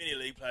haven't met many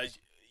league players,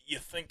 you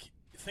think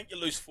you're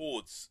loose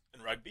forwards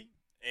in rugby,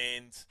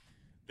 and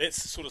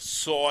that's the sort of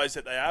size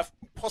that they are,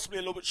 possibly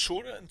a little bit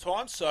shorter in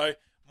time. So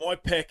my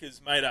pack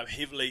is made up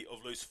heavily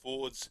of loose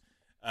forwards.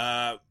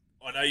 I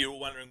know you're all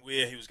wondering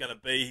where he was going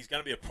to be. He's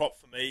going to be a prop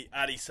for me,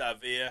 Ardie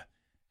Savea.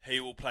 He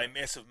will play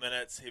massive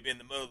minutes. He'll be in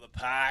the middle of the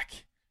park,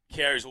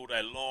 carries all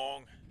day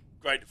long,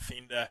 great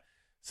defender.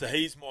 So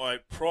he's my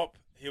prop.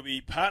 He'll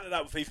be partnered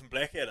up with Ethan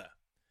Blackadder,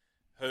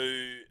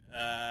 who,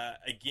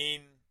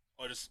 again,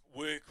 I just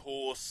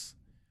workhorse,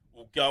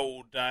 will go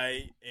all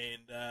day,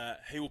 and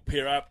he will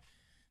pair up.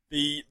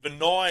 The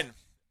 9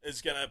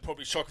 is going to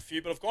probably shock a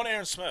few, but I've gone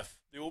Aaron Smith,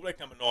 the All Black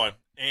number 9,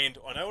 and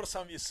I know what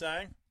some of you are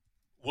saying.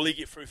 Will he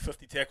get through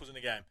 50 tackles in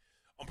a game?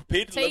 I'm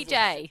prepared to live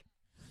TJ.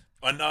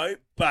 I know,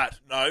 but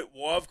no,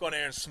 why I've got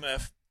Aaron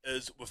Smith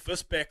is with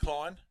this back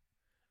line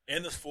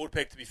and this forward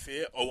pack, to be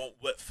fair, I want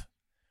width.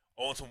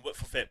 I want some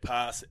width off that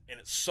pass, and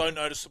it's so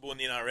noticeable in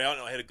the NRL.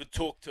 And I had a good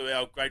talk to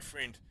our great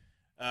friend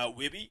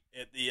Webby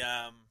at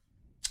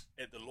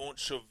the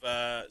launch of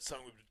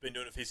something we've been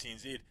doing at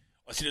FCNZ.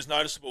 I said it's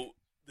noticeable.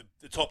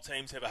 The top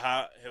teams have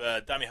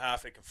a dummy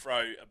half that can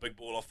throw a big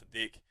ball off the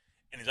deck,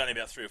 and there's only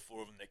about 3 or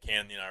 4 of them that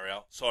can in the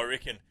NRL. So I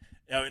reckon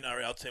our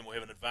NRL team will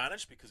have an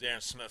advantage because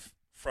Aaron Smith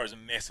throws a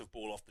massive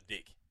ball off the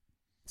deck.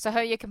 So who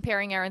are you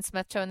comparing Aaron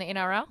Smith to in the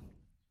NRL?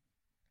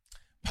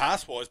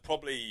 Pass-wise,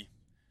 probably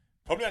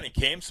only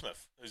Cam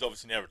Smith, who's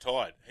obviously now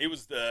retired. He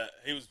was,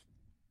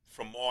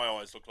 from my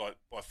eyes, looked like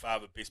by far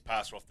the best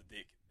passer off the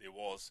deck there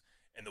was.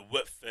 And the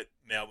width that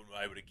Melbourne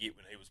were able to get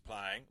when he was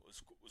playing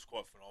was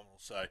quite phenomenal.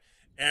 So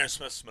Aaron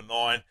Smith's my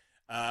 9.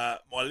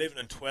 My 11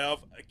 and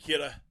 12,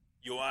 Akira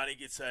Ioane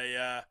gets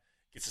a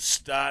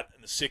start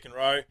in the second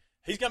row.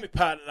 He's going to be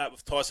partnered up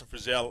with Tyson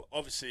Frizzell.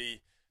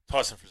 Obviously,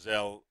 Tyson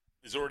Frizzell,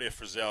 there's already a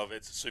Frizzell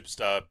that's a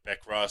superstar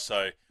back row,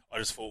 so I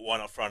just thought, why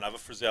not throw another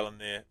Frizzell in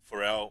there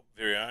for our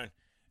very own?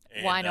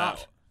 And, why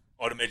not?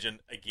 I'd imagine,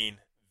 again,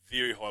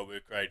 very high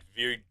work rate,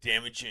 very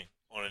damaging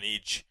on an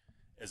edge,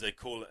 as they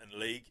call it in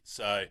league.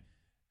 So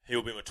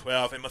he'll be my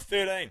 12. And my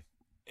 13,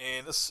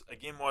 and this,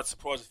 again, might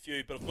surprise a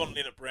few, but I've gone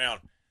Leonard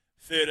Brown.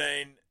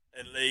 13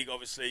 in league,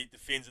 obviously,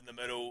 defends in the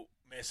middle,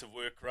 massive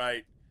work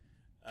rate.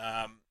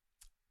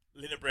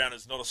 Leonard Brown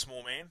is not a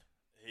small man.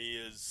 He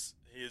is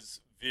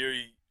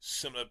very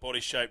similar body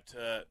shape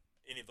to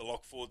any of the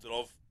lock forwards that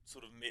I've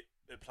sort of met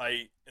that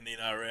play in the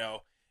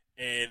NRL,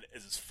 and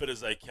is as fit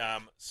as they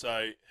come.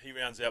 So he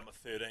rounds out my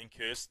 13,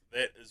 Kirst.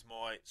 That is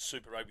my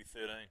Super Rugby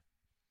 13.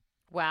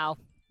 Wow.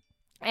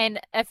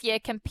 And if you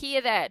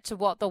compare that to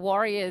what the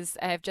Warriors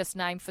have just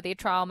named for their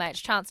trial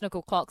match, Chance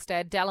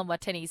Nickel-Clockstad, Dallin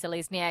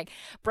Watini-Zelezniak,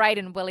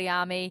 Braden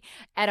Williami,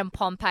 Adam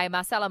Pompey,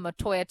 Marcelo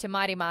Montoya,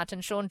 Tamari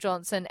Martin, Sean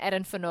Johnson,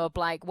 Adam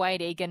Fanua-Blake,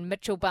 Wade Egan,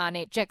 Mitchell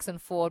Barnett, Jackson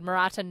Ford,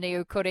 Marata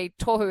Niukuri,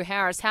 Tohu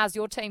Harris. How's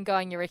your team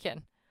going, you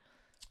reckon?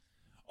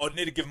 I'd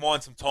need to give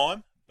mine some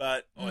time,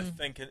 but I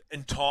think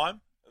in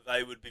time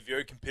they would be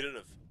very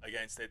competitive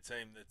against that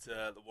team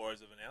that the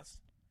Warriors have announced.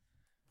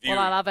 Well,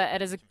 I love it.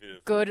 It is a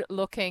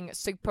good-looking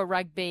Super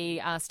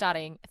Rugby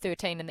starting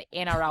 13 in the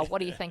NRL. What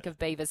do you think of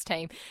Beavers'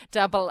 team?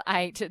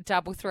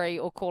 8833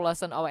 or call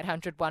us on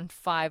 0800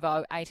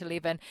 150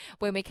 811.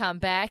 When we come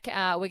back,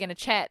 we're going to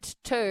chat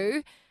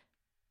to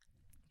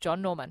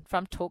John Norman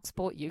from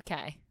TalkSport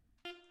UK.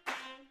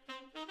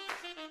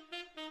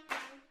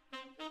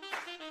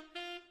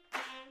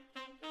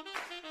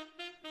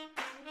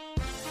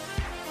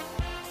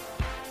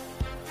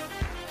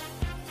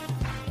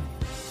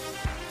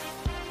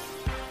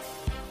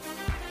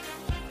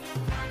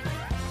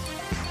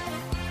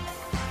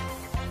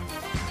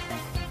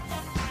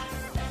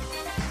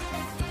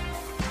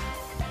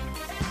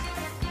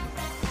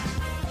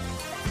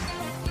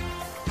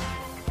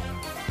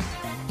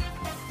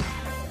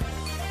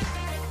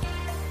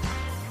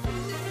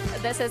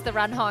 This is the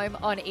run home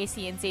on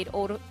SENZ,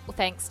 all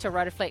thanks to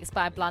Rotoflex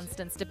by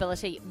Blunston.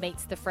 Stability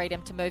meets the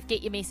freedom to move.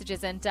 Get your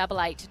messages in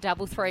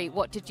 8833.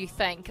 What did you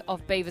think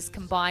of Beavers'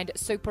 combined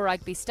Super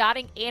Rugby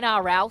starting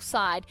NRL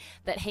side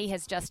that he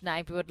has just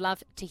named? We would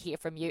love to hear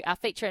from you. Our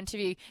feature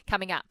interview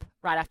coming up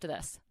right after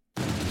this.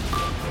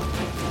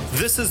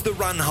 This is the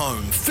Run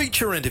Home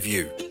feature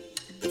interview.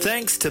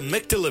 Thanks to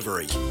Mick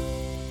Delivery.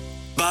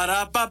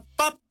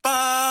 Ba-da-ba-ba-ba.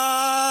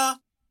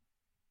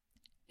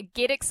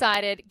 Get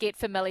excited, get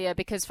familiar,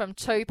 because from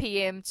 2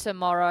 p.m.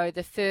 tomorrow,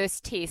 the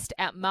first test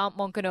at Mount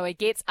Maunganui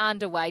gets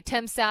underway.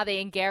 Tim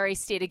Southey and Gary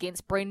Stead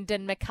against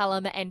Brendan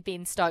McCullum and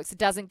Ben Stokes. It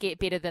doesn't get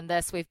better than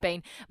this. We've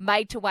been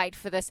made to wait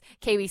for this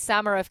Kiwi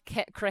summer of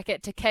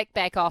cricket to kick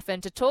back off.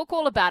 And to talk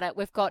all about it,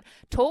 we've got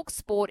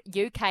TalkSport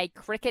UK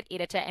cricket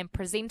editor and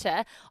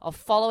presenter of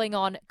Following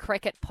On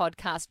Cricket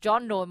podcast,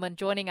 John Norman,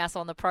 joining us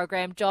on the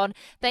program. John,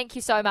 thank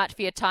you so much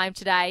for your time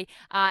today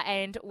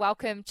and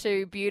welcome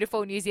to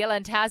beautiful New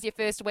Zealand. How's your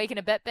first week and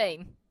a bit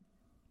been?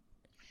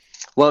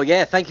 Well,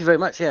 yeah, thank you very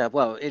much. Yeah,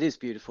 well, it is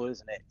beautiful,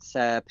 isn't it? It's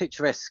a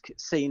picturesque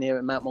scene here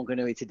at Mount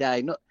Maunganui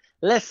today. Not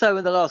less so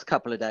in the last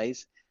couple of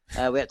days.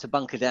 We had to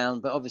bunker down,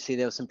 but obviously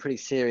there were some pretty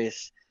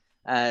serious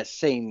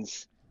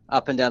scenes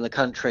up and down the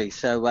country.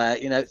 So,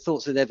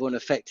 thoughts with everyone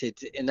affected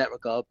in that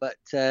regard. But,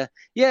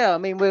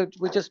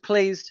 we're just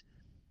pleased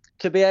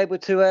to be able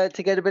to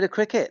get a bit of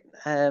cricket,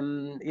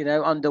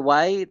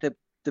 underway.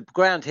 The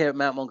ground here at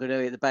Mount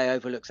Maunganui at the Bay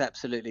Oval looks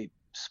absolutely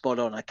spot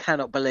on. I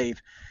cannot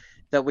believe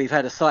that we've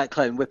had a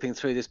cyclone whipping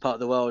through this part of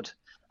the world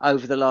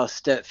over the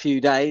last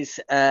few days.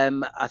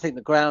 I think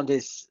the ground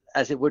is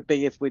as it would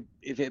be if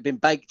it had been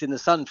baked in the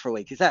sun for a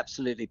week. It's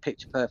absolutely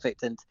picture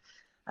perfect, and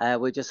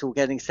we're just all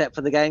getting set for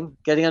the game,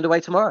 getting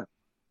underway tomorrow.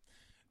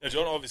 Now,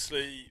 John,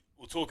 obviously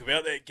we'll talk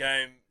about that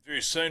game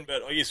very soon,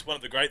 but I guess one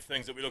of the great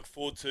things that we look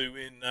forward to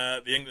when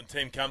the England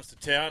team comes to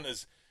town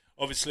is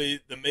obviously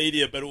the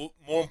media, but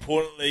more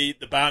importantly,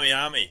 the Barmy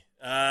Army.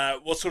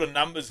 What sort of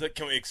numbers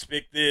can we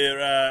expect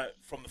there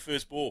from the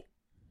first ball?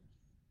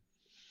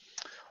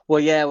 Well,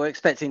 yeah, we're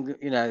expecting,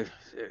 a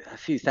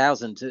few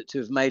thousand to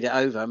have made it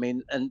over. I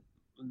mean, and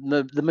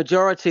the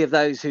majority of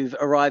those who've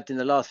arrived in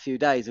the last few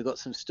days have got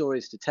some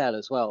stories to tell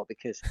as well,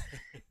 because,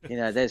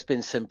 there's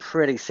been some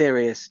pretty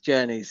serious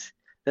journeys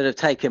that have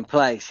taken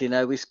place.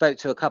 We spoke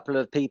to a couple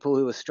of people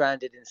who were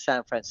stranded in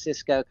San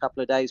Francisco a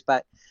couple of days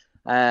back.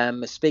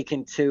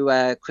 Speaking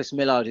to Chris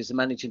Millard, who's the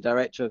managing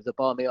director of the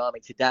Barmy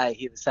Army today,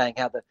 he was saying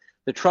how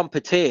the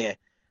trumpeter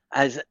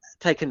has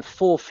taken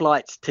 4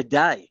 flights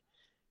today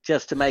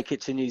just to make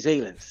it to New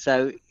Zealand.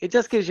 So it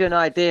just gives you an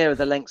idea of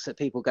the lengths that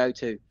people go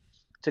to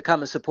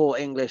come and support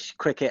English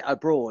cricket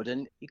abroad.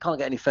 And you can't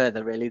get any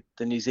further, really,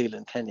 than New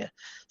Zealand, can you?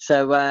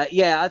 So,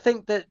 I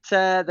think that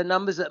the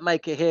numbers that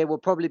make it here will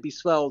probably be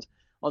swelled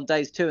on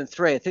days 2 and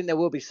 3. I think there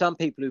will be some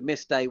people who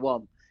missed day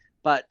 1.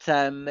 But,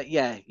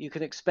 you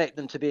can expect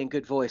them to be in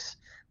good voice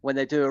when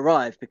they do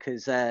arrive,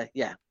 because,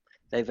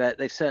 they've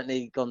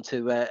certainly gone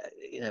to,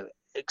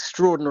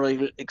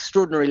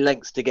 extraordinary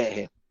lengths to get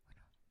here.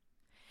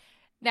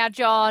 Now,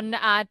 John,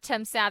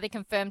 Tim Southey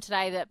confirmed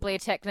today that Blair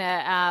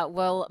Tickner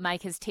will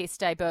make his test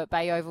debut at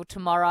Bay Oval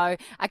tomorrow.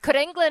 Could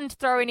England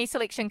throw any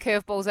selection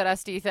curveballs at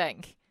us, do you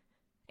think?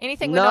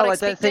 Anything we're not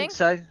expecting? No, I don't think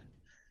so.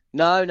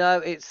 No,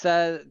 it's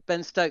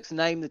Ben Stokes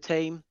named the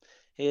team.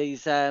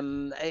 It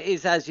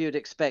is as you'd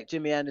expect.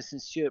 Jimmy Anderson,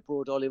 Stuart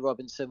Broad, Ollie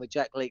Robinson with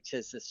Jack Leach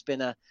as the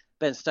spinner.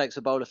 Ben Stokes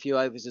will bowl a few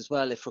overs as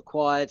well if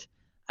required.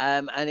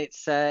 And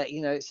it's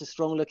a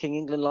strong-looking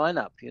England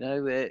lineup.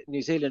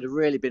 New Zealand have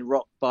really been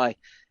rocked by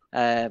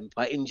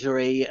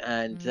injury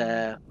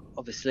and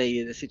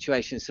obviously the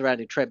situation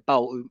surrounding Trent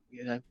Boult, who,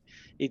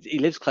 he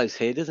lives close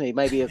here, doesn't he?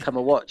 Maybe he'll come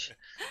and watch.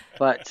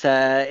 But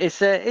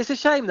it's a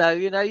shame, though.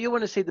 You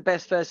want to see the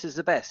best versus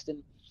the best.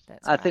 And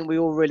I think we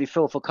all really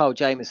feel for Kyle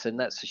Jamieson,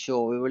 that's for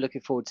sure. We were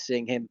looking forward to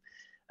seeing him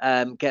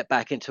get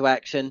back into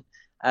action.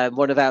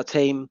 One of our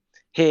team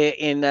here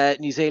in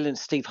New Zealand,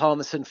 Steve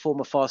Harmison,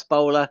 former fast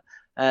bowler,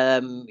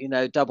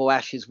 double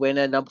Ashes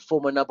winner,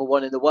 former number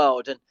 1 in the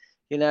world. And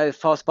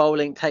fast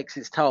bowling takes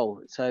its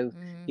toll. So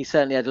he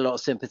certainly had a lot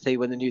of sympathy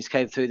when the news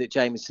came through that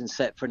Jamieson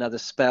set for another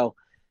spell,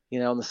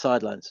 on the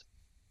sidelines.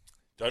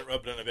 Don't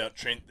rub it in about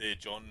Trent there,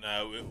 John.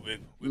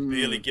 We're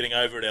barely getting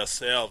over it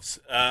ourselves.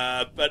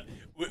 But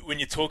when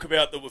you talk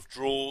about the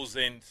withdrawals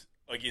and,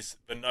 I guess,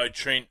 the no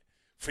Trent,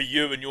 for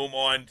you in your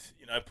mind,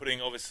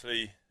 putting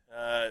obviously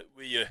where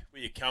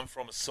you come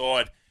from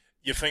aside,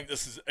 you think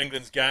this is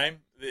England's game?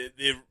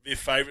 They're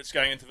favourites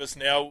going into this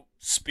now,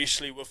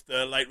 especially with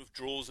the late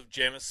withdrawals of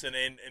Jamieson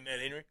and Matt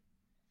Henry?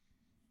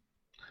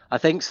 I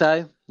think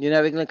so.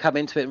 England come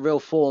into it in real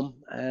form.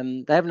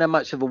 They haven't had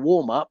much of a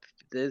warm-up.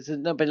 There's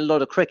not been a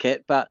lot of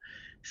cricket, but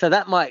so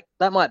that might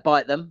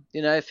bite them.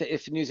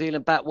 If New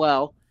Zealand bat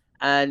well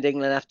and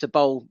England have to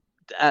bowl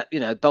at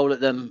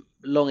them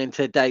long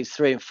into days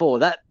 3 and 4,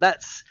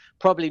 that's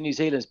probably New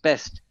Zealand's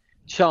best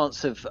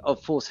chance of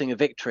forcing a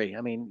victory.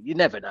 I mean, you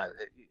never know.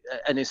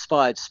 An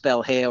inspired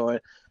spell here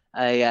or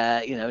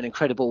an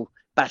incredible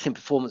batting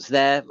performance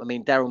there. I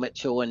mean, Daryl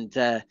Mitchell and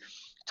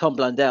Tom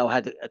Blundell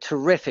had a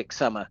terrific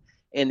summer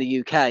in the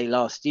UK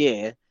last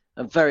year,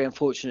 and very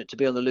unfortunate to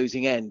be on the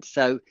losing end.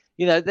 So,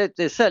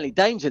 there's certainly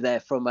danger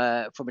there from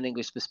an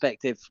English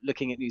perspective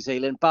looking at New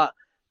Zealand. But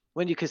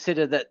when you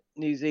consider that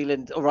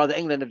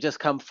England have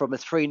just come from a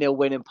 3-0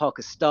 win in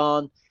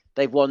Pakistan,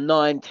 they've won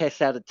 9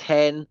 tests out of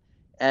 10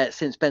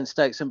 since Ben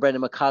Stokes and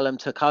Brendan McCullum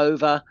took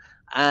over.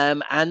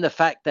 And the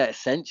fact that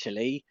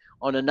essentially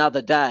on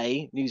another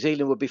day, New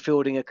Zealand would be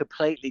fielding a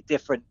completely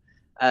different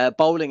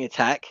bowling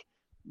attack.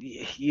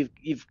 You've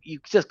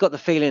just got the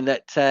feeling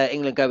that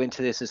England go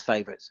into this as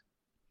favourites.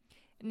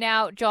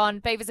 Now, John,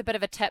 Beaver's a bit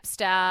of a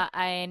tipster,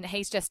 and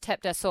he's just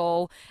tipped us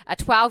all a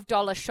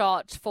 $12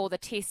 shot for the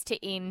test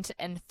to end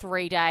in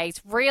 3 days.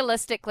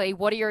 Realistically,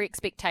 what are your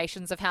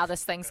expectations of how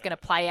this thing's going to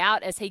play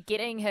out? Is he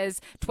getting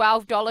his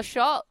 $12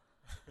 shot?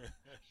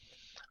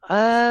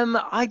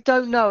 I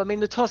don't know. I mean,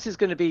 the toss is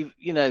going to be,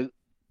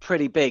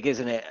 pretty big,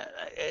 isn't it?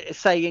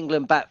 Say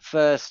England bat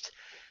first.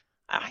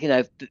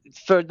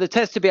 For the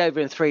test to be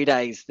over in 3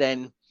 days,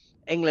 then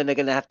England are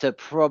going to have to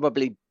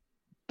probably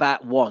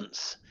bat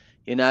once.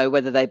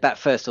 Whether they bat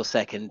first or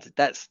second.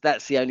 That's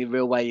the only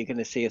real way you're going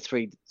to see a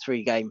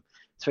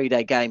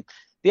three-day game.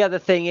 The other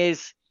thing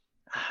is,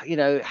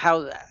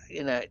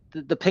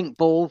 the pink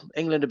ball,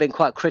 England have been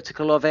quite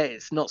critical of it.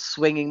 It's not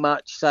swinging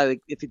much. So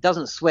if it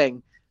doesn't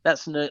swing,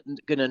 that's going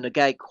to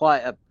negate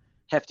quite a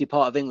hefty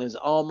part of England's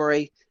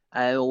armoury.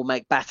 It will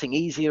make batting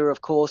easier,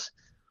 of course.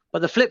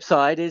 But the flip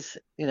side is,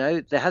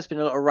 there has been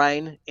a lot of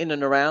rain in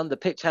and around. The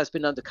pitch has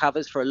been under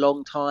covers for a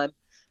long time.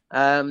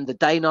 The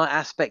day-night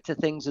aspect of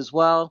things as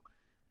well.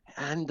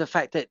 And the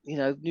fact that,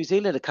 New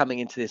Zealand are coming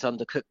into this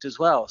undercooked as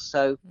well.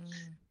 So,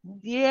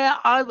 yeah,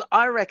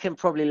 I reckon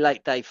probably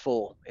late day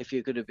 4 if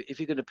you're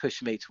gonna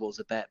push me towards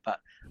a bet. But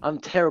I'm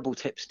a terrible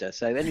tipster,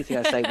 so anything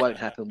I say won't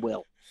happen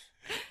will.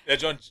 Now,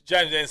 John,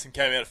 James Anderson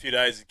came out a few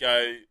days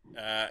ago,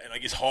 and I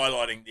guess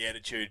highlighting the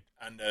attitude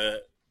under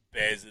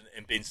Baz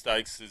and Ben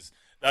Stokes is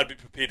they'd be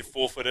prepared to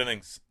forfeit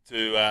innings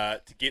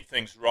to get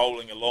things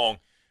rolling along.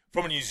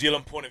 From a New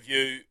Zealand point of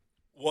view,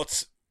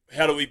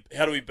 how do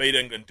we beat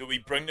England? Do we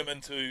bring them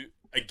into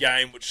a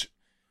game which,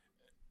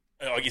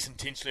 I guess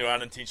intentionally or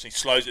unintentionally,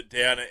 slows it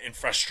down and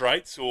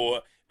frustrates,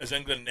 or is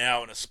England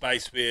now in a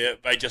space where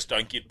they just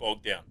don't get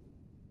bogged down?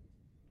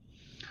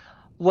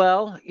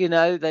 Well,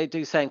 they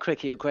do say in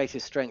cricket, your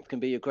greatest strength can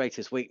be your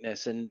greatest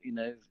weakness, and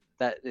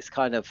that this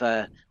kind of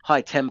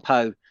high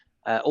tempo,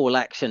 all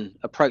action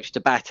approach to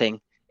batting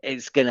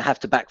is going to have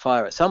to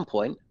backfire at some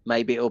point.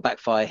 Maybe it will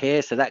backfire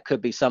here, so that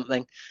could be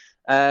something.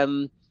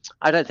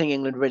 I don't think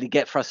England really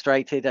get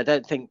frustrated. I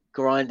don't think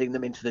grinding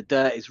them into the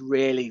dirt is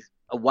really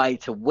a way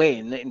to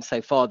win,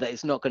 insofar that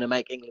it's not going to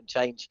make England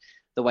change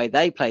the way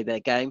they play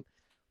their game.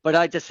 But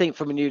I just think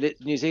from a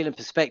New Zealand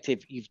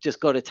perspective, you've just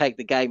got to take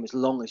the game as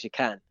long as you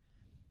can.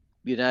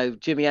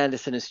 Jimmy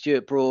Anderson and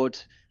Stuart Broad,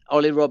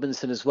 Ollie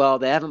Robinson as well.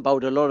 They haven't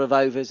bowled a lot of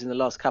overs in the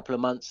last couple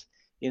of months.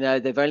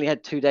 They've only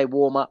had 2-day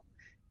warm-up.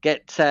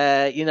 Put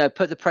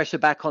the pressure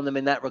back on them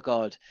in that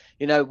regard.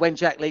 When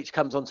Jack Leach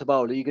comes on to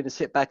bowl, are you going to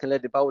sit back and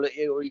let it bowl at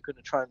you, or are you going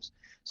to try and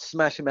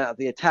smash him out of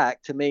the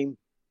attack to mean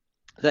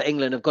that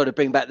England have got to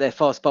bring back their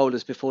fast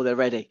bowlers before they're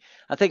ready?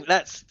 I think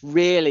that's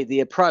really the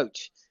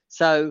approach.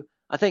 So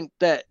I think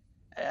that,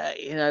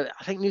 I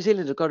think New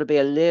Zealand have got to be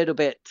a little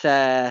bit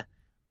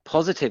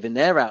positive in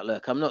their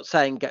outlook. I'm not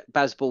saying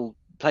Bazball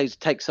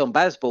takes on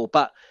Bazball,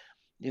 but,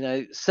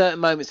 certain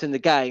moments in the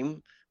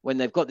game when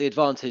they've got the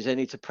advantage, they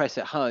need to press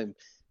it home.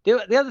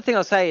 The other thing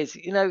I'll say is,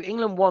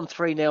 England won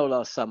 3-0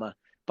 last summer,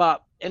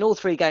 but in all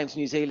 3 games,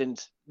 New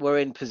Zealand were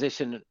in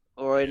position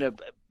or in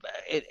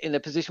a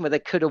position where they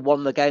could have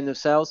won the game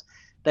themselves.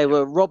 They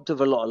were robbed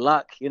of a lot of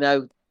luck.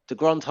 De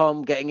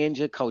Grandhomme getting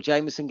injured, Cole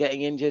Jamieson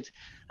getting injured.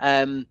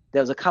 There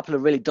was a couple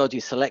of really dodgy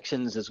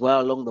selections as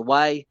well along the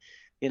way.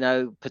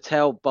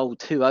 Patel bowled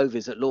 2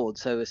 overs at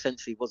Lord's, so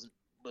essentially wasn't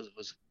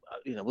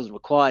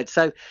required.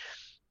 So,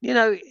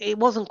 it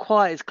wasn't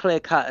quite as clear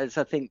cut as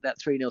I think that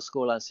 3-0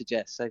 scoreline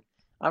suggests. So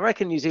I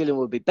reckon New Zealand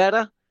will be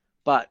better,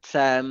 but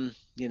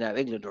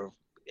England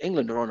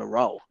are on a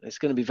roll. It's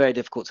going to be very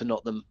difficult to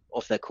knock them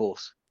off their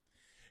course.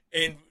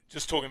 And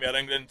just talking about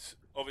England,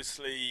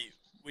 obviously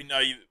we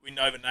know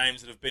the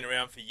names that have been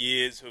around for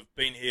years, who have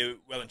been here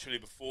well and truly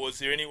before. Is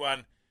there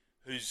anyone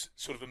who's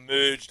sort of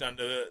emerged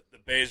under the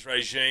Baz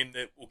regime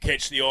that will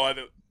catch the eye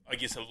that I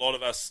guess a lot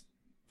of us,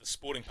 the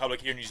sporting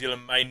public here in New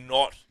Zealand, may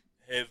not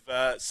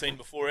have seen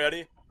before out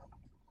here?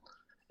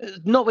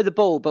 Not with the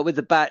ball, but with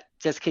the bat,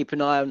 just keep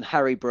an eye on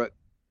Harry Brook.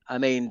 I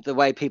mean, the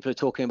way people are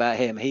talking about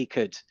him, he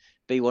could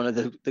be one of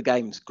the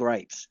game's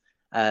greats.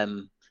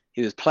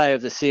 He was player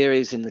of the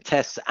series in the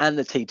Tests and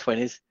the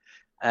T20s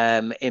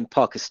in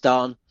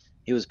Pakistan.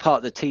 He was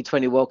part of the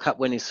T20 World Cup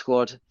winning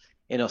squad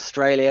in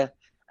Australia.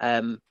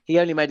 He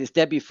only made his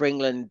debut for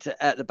England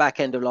at the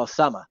back end of last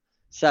summer.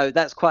 So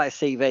that's quite a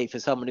CV for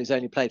someone who's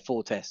only played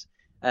 4 Tests.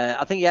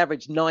 I think he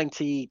averaged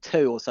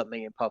 92 or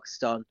something in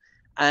Pakistan.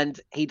 And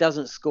he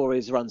doesn't score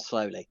his runs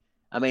slowly.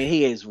 I mean,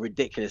 he is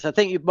ridiculous. I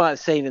think you might have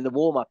seen in the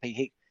warm-up,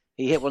 he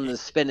hit one of the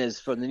spinners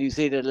from the New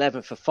Zealand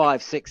 11 for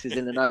 5 sixes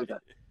in an over.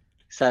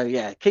 So,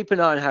 yeah, keep an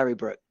eye on Harry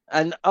Brook.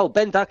 And,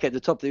 Ben Duckett at the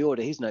top of the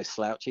order, he's no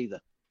slouch either.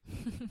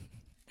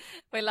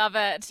 We love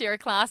it. You're a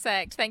class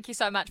act. Thank you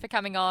so much for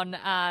coming on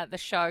the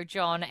show,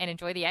 John, and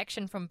enjoy the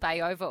action from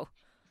Bay Oval.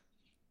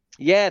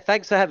 Yeah,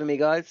 thanks for having me,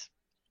 guys.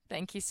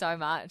 Thank you so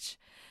much.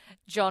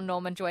 John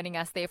Norman joining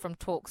us there from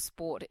Talk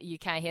Sport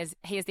UK.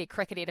 He is their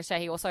cricket editor.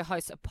 He also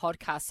hosts a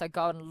podcast, so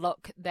go and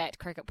look that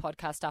cricket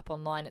podcast up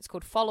online. It's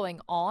called Following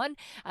On.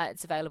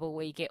 It's available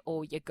where you get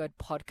all your good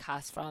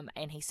podcasts from,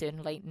 and he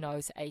certainly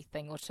knows a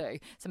thing or two.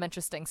 Some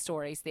interesting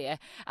stories there.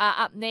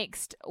 Up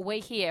next, we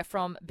hear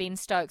from Ben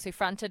Stokes, who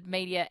fronted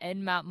media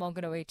in Mount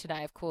Maunganui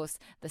today, of course,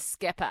 the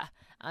skipper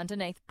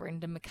underneath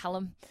Brendan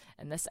McCullum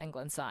in this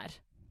England side.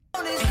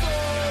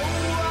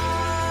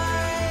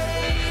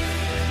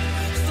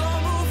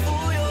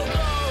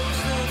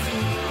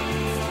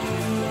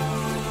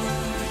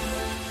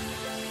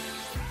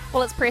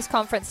 Well, it's press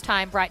conference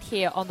time right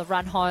here on the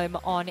Run Home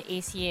on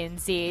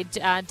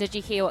SENZ. Did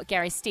you hear what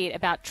Gary said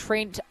about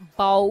Trent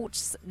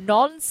Boult's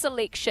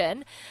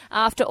non-selection?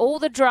 After all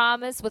the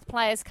dramas with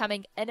players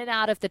coming in and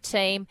out of the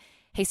team,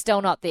 he's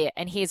still not there,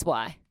 and here's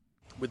why.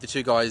 With the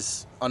 2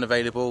 guys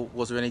unavailable,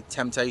 was there any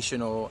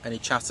temptation or any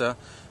chatter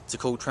to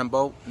call Trent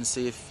Boult and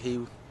see if he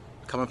would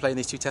come and play in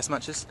these 2 Test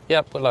matches?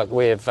 Yeah, but look,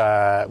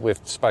 we've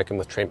spoken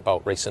with Trent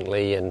Boult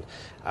recently, and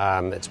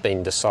it's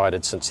been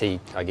decided since he,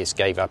 I guess,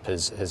 gave up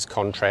his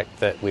contract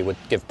that we would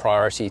give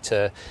priority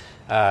to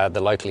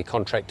the locally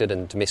contracted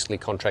and domestically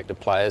contracted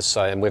players.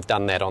 And we've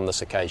done that on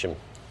this occasion.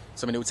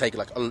 So I mean, it would take,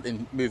 like,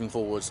 in moving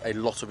forwards, a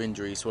lot of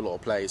injuries to a lot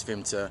of players for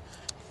him to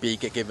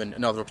get given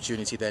another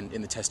opportunity then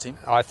in the Test team.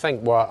 I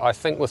think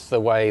with the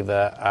way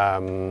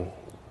the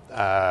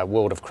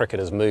world of cricket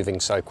is moving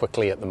so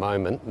quickly at the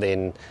moment,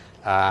 then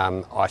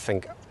I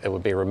think it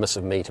would be remiss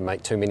of me to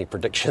make too many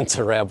predictions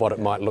around what it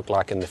might look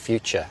like in the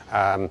future.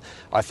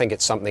 I think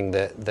it's something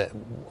that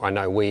I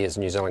know we as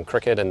New Zealand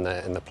Cricket and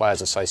the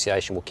Players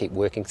Association will keep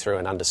working through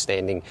and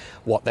understanding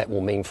what that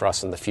will mean for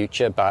us in the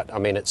future. But I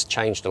mean, it's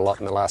changed a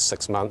lot in the last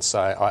 6 months, so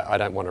I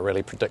don't want to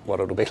really predict what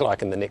it'll be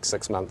like in the next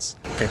 6 months.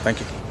 Okay, thank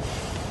you.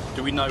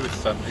 Do we know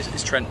if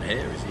is Trent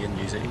here? Is he in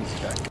New Zealand? Is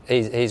he back?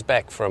 He's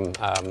back from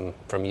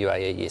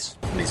UAE, yes.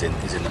 And he's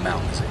in the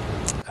Mount, is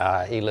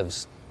he? He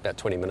lives about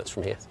 20 minutes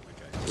from here.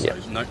 Okay.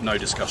 So no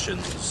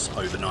discussions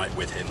overnight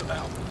with him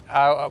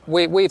about?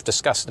 We've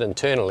discussed it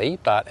internally,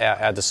 but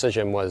our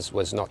decision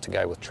was not to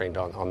go with Trent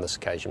on this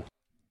occasion.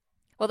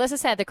 Well, this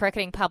has had the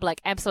cricketing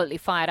public absolutely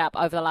fired up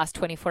over the last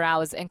 24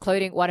 hours,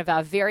 including one of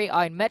our very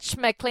own Mitch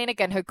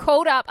McClenaghan, who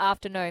called up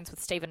afternoons with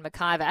Stephen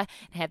McIver and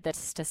had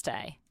this to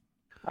say.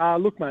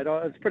 Look, mate,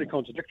 it's pretty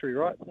contradictory,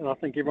 right? And I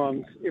think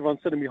everyone's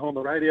sitting behind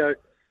the radio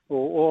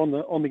or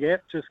on the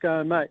app just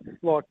going, mate,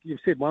 like you've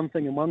said one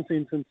thing in one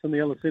sentence and the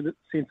other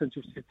sentence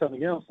you've said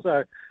something else.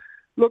 So,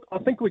 look, I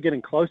think we're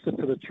getting closer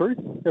to the truth,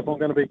 if I'm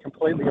going to be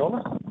completely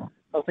honest.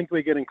 I think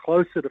we're getting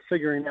closer to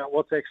figuring out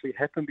what's actually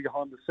happened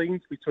behind the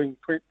scenes between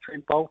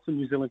Trent Boult and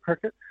New Zealand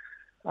Cricket.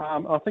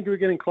 I think we're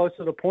getting closer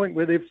to the point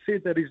where they've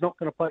said that he's not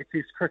going to play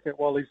Test cricket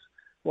while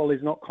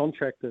he's not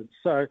contracted.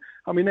 So,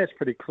 I mean, that's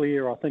pretty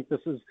clear. I think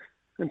this is,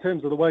 in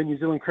terms of the way New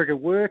Zealand Cricket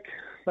work,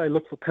 they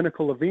look for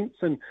pinnacle events,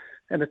 and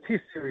a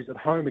Test series at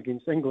home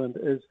against England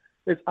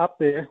is up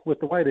there with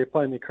the way they're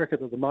playing their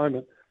cricket at the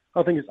moment.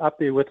 I think it's up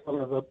there with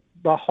one of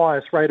the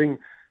highest rating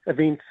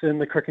events in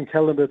the cricket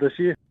calendar this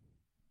year.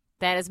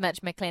 That is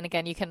Mitch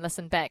McClenaghan. You can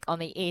listen back on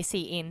the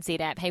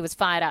SENZ app. He was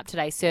fired up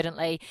today,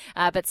 certainly.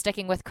 But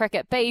sticking with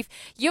cricket, Beef,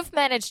 you've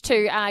managed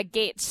to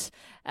get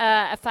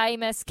a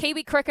famous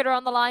Kiwi cricketer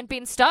on the line,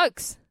 Ben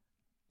Stokes.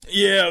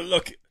 Yeah,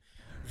 look,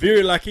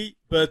 very lucky,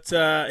 but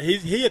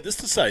he had this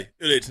to say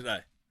earlier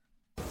today.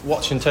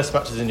 Watching Test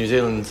matches in New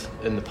Zealand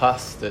in the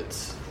past,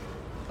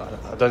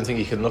 I don't think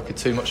you can look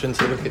too much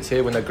into the wickets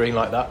here when they're green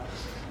like that.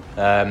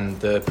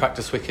 The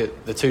practice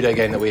wicket, the 2-day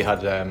game that we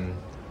had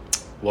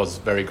was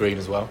very green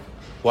as well.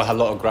 Well, it had a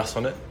lot of grass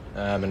on it,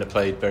 and it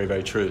played very,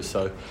 very true.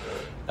 So,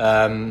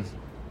 I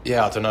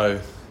don't know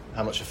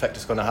how much effect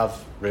it's going to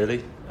have,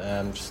 really.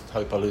 Just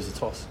hope I lose the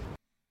toss.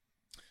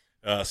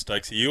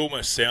 Stokesy, you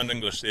almost sound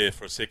English there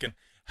for a second.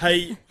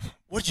 Hey,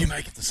 what did you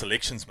make of the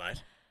selections,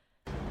 mate?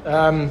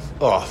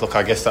 Look,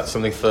 I guess that's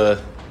something for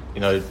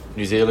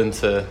New Zealand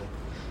to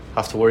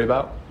have to worry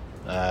about.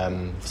 I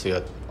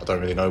don't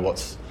really know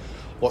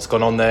what's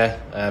gone on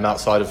there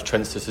outside of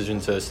Trent's decision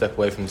to step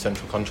away from the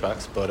central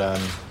contracts. But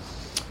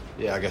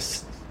I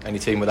guess any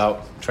team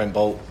without Trent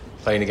Boult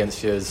playing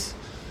against you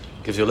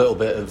gives you a little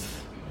bit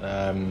of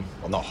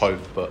not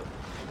hope, but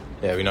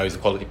we know he's a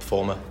quality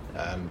performer.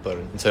 But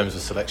in terms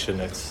of selection,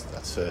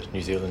 that's a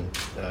New Zealand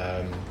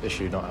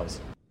issue, not ours.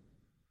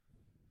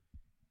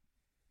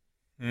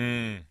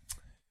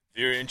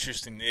 Very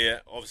interesting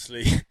there.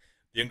 Obviously,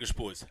 the English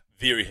boys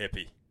very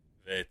happy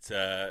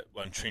that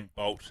one Trent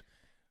Boult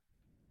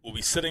will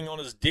be sitting on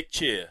his deck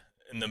chair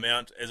in the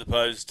Mount as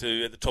opposed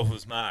to at the top of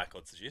his mark,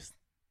 I'd suggest.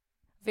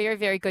 Very,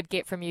 very good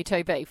get from you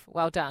too, Beef.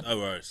 Well done. No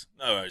worries.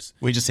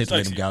 We just had to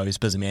let him go. He's a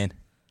busy man.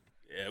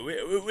 Yeah, we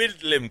had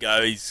to let him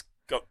go. He's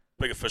got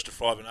bigger fish to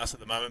fry than us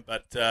at the moment,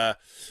 but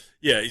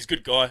he's a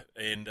good guy,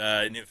 and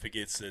he never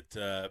forgets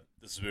that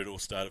this is where it all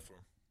started for him.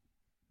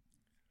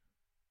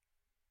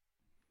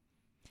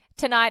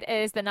 Tonight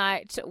is the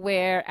night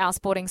where our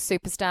sporting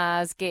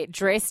superstars get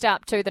dressed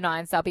up to the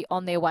nines. They'll be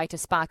on their way to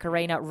Spark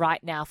Arena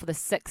right now for the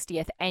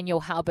 60th Annual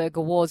Halberg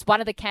Awards. One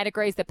of the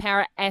categories, the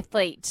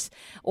Para-Athlete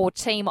or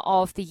Team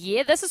of the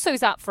Year. This is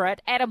who's up for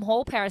it. Adam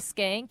Hall,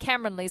 Para-Skiing.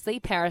 Cameron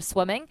Leslie,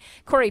 Para-Swimming.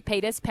 Corey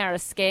Peters,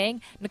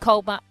 Para-Skiing.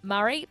 Nicole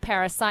Murray,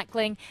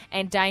 Para-Cycling.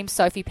 And Dame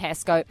Sophie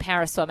Pascoe,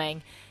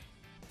 Para-Swimming.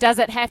 Does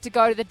it have to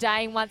go to the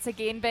Dame once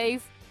again,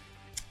 Beef?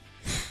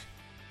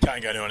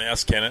 Can't go anyone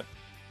else, can it?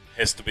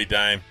 Has to be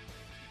Dame.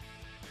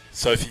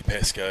 Sophie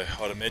Pascoe,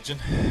 I'd imagine.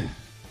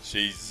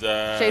 She's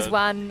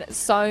won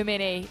so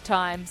many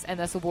times in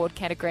this award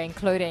category,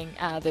 including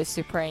the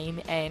Supreme,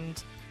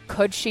 and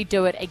could she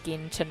do it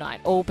again tonight?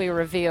 All be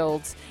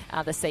revealed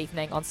this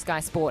evening on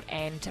Sky Sport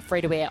and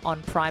free-to-air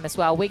on Prime as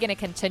well. We're going to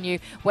continue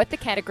with the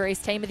categories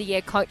Team of the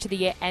Year, Coach of the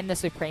Year and the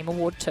Supreme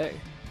Award too.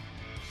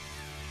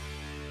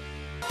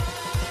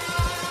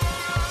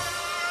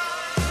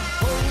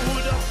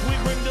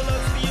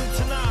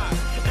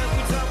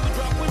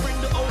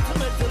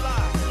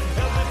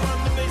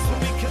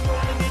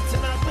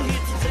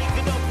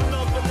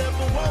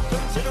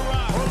 To the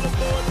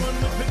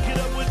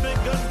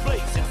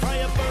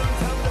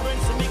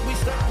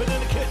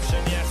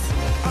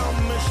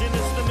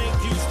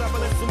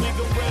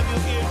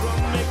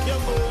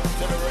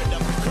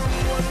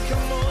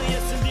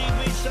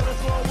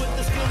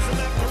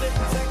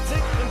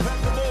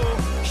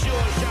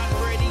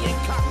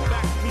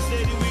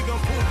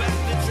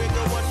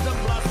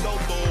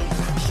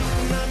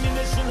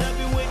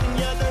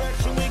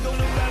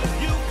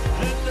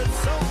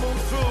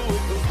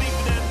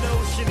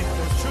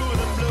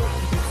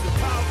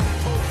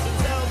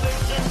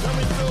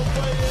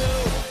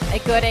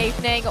Good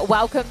evening.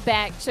 Welcome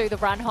back to the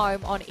Run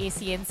Home on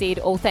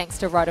SENZ, all thanks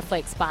to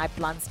Rotaflex by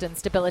Blunston.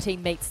 Stability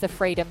meets the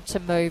freedom to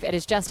move. It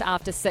is just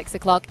after 6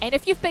 o'clock. And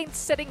if you've been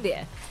sitting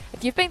there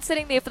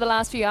for the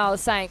last few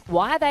hours saying,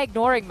 why are they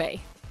ignoring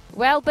me?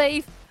 Well,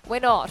 Beef, we're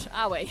not,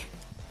 are we?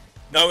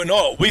 No, we're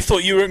not. We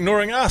thought you were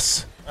ignoring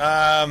us.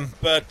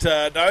 But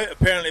no,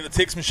 apparently the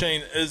text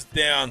machine is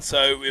down.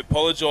 So we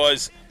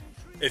apologise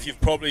if you've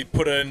probably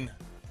put in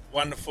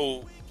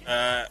wonderful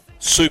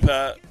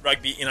Super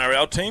Rugby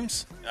NRL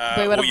teams.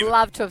 We would have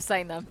loved to have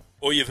seen them.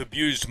 Or you've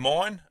abused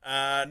mine.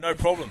 No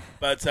problem.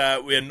 But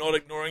we're not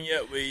ignoring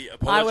you. We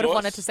apologise. I would have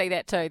wanted to see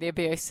that too, the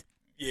abuse.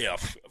 Yeah,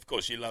 of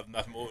course, you love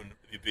nothing more than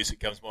the abuse that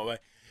comes my way.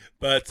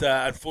 But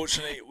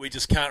unfortunately, we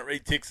just can't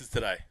read texts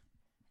today.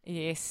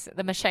 Yes,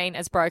 the machine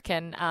is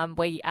broken.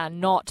 We are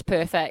not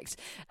perfect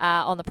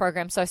on the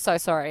program, so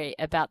sorry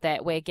about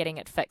that. We're getting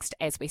it fixed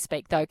as we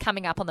speak, though.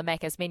 Coming up on the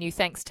Macca's menu,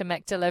 thanks to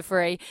Mick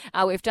Delivery.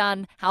 We've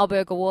done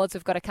Halberg Awards.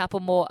 We've got a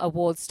couple more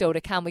awards still to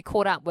come. We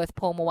caught up with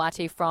Paul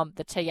Mawati from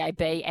the TAB,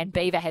 and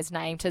Beaver has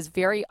named his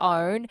very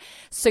own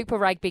Super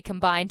Rugby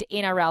combined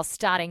NRL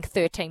starting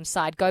 13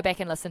 side. Go back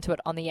and listen to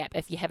it on the app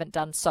if you haven't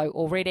done so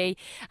already.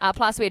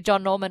 Plus, we had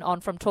John Norman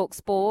on from Talk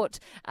Sport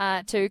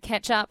to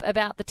catch up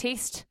about the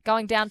test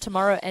going down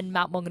tomorrow in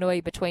Mount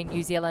Maunganui between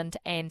New Zealand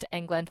and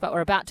England, but we're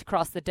about to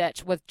cross the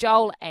ditch with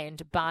Joel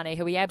and Barney,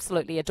 who we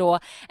absolutely adore,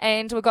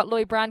 and we've got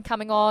Louis Brown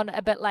coming on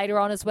a bit later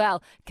on as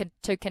well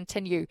to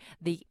continue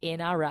the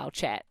NRL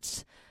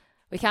chat.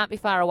 We can't be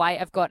far away.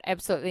 I've got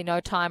absolutely no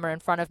timer in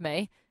front of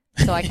me,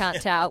 so I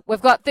can't tell. We've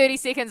got 30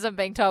 seconds, I'm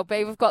being told,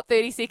 B. We've got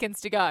 30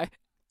 seconds to go.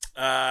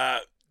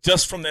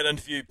 Just from that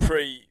interview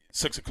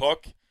pre-6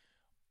 o'clock,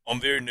 I'm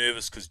very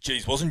nervous because,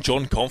 geez, wasn't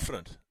John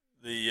confident?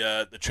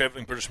 The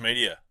travelling British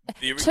media.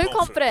 Very Too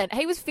confident.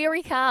 He was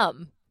very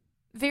calm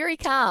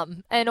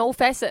in all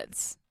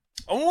facets.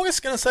 I'm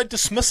always going to say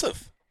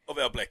dismissive of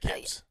our Black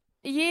Caps.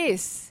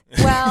 Yes.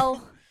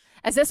 Well,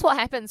 is this what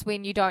happens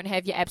when you don't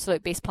have your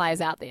absolute best players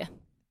out there?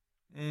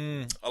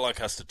 I like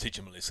us to teach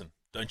them a lesson.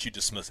 Don't you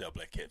dismiss our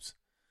Black Caps.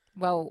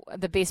 Well,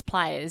 the best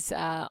players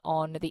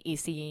on the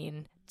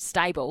SEN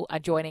stable are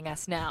joining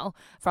us now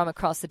from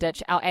across the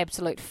ditch. Our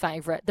absolute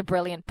favourite, the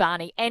brilliant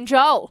Barney and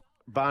Joel.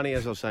 Barney,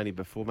 as I was saying to you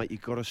before, mate,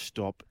 you've got to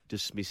stop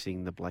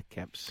dismissing the Black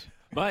Caps.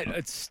 Mate,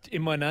 it's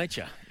in my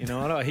nature. You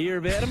know what? I hear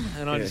about them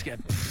and I just go,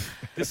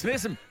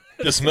 dismiss them.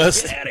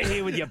 Dismissed. Get out of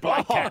here with your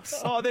Black Caps.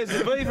 Oh, there's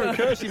the Beaver and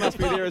Kirsty must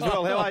be there as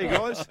well. How are you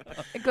guys?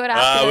 Good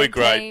afternoon, we're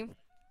great. team.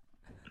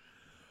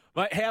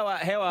 Mate, how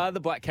are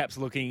the Black Caps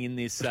looking in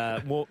this?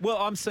 Well,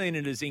 I'm seeing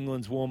it as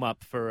England's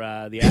warm-up for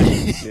the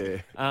Ashes.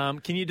 Yeah.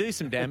 Can you do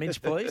some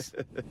damage, please?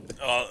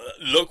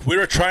 Look,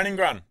 we're a training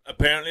run,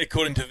 apparently,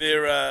 according to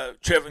their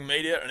travelling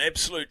media, an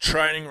absolute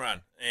training run.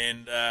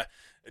 And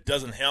it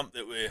doesn't help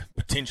that we're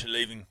potentially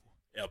leaving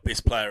our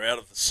best player out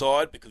of the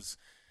side because,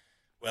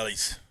 well,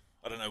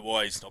 I don't know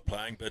why he's not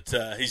playing, but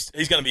he's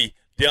going to be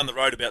down the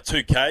road about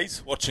 2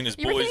 Ks watching his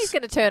You boys. reckon he's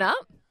going to turn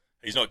up?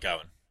 He's not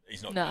going.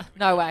 He's not going.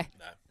 No way.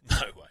 No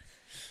way.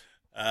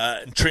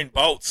 And Trent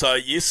Bolt. So,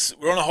 yes,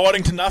 we're on a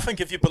hiding to nothing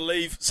if you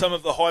believe some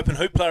of the hype and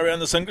hoopla around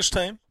this English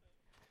team.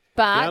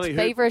 But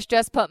Beaver has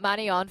just put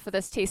money on for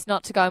this test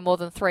not to go more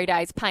than 3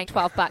 days, paying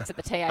 $12 at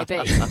the TAB.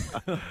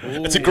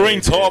 It's a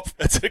green top.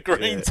 It's a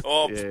green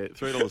top. Yeah,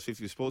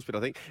 $3.50 sports bet,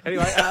 I think.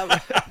 Anyway,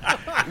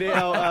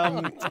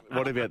 now,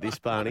 what about this,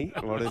 Barney?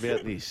 What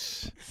about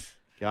this?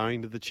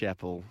 Going to the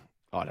chapel.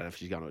 I don't know if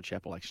she's going to a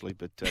chapel, actually,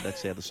 but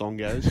that's how the song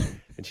goes.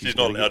 And she's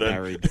not going to allowed get in.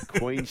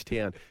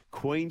 married.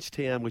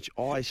 Queenstown, which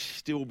I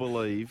still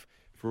believe,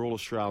 for all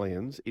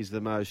Australians, is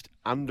the most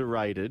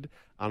underrated,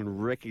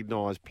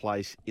 unrecognised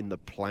place in the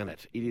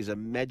planet. It is a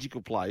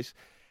magical place.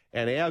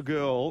 And our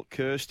girl,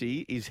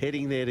 Kirsty, is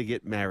heading there to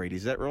get married.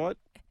 Is that right?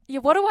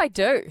 Yeah, what do I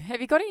do?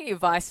 Have you got any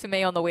advice for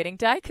me on the wedding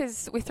day?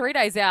 Because we're 3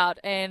 days out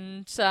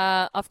and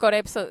I've got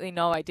absolutely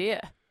no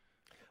idea.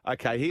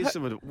 Okay, here's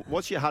some.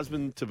 What's your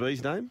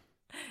husband-to-be's name?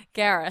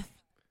 Gareth.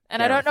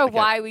 And Gareth, I don't know okay.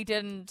 why we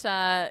didn't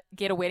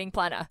get a wedding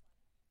planner.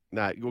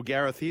 No, well,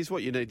 Gareth, here's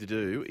what you need to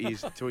do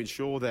is to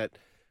ensure that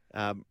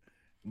a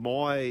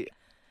mate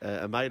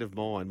of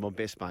mine, my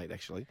best mate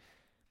actually,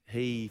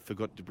 he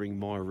forgot to bring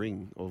my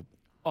ring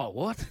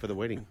what? For the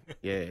wedding.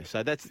 Yeah,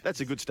 so that's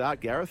a good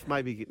start, Gareth.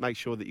 Maybe make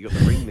sure that you got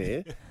the ring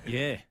there.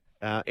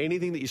 Yeah.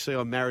 Anything that you see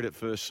on Married at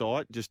First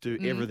Sight, just do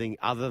everything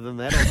other than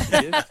that. I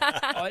suggest.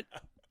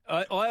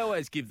 I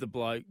always give the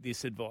bloke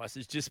this advice,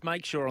 is just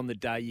make sure on the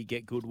day you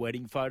get good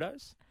wedding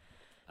photos,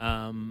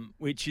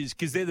 which is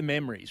because they're the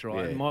memories, right?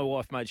 Yeah. And my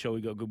wife made sure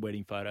we got good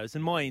wedding photos,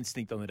 and my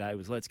instinct on the day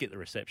was, let's get the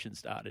reception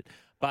started.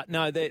 But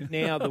no,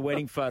 now the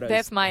wedding photos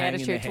That's my hang in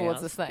attitude the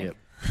towards house. this thing. Yep.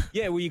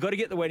 Yeah, well, you got to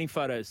get the wedding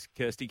photos,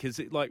 Kirsty, because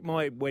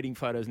my wedding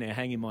photos now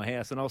hang in my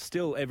house, and I'll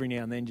still every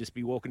now and then just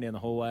be walking down the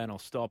hallway and I'll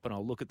stop and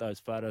I'll look at those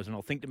photos and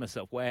I'll think to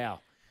myself,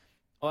 wow,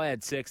 I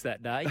had sex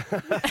that day.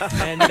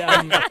 And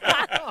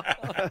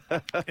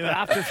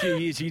after a few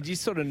years, you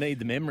just sort of need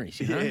the memories,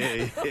 you know?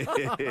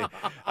 Yeah.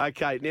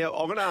 Okay, now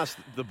I'm going to ask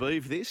the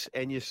Beeve this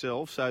and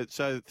yourself.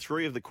 So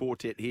 3 of the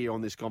quartet here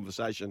on this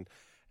conversation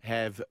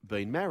have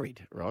been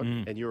married, right?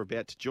 And you're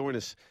about to join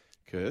us,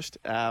 Kirst.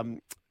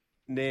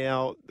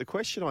 Now, the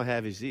question I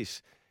have is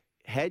this.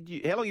 How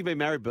long have you been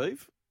married,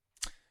 Beeve?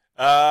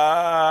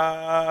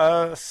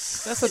 That's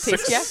a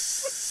test, yeah?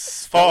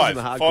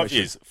 5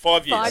 years.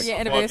 5 years. 5 year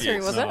anniversary,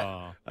 was it?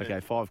 Oh, okay,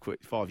 5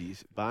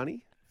 years.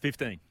 Barney?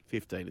 15.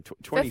 15.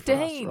 20 for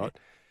us, right?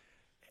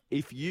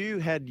 If you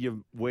had your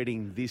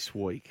wedding this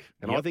week,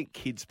 and I think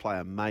kids play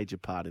a major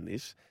part in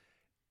this,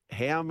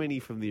 how many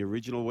from the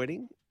original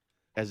wedding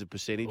as a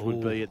percentage would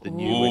be at the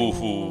new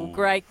wedding?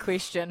 Great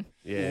question.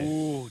 Yeah.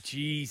 Oh,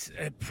 geez.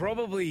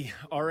 Probably,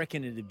 I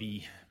reckon it'd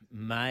be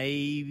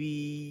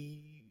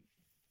maybe...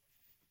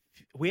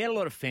 We had a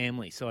lot of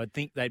family, so I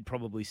think they'd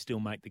probably still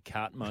make the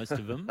cut, most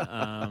of them,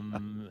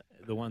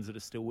 the ones that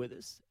are still with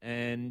us.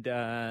 And,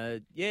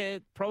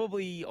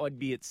 probably I'd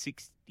be at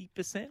 60%.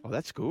 Oh,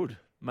 that's good.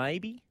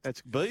 Maybe.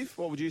 That's Beef.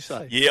 What would you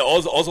say? Yeah, I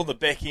was on the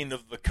back end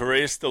of the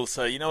career still,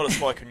 so you know what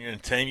it's like when you're in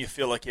a team, you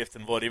feel like you have to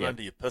invite everyone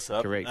to your piss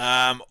up. Correct.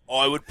 I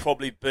would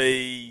probably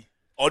be...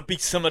 I'd be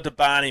similar to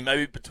Barney,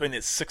 maybe between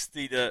that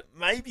 60 to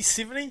maybe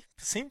 70%.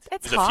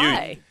 That's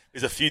high.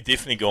 There's a few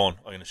definitely gone,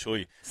 I can assure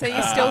you. So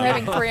you're still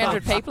having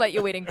 300 people at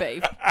your wedding,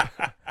 Beef?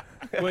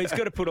 Well, he's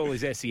got to put all his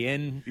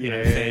SEN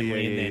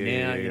family in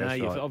there now.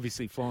 You're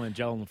obviously flying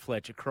Joel and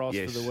Fletch across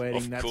for the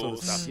wedding, that sort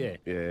of stuff.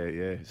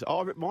 Yeah.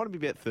 So it might be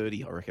about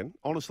 30, I reckon.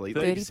 Honestly,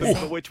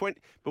 30%.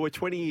 But we're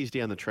 20 years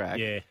down the track.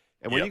 Yeah.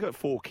 And when you've got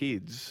 4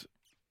 kids,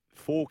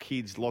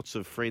 lots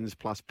of friends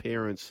plus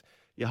parents,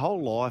 your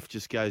whole life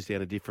just goes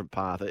down a different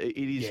path.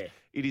 It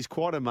is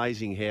quite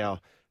amazing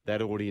how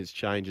that audience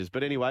changes.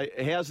 But anyway,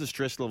 how's the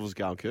stress levels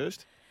going,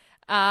 Kirst?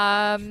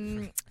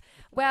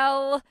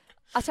 Well,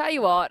 I'll tell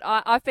you what,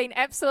 I've been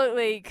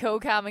absolutely cool,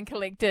 calm and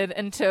collected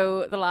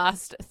until the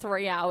last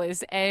 3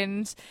 hours.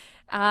 And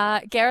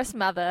Gareth's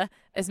mother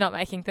is not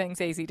making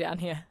things easy down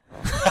here.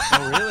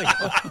 Oh, really?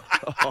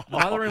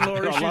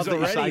 Mother-in-law issues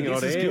already.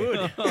 This is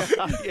good.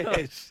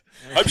 Yes.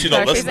 Hope she's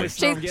not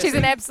listening. She's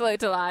an absolute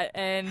delight,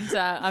 and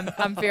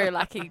I'm very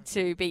lucky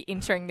to be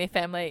entering their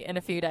family in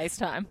a few days'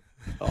 time.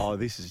 Oh,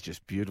 this is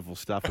just beautiful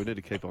stuff. We need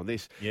to keep on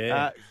this.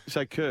 Yeah.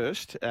 So,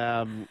 Kirst,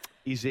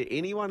 is there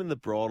anyone in the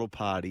bridal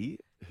party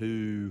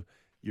who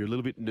you're a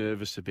little bit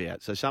nervous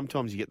about? So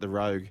sometimes you get the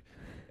rogue,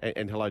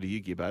 and hello to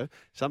you, Gibbo.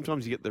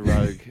 Sometimes you get the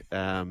rogue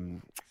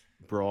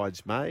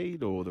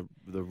bridesmaid or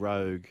the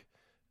rogue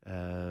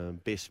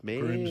best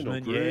man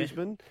or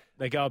groomsman. Yeah.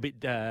 They go a bit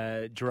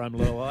Jerome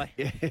Lilley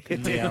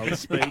in the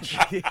speech.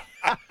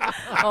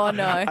 Oh,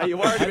 no. Are you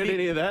worried about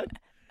any of that?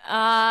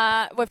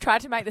 We've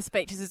tried to make the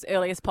speeches as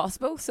early as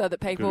possible so that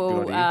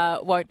people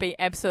won't be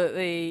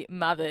absolutely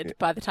mothered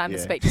by the time the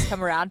speeches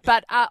come around.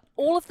 But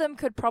all of them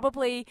could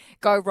probably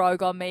go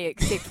rogue on me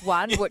except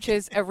one, which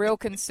is a real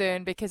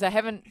concern because I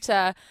haven't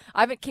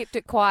kept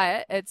it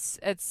quiet.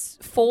 It's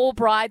 4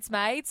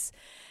 bridesmaids.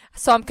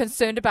 So I'm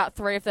concerned about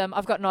 3 of them.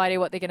 I've got no idea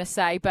what they're going to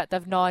say, but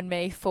they've known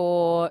me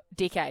for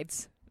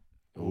decades.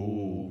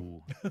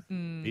 Ooh.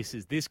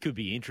 This could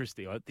be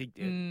interesting. I think.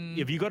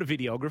 Have you got a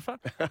videographer?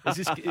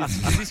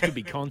 This could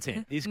be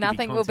content.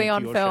 Nothing will be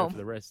on film for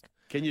the rest.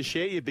 Can you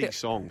share your big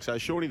song? So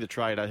Shawnee the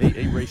Trader,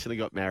 he recently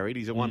got married.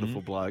 He's a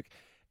wonderful bloke,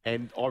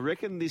 and I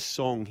reckon this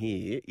song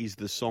here is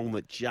the song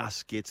that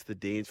just gets the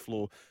dance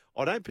floor.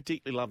 I don't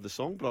particularly love the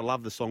song, but I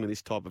love the song in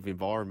this type of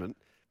environment.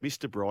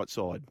 Mr.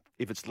 Brightside.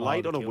 If it's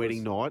late on a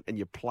wedding night and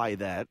you play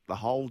that, the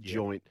whole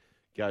joint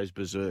goes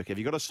berserk. Have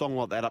you got a song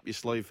like that up your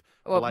sleeve?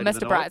 Well,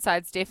 Mr.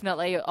 Brightside's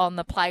definitely on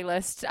the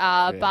playlist,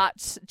 but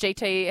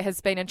GT has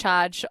been in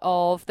charge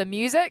of the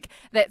music.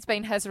 That's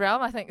been his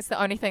realm. I think it's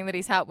the only thing that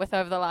he's helped with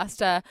over the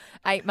last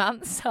 8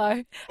 months.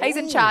 So he's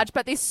in charge,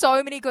 but there's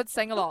so many good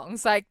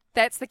sing-alongs. Like,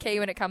 that's the key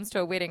when it comes to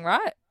a wedding,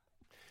 right?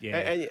 Yeah.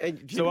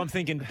 And so I'm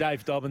thinking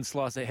Dave Dobbins,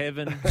 Slice of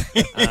Heaven.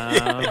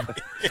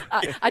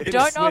 I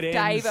don't know if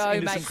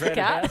Dave-O makes the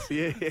cut.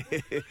 Yeah.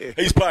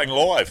 He's playing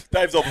live.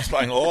 Dave Dobbins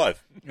playing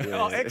live.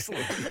 Oh,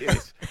 excellent.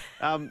 Yes.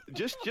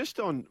 Just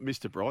on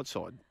Mr.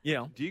 Brightside.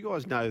 Yeah. Do you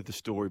guys know the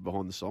story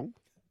behind the song?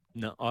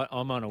 No,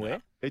 I'm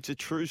unaware. It's a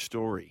true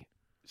story.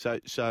 So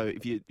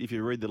if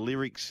you read the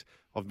lyrics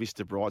of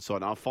Mr.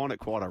 Brightside, I find it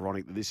quite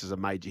ironic that this is a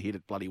major hit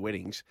at bloody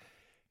weddings.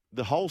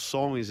 The whole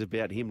song is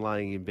about him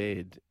laying in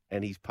bed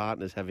and his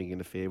partner's having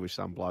an affair with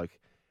some bloke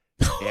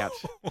out.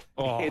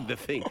 And the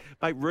thing.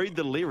 Mate, read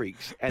the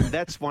lyrics, and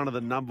that's one of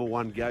the number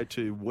one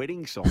go-to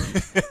wedding songs,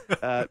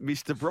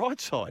 Mr.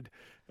 Brightside.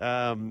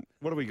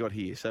 What do we got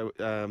here? So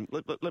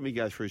let me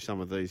go through some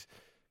of these.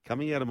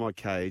 Coming out of my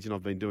cage, and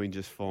I've been doing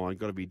just fine.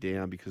 Got to be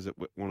down because it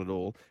wanted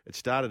all. It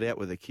started out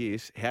with a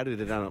kiss. How did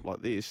it end up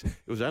like this? It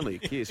was only a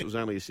kiss. It was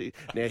only a...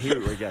 Now, here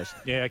it goes.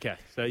 Yeah, okay.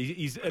 So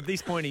he's at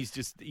this point,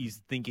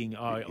 he's thinking,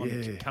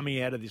 I'm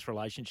coming out of this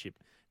relationship.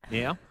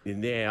 Now?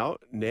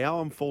 Now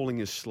I'm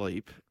falling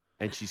asleep,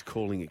 and she's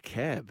calling a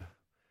cab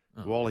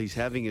while he's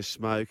having a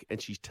smoke,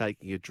 and she's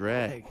taking a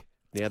drag.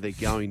 Now they're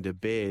going to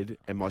bed,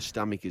 and my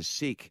stomach is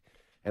sick.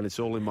 And it's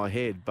all in my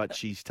head, but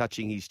she's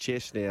touching his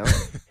chest now.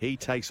 He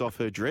takes off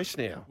her dress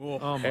now.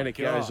 And it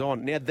goes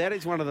on. Now, that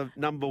is one of the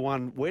number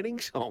one wedding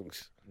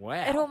songs.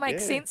 Wow. It all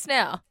makes sense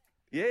now.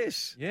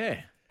 Yes. Yeah.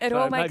 It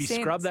all makes sense.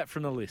 Maybe scrub that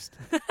from the list.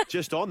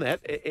 Just on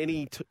that,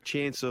 any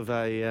chance of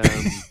a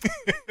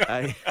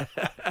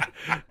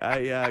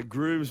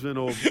groomsman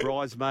or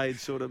bridesmaid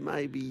sort of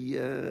maybe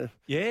a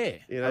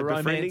befriending?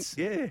 romance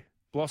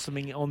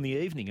blossoming on the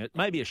evening? It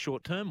may be a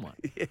short-term one.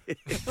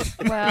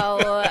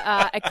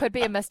 Well, it could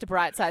be a Mr.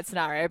 Brightside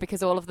scenario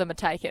because all of them are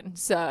taken,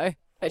 so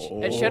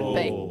it shouldn't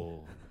be.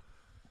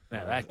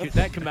 Now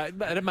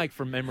that'd make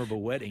for a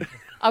memorable wedding.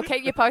 I'll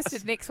keep you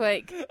posted next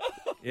week.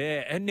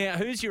 Yeah, and now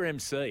who's your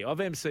MC? I've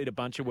MC'd a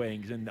bunch of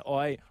weddings, and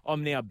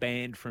I'm now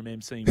banned from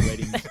MCing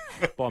weddings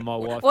by my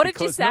wife. What did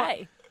you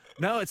say?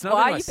 No, it's not.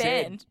 Why are you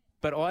banned?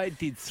 But I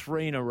did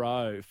 3 in a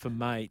row for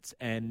mates,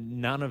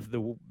 and none of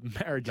the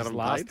marriages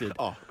lasted.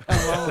 Oh.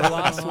 The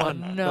last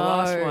one, no. the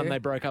last one, they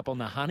broke up on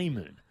the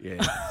honeymoon.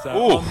 Yeah.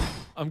 So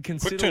I'm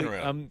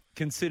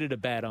considered a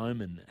bad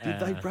omen. Did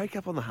they break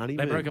up on the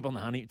honeymoon? They broke up on the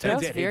honeymoon.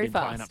 Turns out he'd been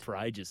playing up for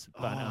ages,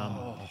 but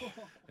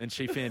and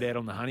she found out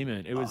on the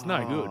honeymoon. It was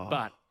no good,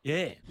 but.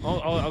 Yeah,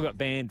 I got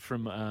banned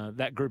from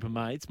that group of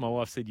mates. My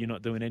wife said, you're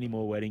not doing any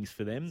more weddings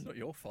for them. It's not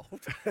your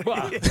fault.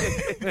 Well,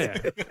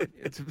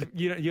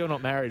 you're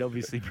not married,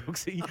 obviously,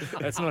 Brooksy.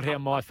 That's not how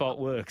my fault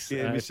works.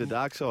 Yeah, Mr.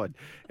 Darkside.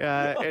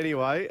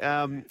 Anyway,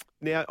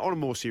 now, on a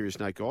more serious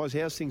note, guys,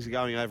 how's things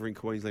going over in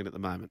Queensland at the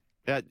moment?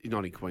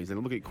 Not in Queensland,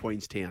 I'm looking at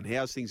Queenstown.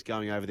 How's things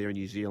going over there in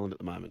New Zealand at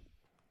the moment?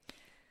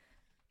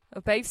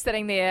 Well, Beef's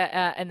sitting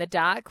there in the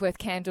dark with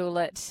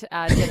candlelit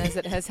dinners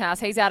at his house.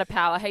 He's out of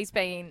power. He's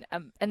been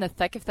in the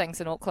thick of things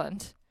in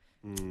Auckland.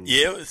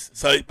 Yeah,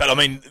 but I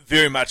mean,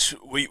 very much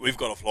we've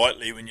got off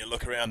lightly when you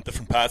look around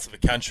different parts of the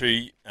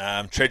country.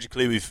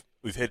 Tragically,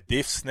 we've had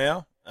deaths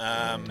now,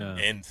 and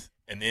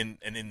then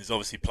there's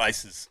obviously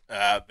places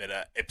that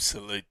are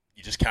absolute.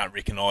 You just can't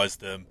recognise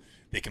them.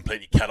 They're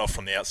completely cut off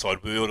from the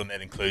outside world, and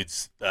that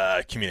includes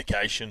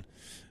communication.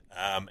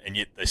 And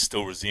yet they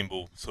still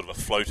resemble sort of a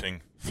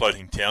floating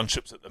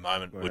townships at the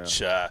moment,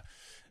 which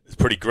is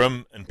pretty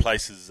grim in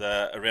places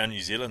around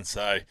New Zealand.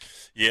 So,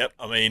 yeah,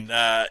 I mean,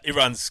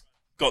 everyone's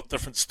got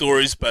different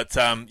stories, but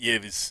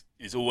there's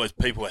always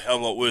people a hell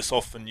of a lot worse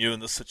off than you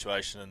in this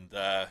situation. And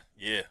the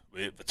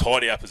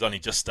tidy up is only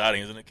just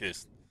starting, isn't it,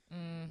 Kirsten?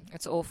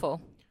 It's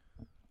awful.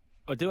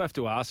 I do have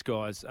to ask,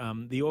 guys,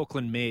 the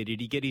Auckland Mayor, did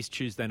he get his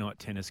Tuesday night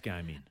tennis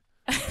game in?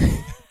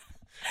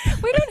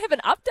 We don't have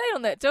an update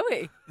on that, do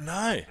we?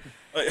 No.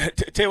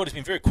 Tell you what, he's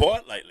been very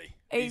quiet lately.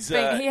 He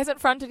hasn't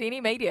fronted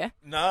any media.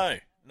 No.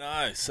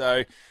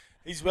 So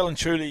he's well and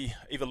truly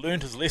either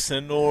learned his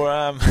lesson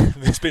or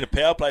there's been a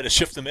power play to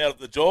shift him out of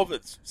the job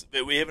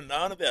that we haven't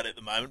known about at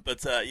the moment.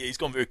 But he's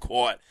gone very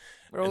quiet.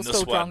 We're all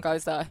still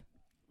Broncos, though.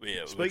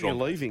 Yeah, speaking of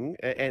leaving,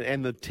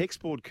 and the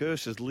text board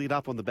curse is lit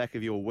up on the back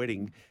of your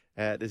wedding,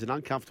 there's an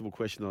uncomfortable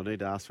question I need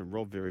to ask from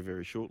Rob very,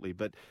 very shortly.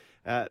 But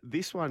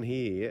this one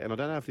here, and I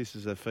don't know if this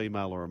is a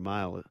female or a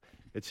male,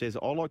 it says,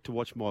 I like to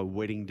watch my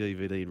wedding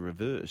DVD in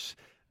reverse.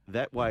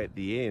 That way at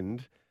the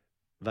end,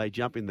 they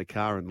jump in the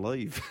car and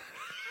leave.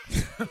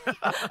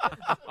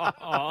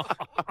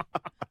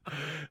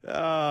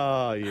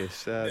 Oh,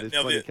 yes. Now,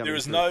 there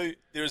is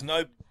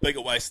no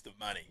bigger waste of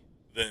money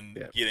than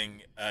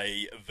getting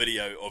a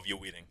video of your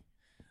wedding.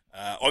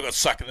 I got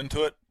suckered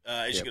into it,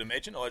 as you can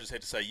imagine. I just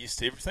had to say yes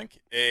to everything.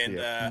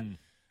 And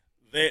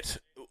that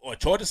I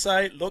tried to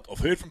say, look, I've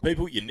heard from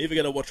people, you're never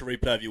going to watch a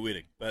replay of your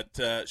wedding.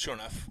 But sure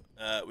enough,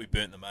 we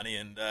burnt the money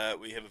and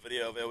we have a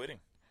video of our wedding.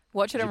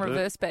 Watch it in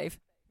reverse, Beef.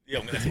 Yeah,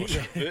 I'm going to have to watch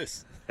it in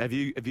reverse. Have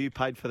you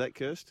paid for that,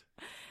 Kirst?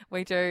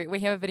 We do. We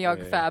have a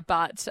videographer,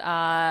 but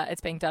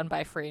it's being done by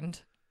a friend.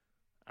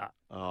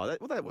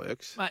 That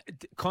works.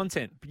 Mate,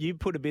 content. You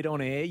put a bit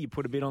on air, you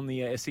put a bit on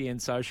the SEN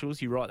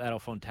socials, you write that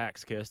off on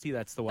tax, Kirsty.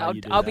 That's the way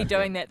you do I'll that. be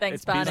doing that. Thanks,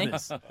 it's Barney.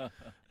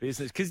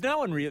 Business. Because no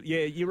one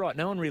really, you're right,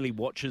 no one really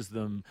watches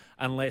them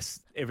unless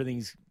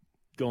everything's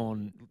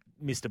gone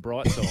Mr.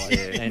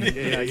 Brightside and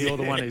you're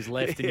the one who's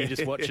left and you're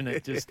just watching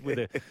it just with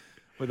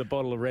a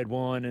bottle of red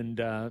wine and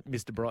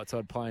Mr.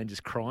 Brightside playing,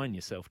 just crying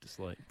yourself to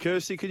sleep.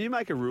 Kirsty, can you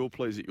make a rule,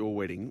 please, at your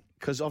wedding?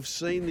 Because I've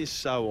seen this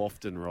so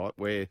often, right,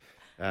 where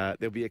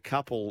there'll be a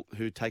couple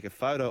who take a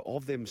photo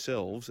of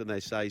themselves and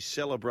they say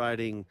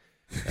celebrating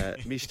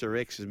Mr.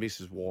 X and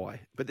Mrs. Y.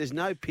 But there's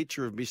no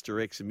picture of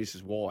Mr. X and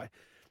Mrs. Y.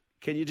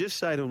 Can you just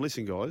say to them,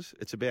 listen, guys,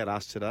 it's about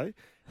us today,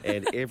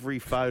 and every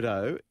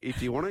photo,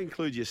 if you want to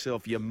include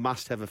yourself, you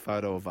must have a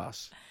photo of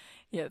us.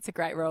 Yeah, it's a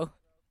great rule.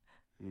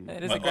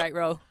 It is a great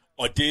rule.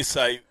 I dare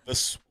say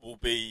this will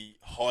be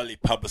highly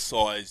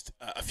publicised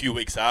a few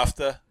weeks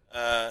after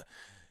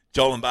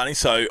Joel and Barney,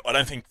 so I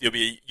don't think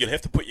you'll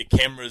have to put your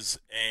cameras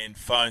and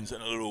phones in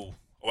a little,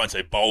 I won't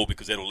say bowl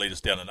because that'll lead us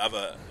down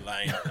another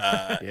lane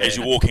as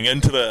you're walking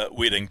into the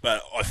wedding,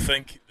 but I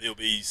think there'll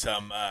be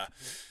some, I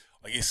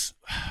guess,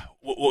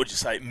 what would you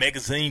say,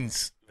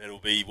 magazines that'll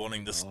be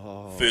wanting this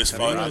first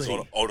photos,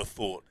 I would have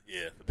thought.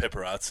 Yeah, the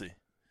paparazzi.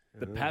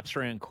 The paps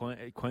around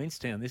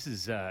Queenstown. This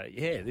is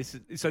this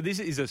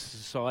is a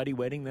society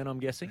wedding. Then I'm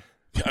guessing.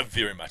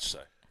 Very much so.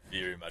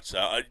 Very much so.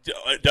 I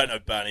don't know,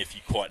 Barney, if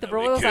you quite know the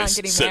Royals where aren't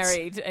getting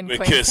married in where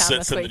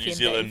Queenstown sits this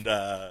in the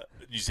weekend,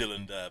 New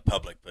Zealand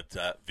public,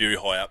 but very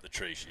high up the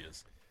tree she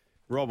is.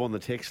 Rob on the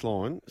text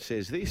line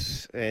says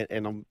this,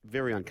 and I'm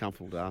very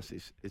uncomfortable to ask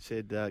this. It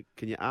said,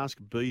 can you ask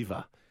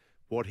Beaver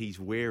what he's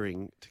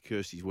wearing to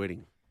Kirsty's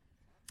wedding?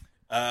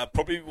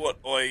 Probably what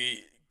I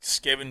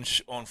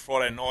scavenge on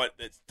Friday night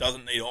that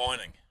doesn't need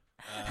ironing.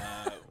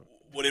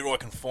 Whatever I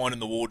can find in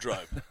the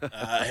wardrobe.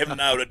 I haven't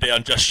nailed it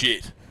down just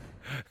yet.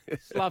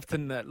 Love to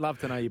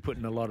know you're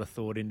putting a lot of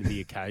thought into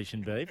the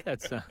occasion, Beav.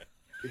 That's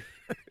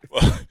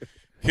Well,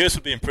 Kirst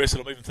would be impressed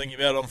that I'm even thinking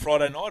about it on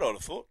Friday night, I'd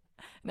have thought.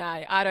 No,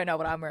 I don't know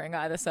what I'm wearing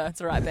either, so it's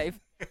all right, Beav.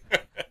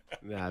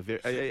 No,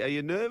 are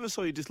you nervous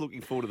or are you just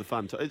looking forward to the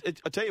fun?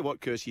 I tell you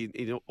what, Kirsty,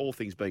 in all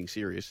things being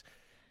serious,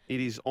 it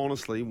is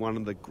honestly one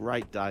of the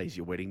great days,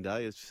 your wedding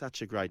day. It's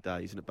such a great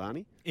day, isn't it,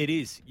 Barney? It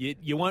is.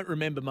 You won't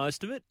remember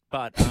most of it,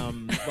 but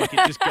like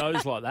it just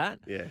goes like that.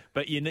 Yeah.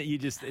 But you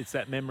just it's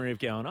that memory of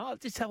going, oh,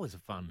 that was a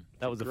fun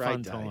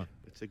Great day. time.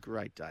 It's a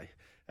great day.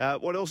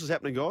 What else is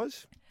happening,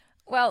 guys?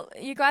 Well,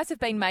 you guys have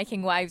been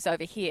making waves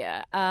over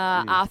here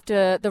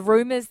after the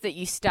rumours that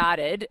you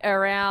started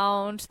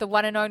around the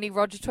one and only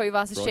Roger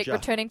Tuivasa-Sheck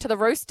returning to the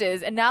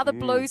Roosters. And now the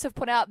Blues have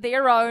put out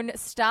their own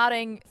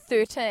starting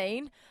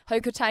 13 who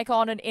could take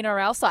on an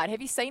NRL side.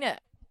 Have you seen it?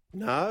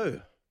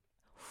 No.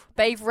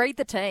 Beav, read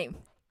the team.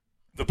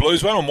 The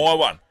Blues one or my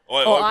one?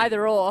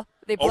 Either or.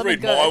 They're I'll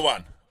read good. my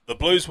one. The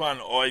Blues one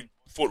I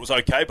thought was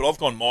okay, but I've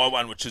gone my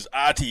one, which is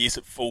RTS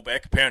at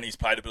fullback. Apparently he's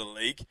played a bit of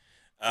league.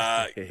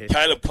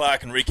 Caleb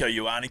Clark and Rieko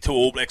Ioane, two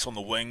All Blacks on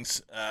the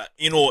wings.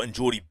 Enor and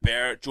Geordie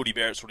Barrett. Geordie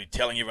Barrett's already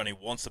telling everyone he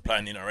wants to play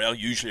in the NRL,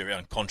 usually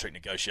around contract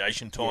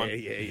negotiation time.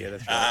 Yeah,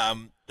 that's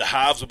right. The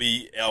halves will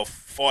be our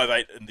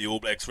 5'8" in the All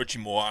Blacks, Richie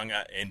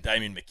Mo'unga and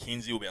Damien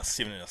McKenzie will be our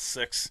 7 and our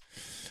 6.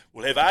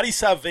 We'll have Ardie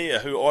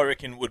Savea, who I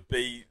reckon would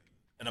be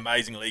an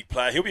amazing league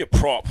player. He'll be a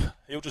prop.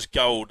 He'll just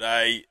go all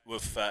day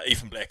with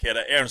Ethan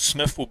Blackadder. Aaron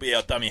Smith will be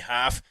our dummy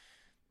half.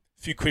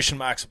 A few question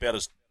marks about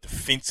his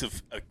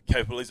defensive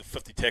capabilities of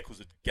 50 tackles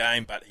a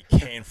game, but he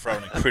can throw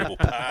an incredible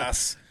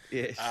pass.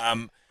 Yes.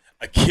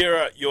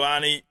 Akira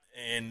Ioane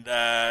and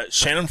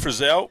Shannon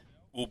Frizzell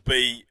will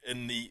be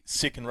in the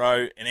second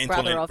row, and Anton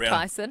Brother Leonard of Brown,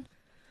 Tyson.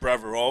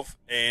 brother of,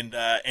 and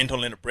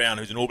Anton Leonard Brown,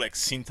 who's an All Black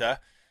centre,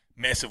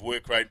 massive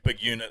work rate,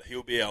 big unit.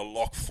 He'll be our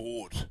lock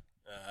forward.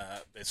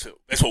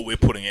 That's what we're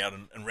putting out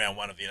in round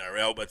one of the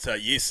NRL. But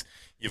yes,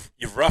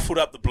 you've ruffled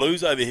up the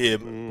Blues over here,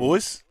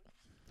 boys.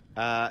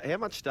 How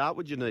much start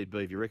would you need,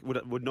 Beav? You reckon?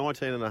 Would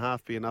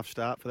 19.5 be enough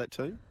start for that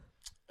team?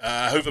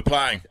 Hoover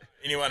playing.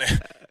 Anyone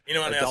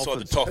outside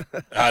Dolphins.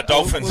 the top?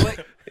 Dolphins.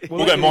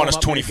 We'll go minus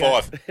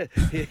 25.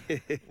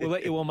 We'll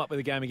let you warm up with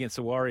a game against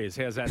the Warriors.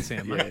 How's that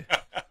sound, mate?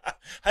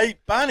 Hey,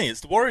 Barney,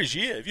 it's the Warriors'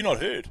 year. Have you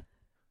not heard?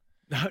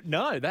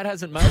 No, that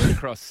hasn't made it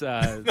across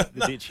the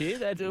ditch here.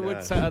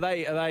 So are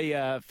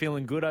they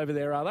feeling good over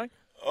there, are they?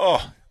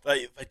 Oh,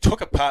 they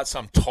took apart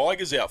some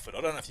Tigers outfit.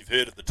 I don't know if you've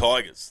heard of the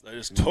Tigers. They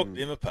just took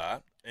them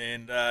apart,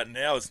 and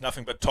now it's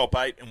nothing but top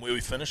 8 and where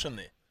we finish in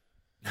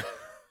there.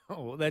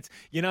 Oh, that's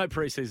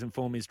pre-season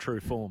form is true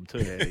form too.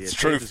 Yeah, it's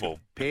true form.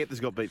 Panthers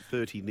got beat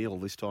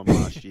 30-0 this time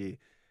last year.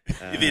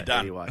 They're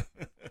done. Anyway,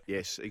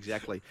 yes,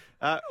 exactly.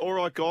 All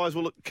right, guys.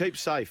 Well, look, keep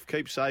safe.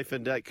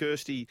 And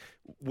Kirsty,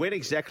 when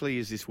exactly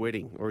is this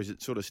wedding, or is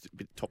it sort of a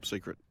bit top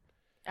secret?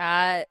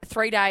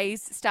 3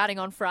 days, starting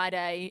on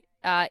Friday,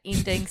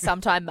 ending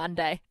sometime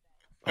Monday.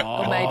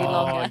 Or maybe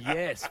longer.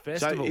 Yes,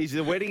 festival. So is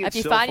the wedding If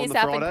itself you find on the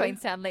yourself in Friday?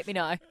 Queenstown, let me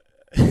know.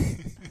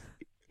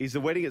 Is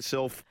the wedding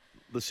itself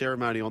the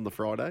ceremony on the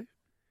Friday?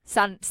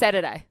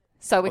 Saturday.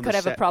 So we On could the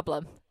have a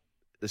problem.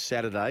 The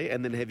Saturday,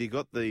 and then have you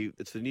got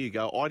it's the new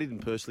go? I didn't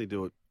personally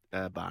do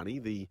it, Barney.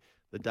 The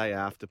day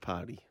after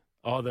party.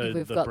 Oh, We've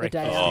the got the breakfast.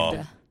 day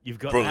after. You've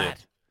got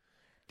Brilliant.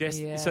 that.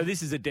 Yeah. So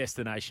this is a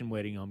destination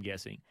wedding, I'm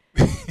guessing.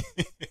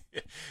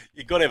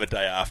 You've got to have a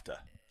day after.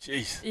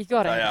 Jeez. You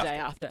got to have a day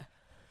after.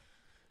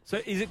 So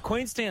is it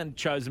Queenstown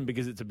chosen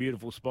because it's a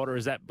beautiful spot, or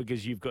is that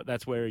because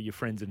that's where your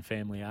friends and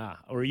family are,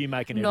 or are you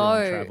making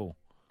everyone travel?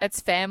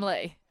 It's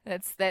family.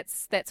 That's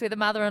where the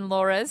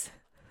mother-in-law is.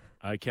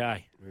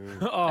 Okay.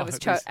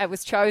 It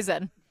was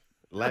chosen.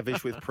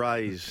 Lavish with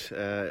praise.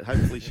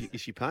 Hopefully,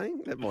 is she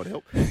paying? That might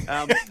help.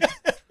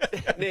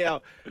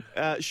 Now,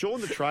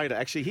 Sean the Trader,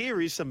 actually, here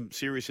is some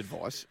serious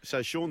advice.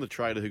 So Sean the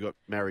Trader, who got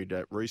married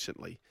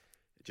recently,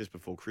 just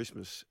before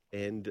Christmas,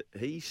 and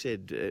he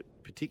said,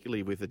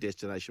 particularly with the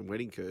destination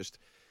wedding, Kirst,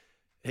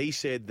 he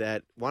said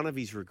that one of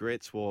his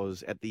regrets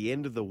was at the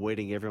end of the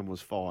wedding, everyone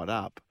was fired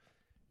up,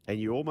 and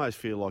you almost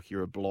feel like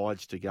you're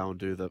obliged to go and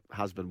do the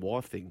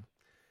husband-wife thing.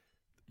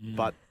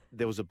 But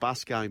there was a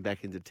bus going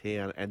back into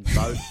town, and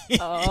both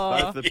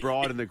the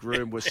bride and the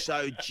groom were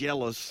so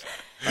jealous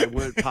they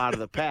weren't part of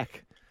the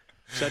pack.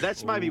 So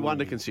that's maybe one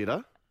to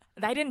consider.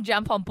 They didn't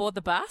jump on board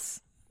the bus?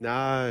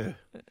 No.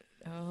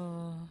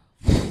 Oh.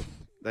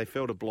 They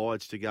felt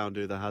obliged to go and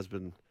do the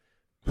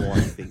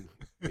husband-wife thing.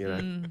 You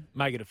know,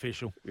 make it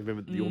official.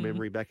 Remember your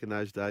memory back in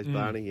those days,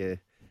 Barney? Yeah,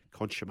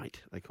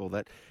 consummate they call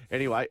that.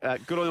 Anyway,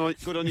 good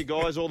on you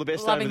guys. All the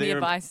best Loving over there. The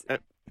advice.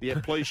 Yeah,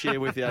 please share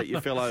with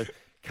your fellow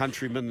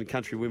countrymen and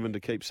countrywomen to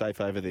keep safe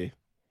over there.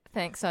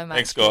 Thanks so much.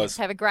 Thanks, guys.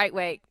 Have a great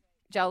week.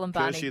 Joel and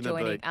Barney Kirsty and the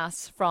joining Beat.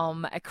 us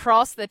from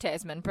across the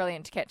Tasman.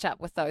 Brilliant to catch up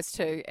with those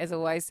two, as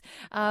always.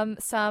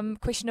 Some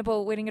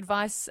questionable wedding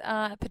advice,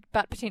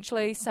 but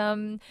potentially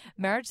some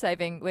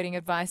marriage-saving wedding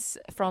advice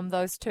from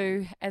those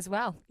two as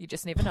well. You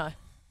just never know.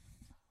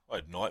 I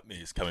had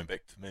nightmares coming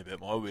back to me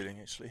about my wedding,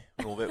 actually,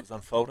 when all that was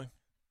unfolding.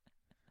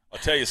 I'll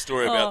tell you a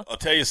story about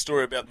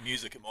the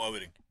music at my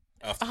wedding.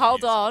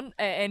 Hold on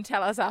and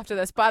tell us after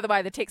this. By the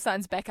way, the text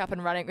line's back up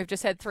and running. We've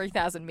just had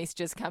 3,000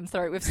 messages come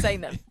through. We've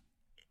seen them.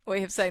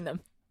 We have seen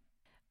them.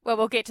 Well,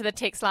 we'll get to the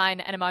text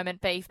line in a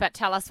moment, Beef, but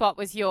tell us, what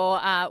was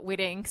your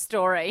wedding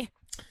story?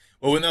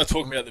 Well, when they were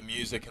talking about the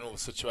music and all the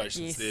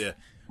situations there,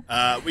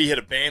 we had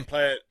a band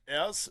player at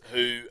ours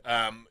who,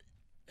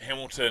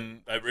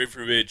 Hamilton, they were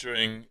everywhere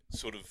during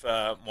sort of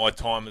my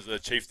time as a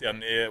chief down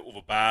there, all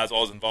the bars. I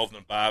was involved in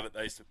a bar, but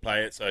they used to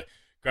play it. So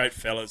great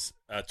fellas,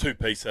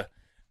 two-piecer.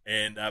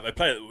 And they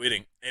played at the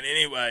wedding. And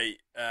anyway,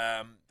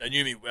 they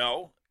knew me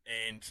well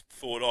and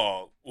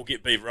thought, we'll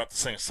get Beaver up to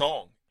sing a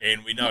song.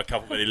 And we know a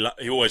couple that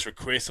he always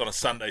requests on a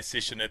Sunday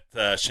session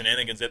at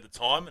Shenanigans at the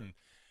time. And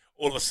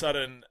all of a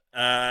sudden,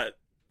 they're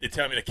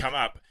telling me to come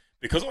up.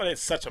 Because I had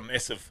such a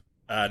massive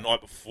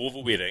night before the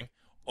wedding,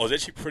 I was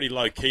actually pretty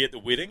low-key at the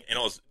wedding. And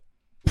I was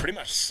pretty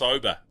much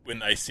sober when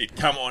they said,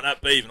 come on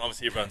up, Beaver. And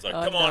obviously everyone's like,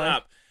 come on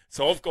up.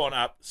 So I've gone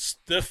up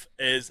stiff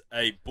as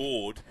a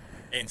board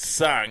and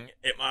sung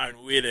at my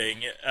own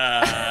wedding in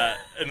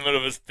the middle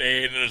of this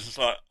band, and it's just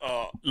like,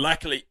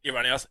 luckily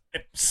everyone else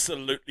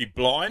absolutely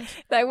blind.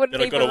 They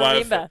wouldn't even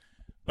remember.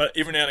 But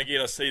every now and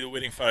again I see the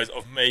wedding photos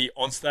of me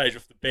on stage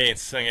with the band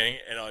singing,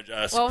 and I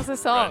just What was the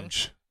song?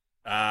 cringe.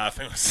 I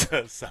think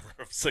it was Summer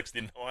of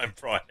 '69,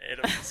 Brian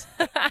Adams.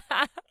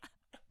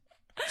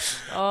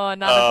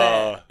 None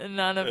of that.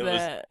 None of it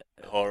that.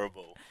 Was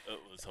horrible. It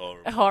was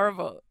horrible.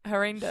 Horrible.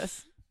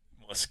 Horrendous.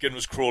 My skin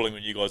was crawling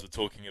when you guys were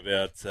talking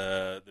about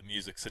the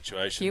music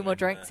situation. Few more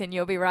drinks and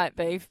you'll be right,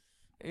 Beef.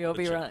 You'll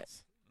be right.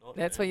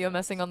 That's what you're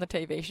missing on the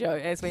TV show,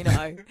 as we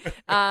know.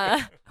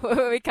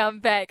 When we come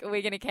back,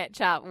 we're going to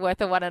catch up with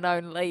the one and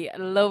only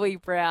Louis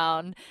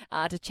Brown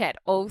to chat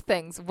all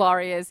things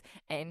Warriors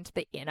and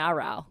the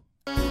NRL.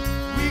 We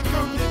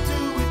come to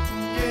do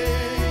it,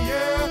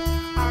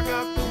 yeah. I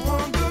got the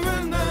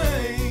wandering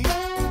name.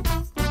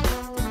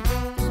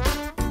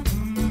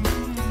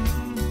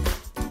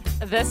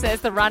 This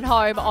is the run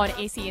home on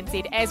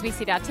SENZ. As we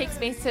said, our text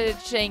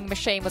messaging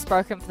machine was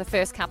broken for the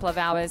first couple of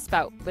hours,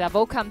 but they've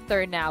all come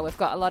through now. We've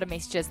got a lot of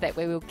messages that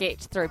we will get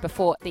through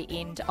before the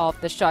end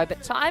of the show.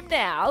 But time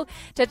now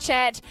to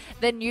chat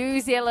the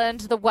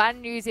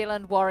one New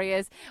Zealand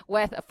Warriors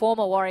with a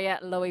former Warrior,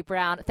 Louis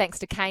Brown, thanks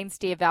to Cane's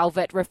Deer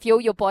Velvet. Refuel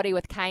your body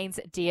with Cane's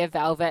Deer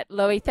Velvet.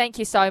 Louis, thank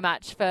you so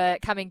much for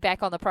coming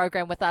back on the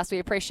program with us. We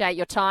appreciate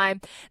your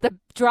time. The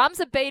drums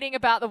are beating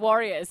about the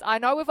Warriors. I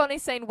know we've only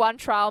seen one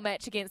trial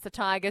match against the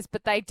Tigers,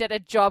 but they did a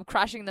job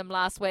crushing them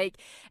last week,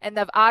 and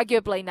they've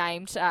arguably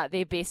named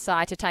their best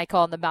side to take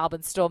on the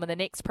Melbourne Storm in the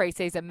next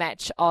pre-season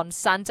match on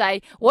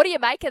Sunday. What do you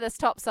make of this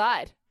top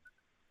side?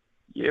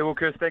 Yeah, well,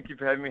 Chris, thank you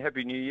for having me.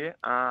 Happy New Year.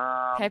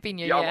 Happy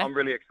New Year. I'm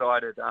really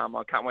excited. I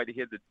can't wait to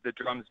hear the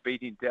drums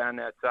beating down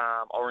at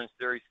Orange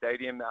Theory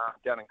Stadium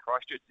down in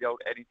Christchurch, the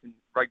old Addington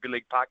Rugby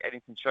League Park,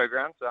 Addington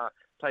Showgrounds.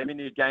 Play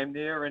many a game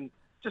there, and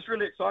just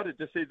really excited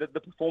to see the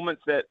performance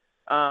that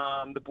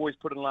the boys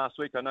put in last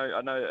week. I know,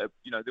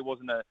 there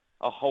wasn't a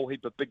whole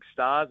heap of big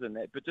stars in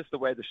that, but just the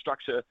way the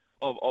structure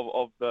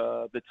of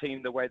the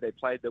team, the way they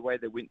played, the way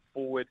they went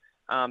forward,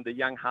 the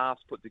young halves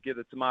put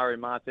together. Tamari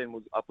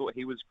Martin I thought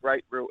he was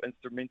great, real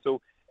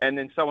instrumental. And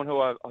then someone who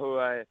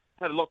I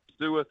had a lot to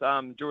do with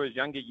during his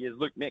younger years,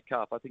 Luke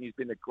Metcalf. I think he's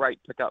been a great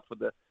pickup for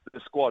the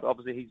squad.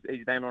 Obviously,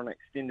 he's named on an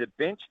extended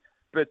bench.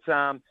 But,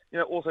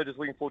 also just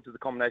looking forward to the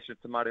combination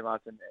of Tamari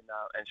Martin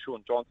and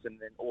Sean Johnson,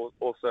 and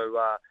also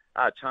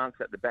Chance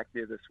at the back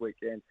there this week.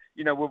 And,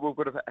 we've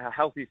got a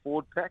healthy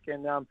forward pack,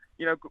 and,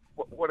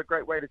 what a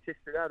great way to test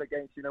it out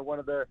against, one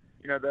of the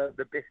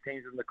best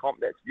teams in the comp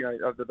that's,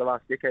 over the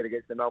last decade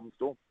against the Melbourne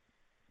Storm.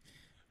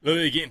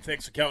 Louis, again,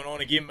 thanks for coming on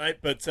again, mate.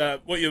 But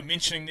what you were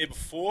mentioning there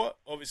before,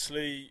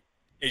 obviously,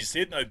 as you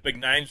said, no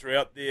big names were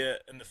out there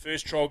in the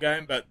first trial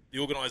game, but the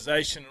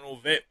organisation and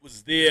all that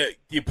was there.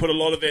 Do you put a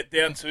lot of that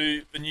down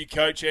to the new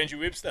coach,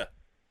 Andrew Webster?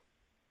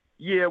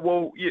 Yeah,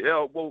 well,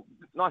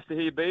 nice to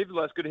hear you, Beav.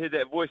 It's good to hear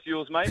that voice of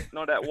yours, mate,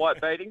 not that white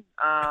baiting.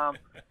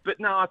 But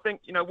no, I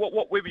think,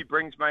 what Webby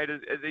brings, mate, is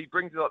he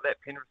brings like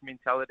that Penrith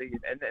mentality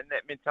and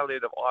that mentality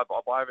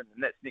of Ivan,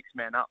 and that's next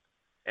man up.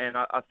 And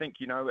I think,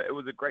 it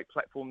was a great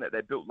platform that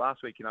they built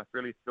last week, and I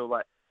really feel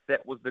like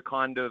that was the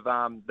kind of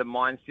the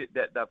mindset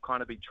that they've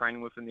kind of been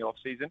training with in the off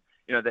season.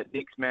 That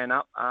next man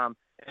up.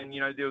 And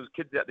there was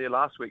kids out there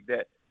last week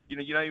that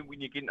when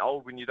you're getting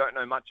old, when you don't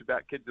know much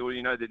about kids or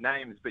their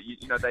names, but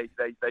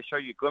they show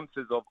you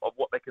glimpses of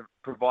what they can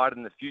provide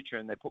in the future,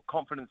 and they put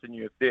confidence in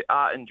you if there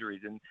are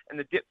injuries, and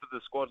the depth of the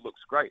squad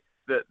looks great.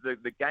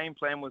 The game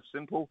plan was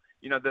simple.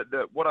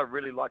 What I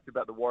really liked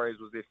about the Warriors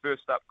was their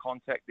first up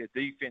contact, their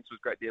defense was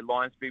great, their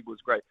line speed was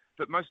great,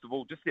 but most of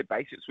all, just their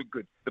basics were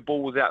good. The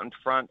ball was out in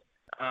front.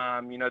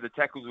 The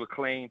tackles were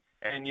clean,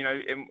 and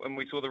and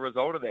we saw the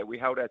result of that. We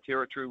held our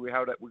territory, we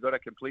got our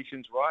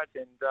completions right,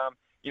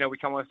 and we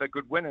come with a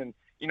good win. And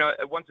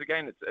once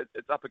again,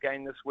 it's up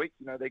again this week.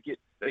 They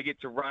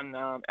get to run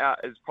out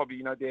as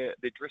probably their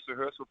dress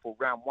rehearsal for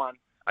round one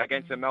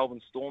against a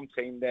Melbourne Storm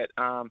team that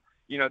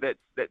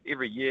that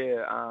every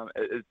year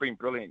has been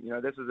brilliant.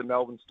 This is a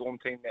Melbourne Storm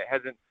team that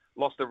hasn't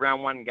lost a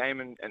round one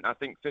game in I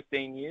think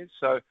 15 years.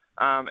 So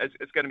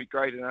it's going to be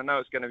great, and I know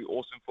it's going to be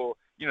awesome for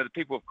the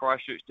people of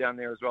Christchurch down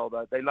there as well.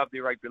 They love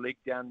their rugby league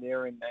down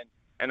there, and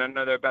I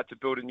know they're about to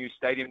build a new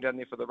stadium down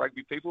there for the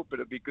rugby people, but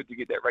it'd be good to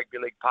get that rugby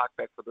league park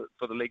back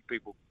for the league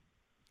people.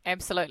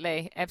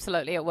 Absolutely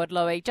it would,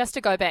 Louis. Just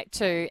to go back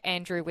to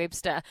Andrew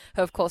Webster,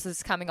 who of course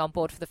is coming on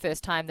board for the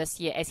first time this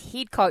year as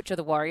head coach of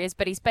the Warriors,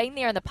 but he's been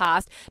there in the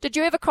past. Did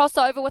you ever cross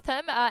over with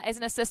him as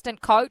an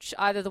assistant coach,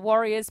 either the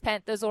Warriors,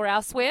 Panthers or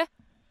elsewhere?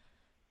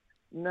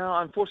 No,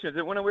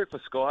 unfortunately, when I work for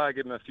Sky, I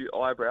give them a few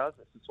eyebrows.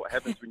 That's what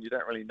happens when you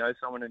don't really know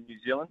someone in New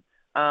Zealand.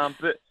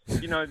 But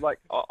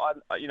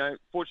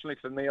fortunately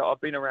for me, I've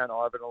been around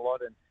Ivan a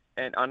lot,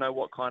 and I know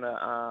what kind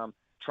of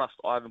trust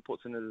Ivan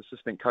puts in his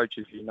assistant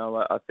coaches.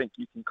 I think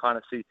you can kind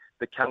of see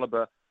the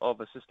caliber of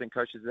assistant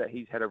coaches that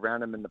he's had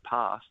around him in the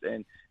past.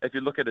 And if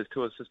you look at his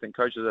two assistant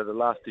coaches over the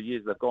last 2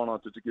 years, they've gone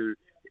on to do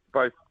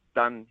both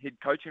done head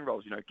coaching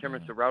roles.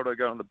 Cameron Ciraldo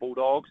going on the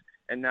Bulldogs,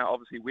 and now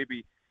obviously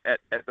Webby at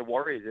the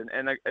Warriors.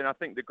 And I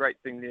think the great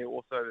thing there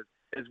also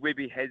is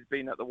Webby has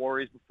been at the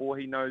Warriors before.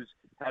 He knows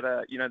how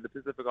to, the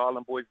Pacific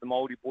Island boys, the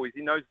Māori boys,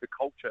 he knows the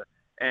culture.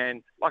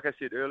 And like I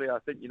said earlier, I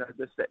think,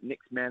 that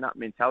next man up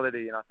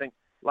mentality. And I think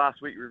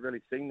last week we've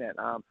really seen that.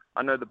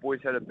 I know the boys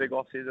had a big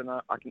off-season.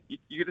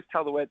 You could just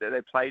tell the way that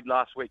they played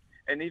last week.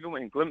 And even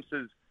when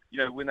glimpses,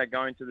 when they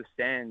go into the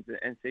stands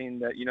and seeing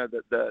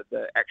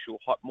the actual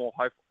more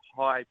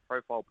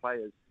high-profile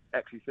players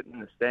actually sitting in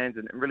the stands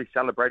and really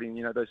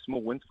celebrating, those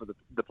small wins for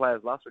the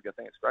players last week, I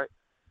think it's great.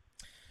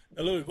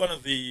 Now, Louis, one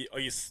of the,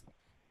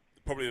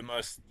 probably the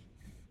most,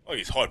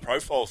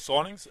 high-profile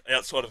signings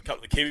outside of a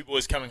couple of Kiwi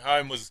boys coming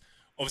home was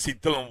obviously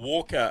Dylan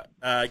Walker,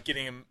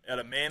 getting him out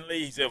of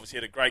Manly. He's obviously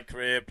had a great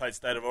career, played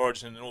State of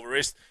Origin and all the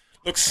rest.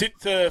 Looks set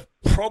to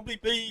probably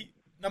be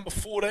number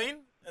 14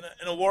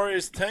 in a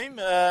Warriors team.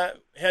 How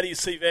do you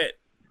see that?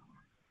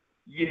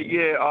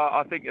 Yeah,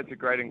 I think it's a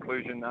great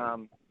inclusion,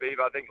 Beav.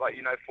 I think,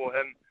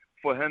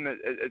 for him,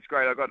 it's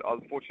great. I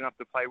was fortunate enough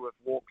to play with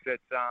Walks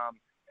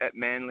at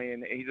Manly,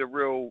 and he's a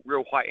real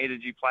high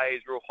energy player.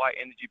 He's a real high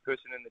energy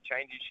person in the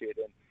changing shed,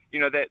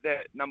 and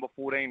that number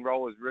 14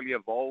 role has really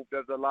evolved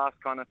over the last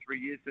kind of 3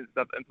 years since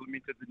they've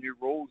implemented the new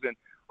rules. And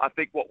I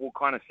think what we'll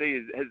kind of see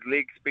is his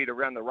leg speed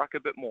around the ruck a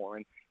bit more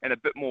and a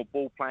bit more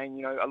ball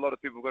playing. A lot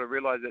of people have got to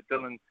realise that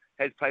Dylan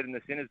has played in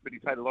the centres, but he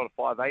played a lot of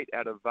 5'8"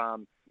 out of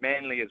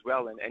Manly as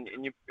well, and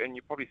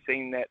you've probably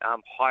seen that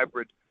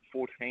hybrid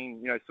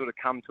 14, sort of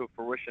come to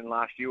fruition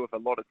last year with a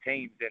lot of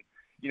teams. And,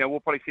 we'll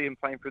probably see him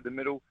playing through the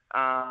middle,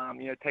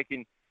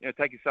 taking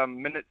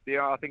some minutes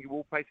there. I think he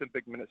will play some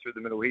big minutes through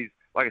the middle. He's,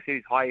 like I said,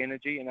 he's high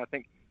energy, and I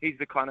think he's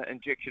the kind of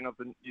injection of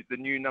the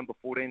new number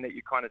 14 that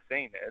you've kind of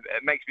seen.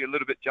 It makes me a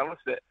little bit jealous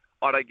that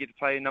I don't get to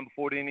play number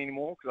 14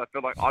 anymore, because I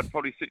feel like I'd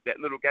probably suit that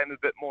little game a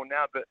bit more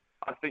now. But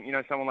I think,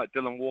 someone like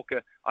Dylan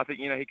Walker, I think,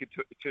 he could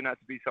turn out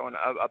to be someone,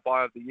 a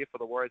buy of the year for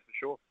the Warriors for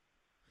sure.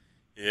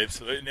 Yeah,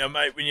 absolutely. Now,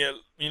 mate, when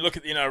you look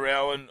at the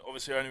NRL, and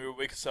obviously only a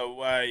week or so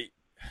away,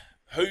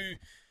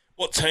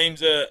 what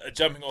teams are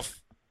jumping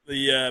off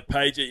the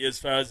page at you as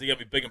far as they're going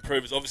to be big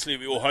improvers? Obviously,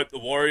 we all hope the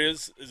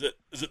Warriors. Is it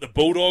the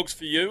Bulldogs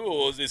for you,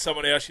 or is there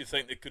someone else you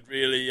think that could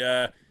really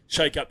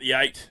shake up the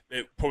 8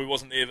 that probably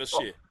wasn't there this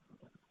year?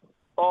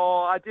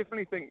 Oh, I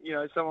definitely think,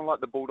 someone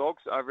like the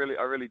Bulldogs, I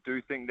really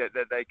do think that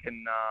they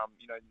can,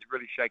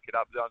 really shake it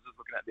up. I was just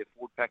looking at their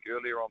forward pack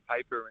earlier on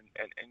paper,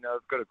 and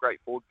they've got a great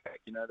forward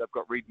pack. They've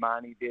got Reed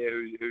Marnie there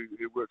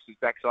who works his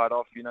backside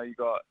off. You've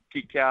got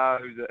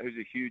Kikau, who's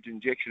a huge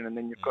injection, and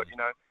then you've got,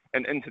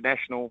 an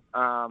international,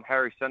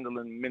 Harry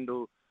Sunderland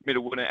middle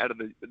winner out of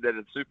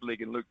the Super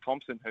League, and Luke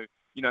Thompson,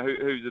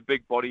 who's a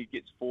big body,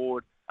 gets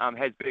forward,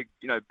 has big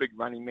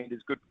running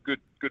meters,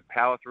 good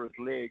power through his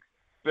legs.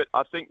 But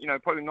I think,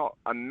 probably not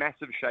a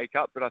massive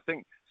shake-up, but I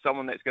think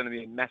someone that's going to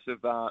be a massive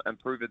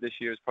improver this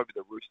year is probably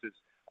the Roosters.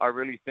 I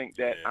really think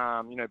that,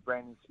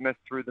 Brandon Smith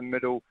through the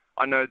middle.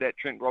 I know that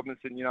Trent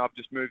Robinson, I've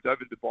just moved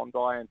over to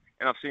Bondi, and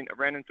I've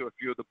ran into a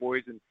few of the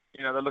boys, and,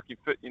 they're looking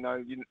fit.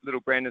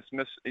 Little Brandon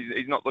Smith,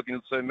 he's not looking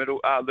so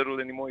little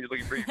anymore. He's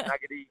looking pretty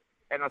nuggety.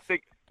 And I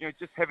think,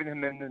 just having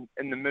him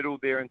in the middle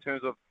there in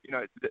terms of,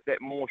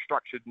 that more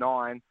structured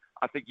 9,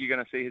 I think you're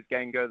going to see his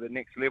game go to the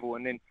next level.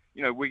 And then,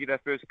 we get our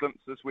first glimpse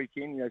this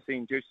weekend,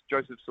 seeing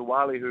Joseph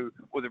Sawali, who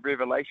was a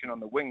revelation on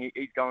the wing.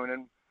 He's going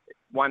in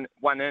one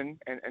in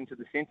and into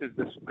the centres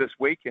this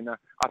week, and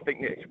I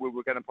think that's where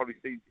we're going to probably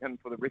see him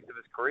for the rest of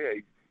his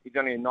career. He's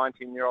only a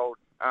 19-year-old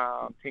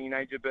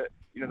teenager, but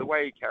the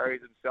way he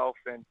carries himself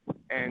and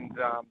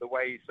the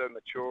way he's so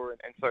mature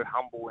and so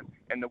humble,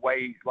 and the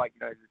way he's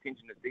his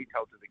attention to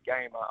detail to the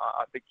game,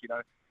 I think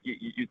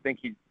you think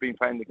he's been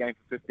playing the game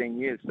for 15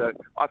 years. So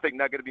I think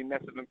they're going to be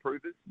massive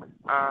improvers.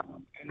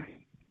 And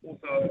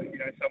also,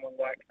 someone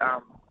like,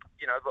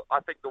 I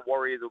think the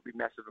Warriors will be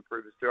massive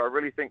improvers too. I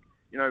really think,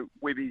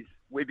 Webby's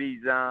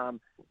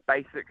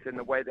basics and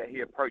the way that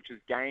he approaches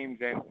games,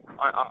 and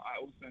I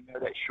also know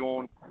that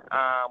Sean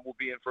will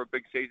be in for a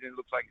big season. It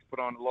looks like he's put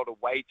on a lot of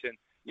weight, and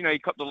he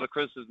copped a lot of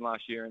criticism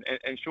last year.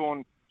 And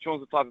Sean's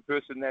the type of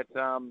person that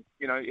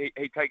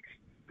he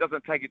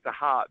doesn't take it to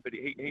heart, but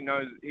he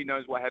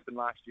knows what happened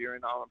last year,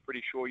 and I'm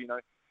pretty sure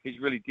he's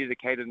really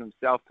dedicated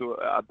himself to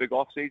a big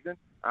off season.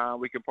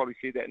 We can probably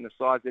see that in the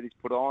size that he's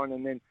put on,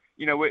 and then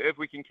if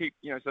we can keep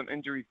some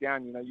injuries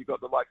down, you've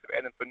got the likes of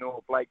Adam Fanua,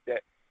 Blake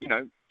that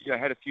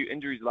had a few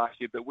injuries last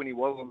year, but when he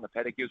was on the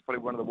paddock, he was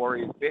probably one of the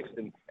Warriors' best,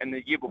 and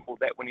the year before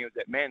that when he was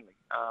at Manly,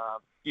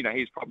 he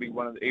was probably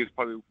one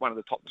of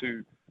the top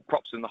two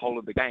props in the whole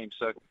of the game.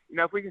 So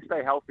if we can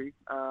stay healthy,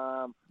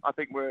 I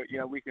think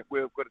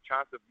we've got a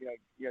chance of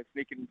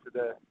sneaking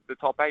into the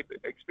top 8,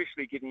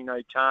 especially getting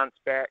Chance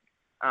back,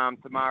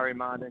 Tamari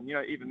Martin,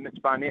 even Mitch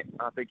Barnett.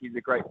 I think he's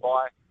a great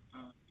buy.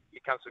 He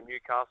comes from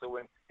Newcastle,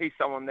 and he's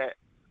someone that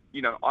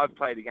I've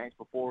played against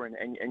before,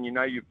 and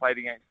you've played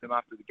against him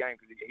after the game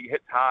because he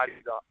hits hard.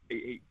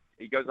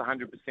 He goes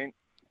 100%,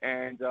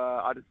 and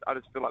I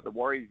just feel like the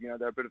Warriors,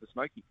 they're a bit of a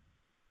smoky.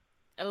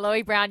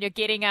 Louis Brown, you're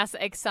getting us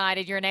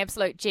excited. You're an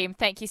absolute gem.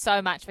 Thank you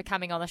so much for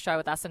coming on the show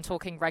with us and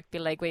talking rugby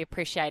league. We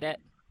appreciate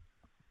it.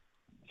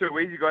 Too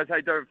easy, guys.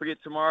 Hey, don't forget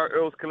tomorrow,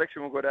 Earl's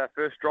Collection. We've got our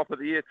first drop of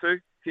the year too,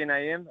 10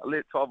 a.m.,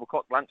 12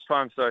 o'clock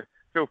lunchtime. So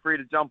feel free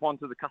to jump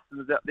onto the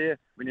customers out there.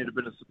 We need a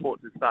bit of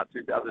support to start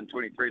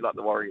 2023 like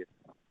the Warriors.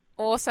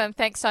 Awesome.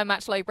 Thanks so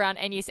much, Louis Brown.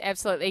 And yes,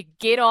 absolutely.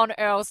 Get on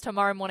Earls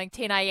tomorrow morning,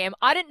 10 a.m.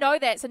 I didn't know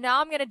that, so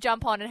now I'm going to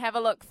jump on and have a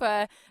look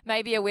for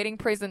maybe a wedding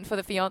present for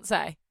the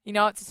fiancé.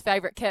 It's his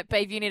favourite kit.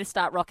 Beav, you need to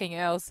start rocking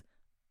Earls.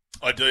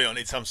 I do. I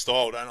need some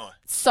style, don't I?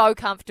 So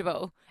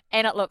comfortable.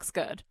 And it looks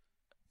good.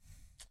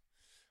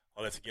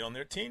 I'll have to get on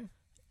there at 10.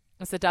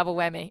 It's a double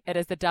whammy. It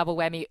is the double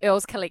whammy.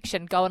 Earl's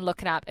Collection. Go and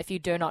look it up if you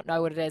do not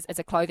know what it is. It's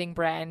a clothing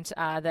brand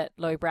that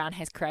Louis Brown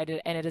has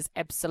created, and it is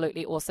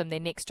absolutely awesome. Their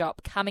next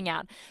drop coming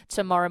out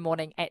tomorrow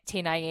morning at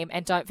 10 a.m.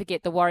 And don't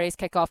forget, the Warriors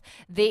kick off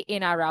their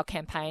NRL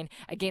campaign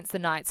against the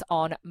Knights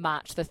on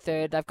March the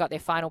 3rd. They've got their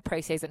final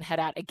preseason hit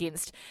out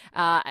against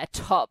a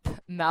top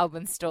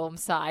Melbourne Storm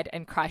side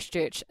in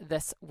Christchurch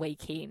this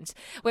weekend.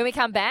 When we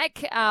come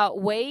back,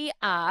 we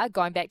are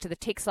going back to the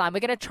text line.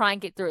 We're going to try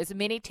and get through as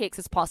many texts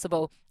as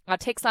possible. Our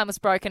text line was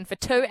broken for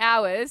 2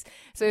 hours,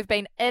 so we've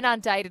been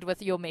inundated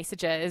with your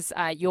messages,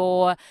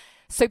 your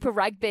Super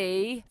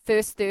Rugby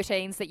first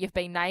 13s that you've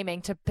been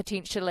naming to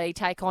potentially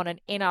take on an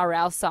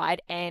NRL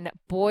side, and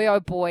boy, oh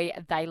boy,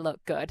 they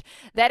look good.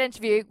 That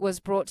interview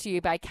was brought to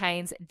you by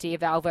Cane's Deer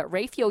Velvet.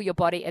 Refuel your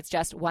body. It's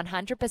just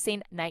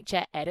 100%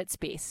 nature at its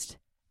best.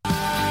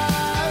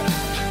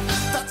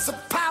 That's the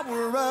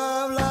power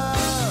of love.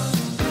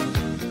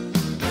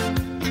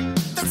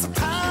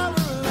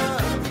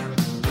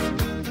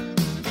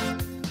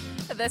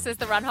 This is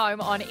the Run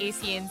Home on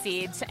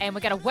SENZ, and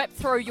we're going to whip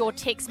through your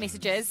text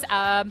messages.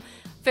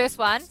 First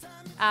one,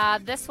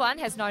 this one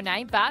has no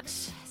name, but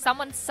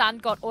someone's son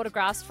got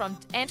autographs from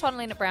Anton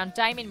Leonard-Brown,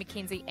 Damien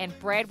McKenzie, and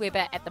Brad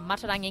Weber at the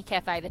Matarangi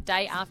Cafe the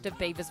day after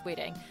Beaver's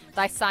wedding.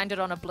 They signed it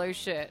on a blue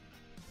shirt.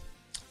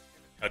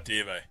 How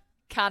dare they?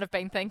 Can't have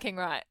been thinking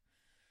right.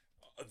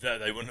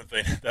 They wouldn't have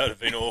been. They would have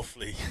been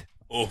awfully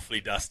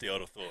dusty,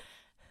 I'd have thought.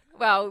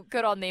 Well,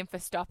 good on them for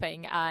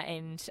stopping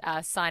and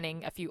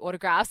signing a few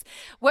autographs.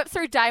 Whip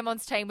through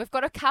Damon's team. We've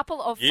got a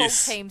couple of full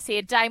teams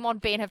here. Damon,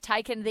 Ben have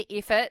taken the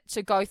effort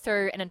to go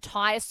through an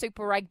entire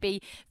Super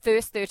Rugby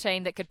first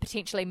 13 that could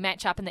potentially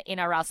match up in the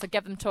NRL. So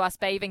give them to us,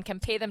 Beav, and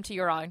compare them to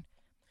your own.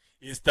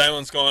 Yes,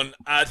 Damon's gone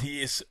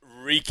RTS,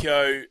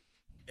 Rico,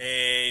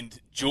 and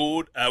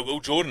Will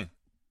Jordan.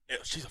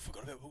 Jeez, I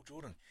forgot about Will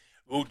Jordan.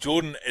 Will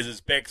Jordan is his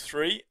back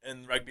three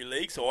in rugby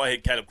league, so I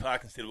had Caleb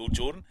Clark instead of Will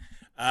Jordan.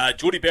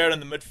 Geordie Barrett in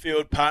the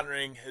midfield,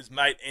 partnering his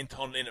mate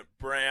Anton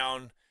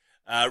Leonard-Brown.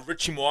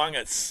 Richie Mo'unga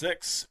at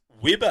 6.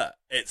 Weber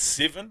at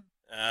 7.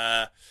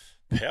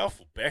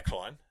 Powerful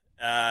backline.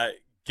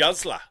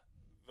 Guzzler,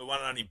 the one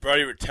and only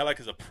Brodie Retallick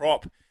as a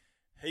prop.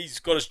 He's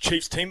got his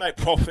Chiefs teammate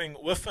propping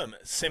with him,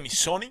 Sammy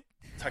Soni,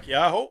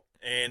 Takiaho.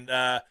 And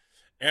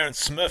Aaron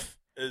Smith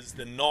is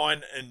the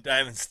 9 in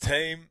Damon's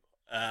team.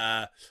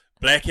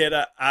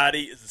 Blackadder,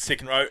 Artie is the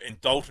second row,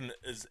 and Dalton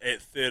is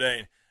at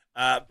 13.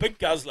 Big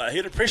Guzzler.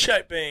 He'd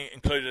appreciate being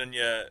included in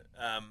your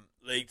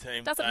league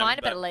team. Doesn't mind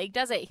a bit of league,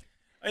 does he?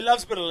 He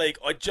loves a bit of league.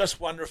 I just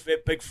wonder if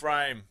that big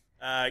frame,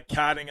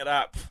 carting it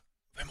up,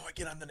 they might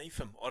get underneath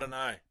him. I don't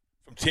know.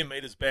 From 10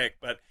 metres back.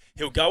 But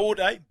he'll go all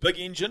day. Big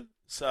engine.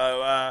 So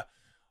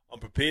I'm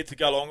prepared to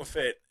go along with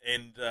that.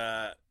 And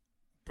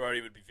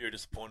Brodie would be very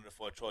disappointed if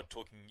I tried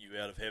talking you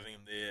out of having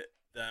him there,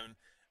 Damon.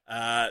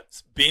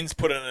 Ben's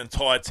put in an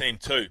entire team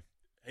too.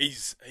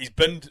 He's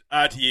binned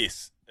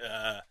RTS.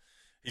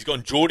 He's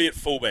gone Geordie at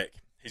fullback.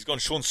 He's gone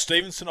Sean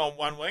Stevenson on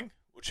one wing,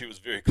 which he was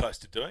very close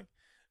to doing,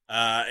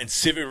 and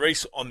Sevu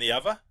Reece on the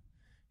other.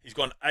 He's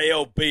gone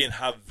ALB and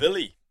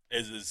Havili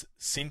as his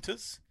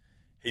centres.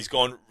 He's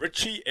gone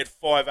Richie at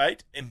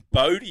 5'8" and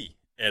Bodie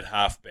at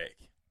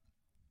halfback.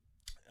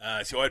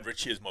 So I had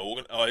Richie as my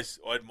I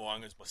had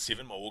Moanga as my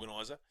 7, my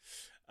organiser.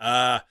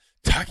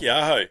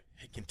 Takiaho,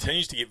 he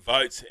continues to get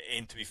votes,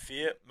 and to be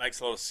fair, makes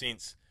a lot of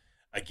sense.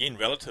 Again,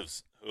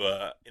 relatives who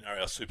are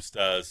NRL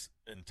superstars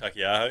in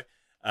Takiaho.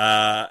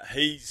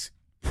 He's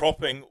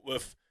propping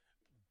with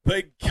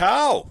Big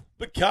Carl.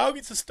 Big Carl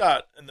gets a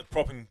start in the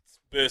propping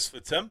burst for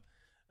Tim.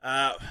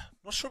 Not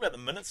sure about the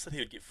minutes that he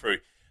would get through.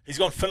 He's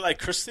gone Finlay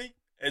Christie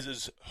as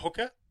his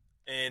hooker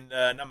and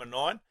number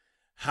 9.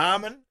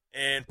 Harmon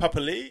and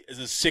Papali as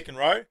his second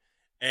row,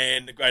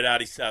 and the great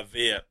Artie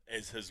Savea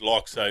as his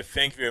lock. So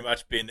thank you very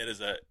much, Ben. That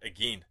is,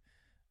 again,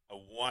 a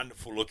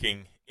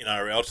wonderful-looking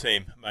NRL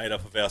team made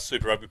up of our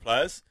Super Rugby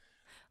players.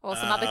 Well,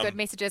 some other good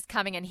messages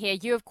coming in here.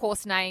 You, of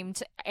course,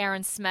 named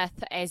Aaron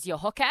Smith as your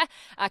hooker.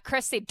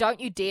 Chris said, don't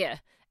you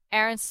dare.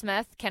 Aaron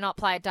Smith cannot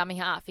play at dummy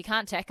half. He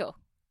can't tackle.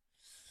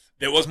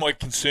 That was my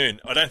concern.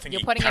 I don't think You're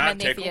he putting him can't in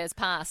there tackle. for his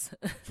pass.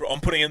 I'm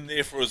putting him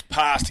there for his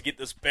pass to get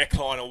this back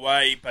line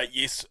away. But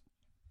yes,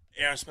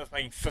 Aaron Smith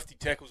making 50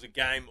 tackles a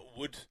game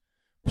would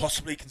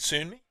possibly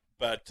concern me.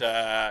 But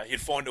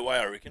he'd find a way,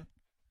 I reckon.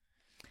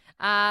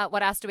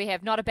 What else do we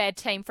have? Not a bad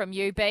team from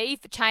you, Beef.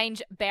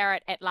 Change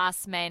Barrett at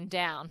last man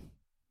down.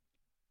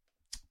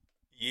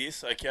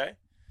 Yes, okay.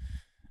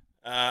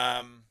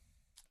 What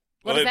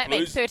does that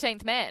mean?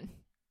 13th man?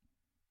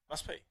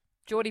 Must be.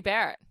 Geordie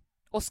Barrett.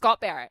 Or Scott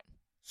Barrett.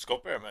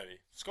 Scott Barrett, maybe.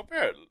 Scott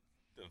Barrett,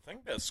 didn't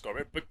think about Scott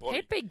Barrett. Big body.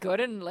 He'd be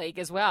good in league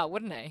as well,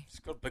 wouldn't he? He's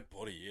got a big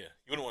body, yeah.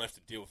 You wouldn't want to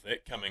have to deal with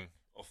that coming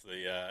off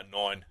the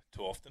 9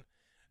 too often.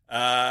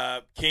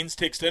 Ken's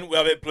text in,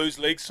 well, that Blues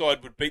League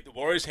side would beat the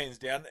Warriors hands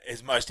down,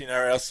 as most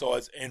NRL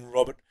sides, and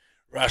Robert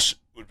Rush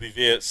would be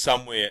there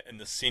somewhere in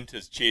the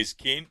centres. Cheers,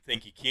 Ken.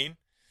 Thank you, Ken.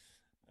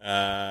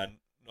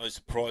 No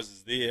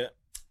surprises there.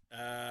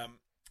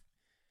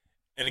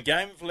 In a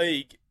game of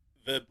league,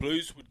 the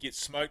Blues would get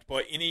smoked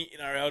by any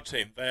NRL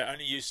team. They are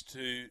only used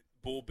to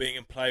ball being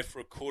in play for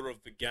a quarter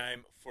of the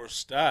game for a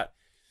start.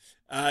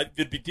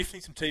 There'd be definitely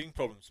some teething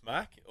problems,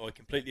 Mark. I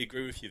completely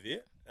agree with you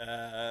there.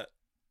 I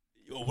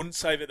wouldn't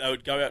say that they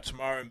would go out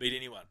tomorrow and beat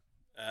anyone.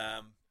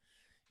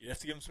 You'd have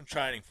to give them some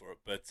training for it,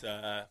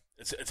 but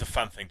it's a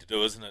fun thing to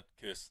do, isn't it,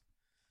 Kirst?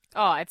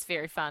 Oh, it's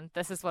very fun.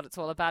 This is what it's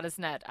all about,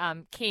 isn't it?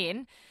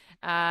 Ken,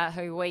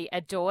 who we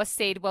adore,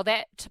 said, well,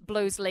 that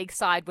Blues League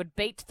side would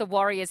beat the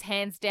Warriors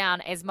hands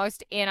down, as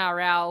most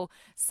NRL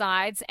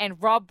sides,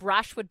 and Rob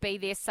Rush would be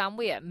there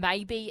somewhere,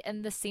 maybe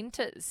in the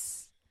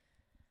centres.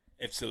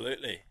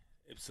 Absolutely.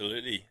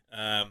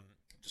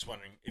 Just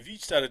wondering, have you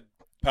started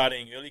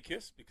partying early,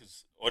 Kirst?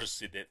 Because I just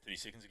said that 30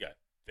 seconds ago.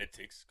 That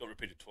text got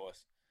repeated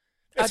twice.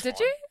 That's did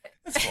fine. you?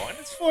 That's fine.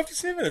 It's 5 to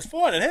 7. It's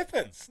fine. It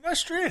happens. No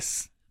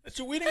stress. It's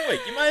your wedding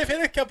week. You may have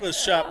had a couple of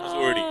sharpeners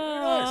already. Who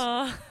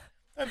knows?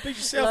 Don't beat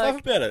yourself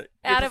up about it.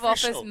 You're Out of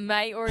office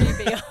may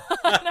already be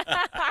on.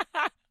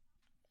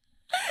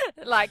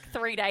 Like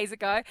 3 days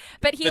ago.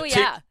 But here we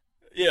are.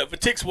 Yeah, the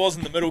text was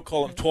in the middle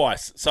column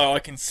twice, so I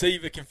can see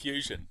the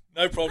confusion.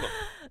 No problem.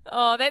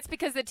 Oh, that's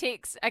because the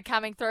texts are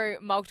coming through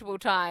multiple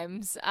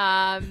times.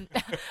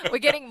 We're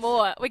getting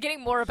more. We're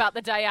getting more about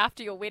the day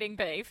after your wedding,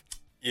 Beef.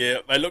 Yeah,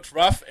 they looked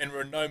rough and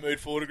were in no mood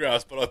for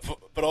autographs, but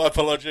I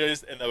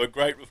apologised, and they were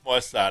great with my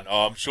son.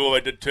 Oh, I'm sure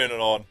they did turn it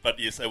on, but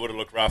yes, they would have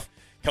looked rough.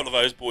 A couple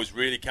of those boys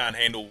really can't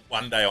handle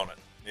one day on it,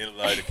 neither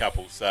alone a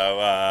couple. So,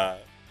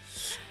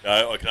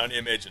 no, I can only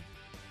imagine.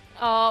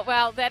 Oh,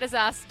 well, that is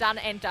us, done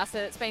and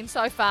dusted. It's been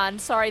so fun.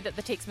 Sorry that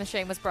the text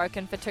machine was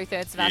broken for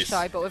 2/3 of our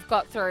show, but we've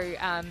got through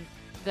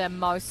the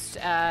most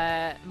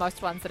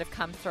ones that have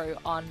come through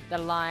on the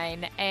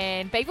line.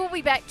 And Beef will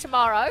be back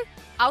tomorrow.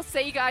 I'll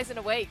see you guys in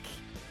a week.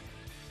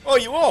 Oh,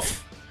 you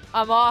off?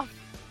 I'm off.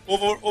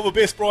 All the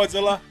best,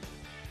 Bridezilla.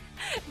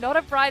 Not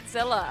a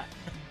Bridezilla.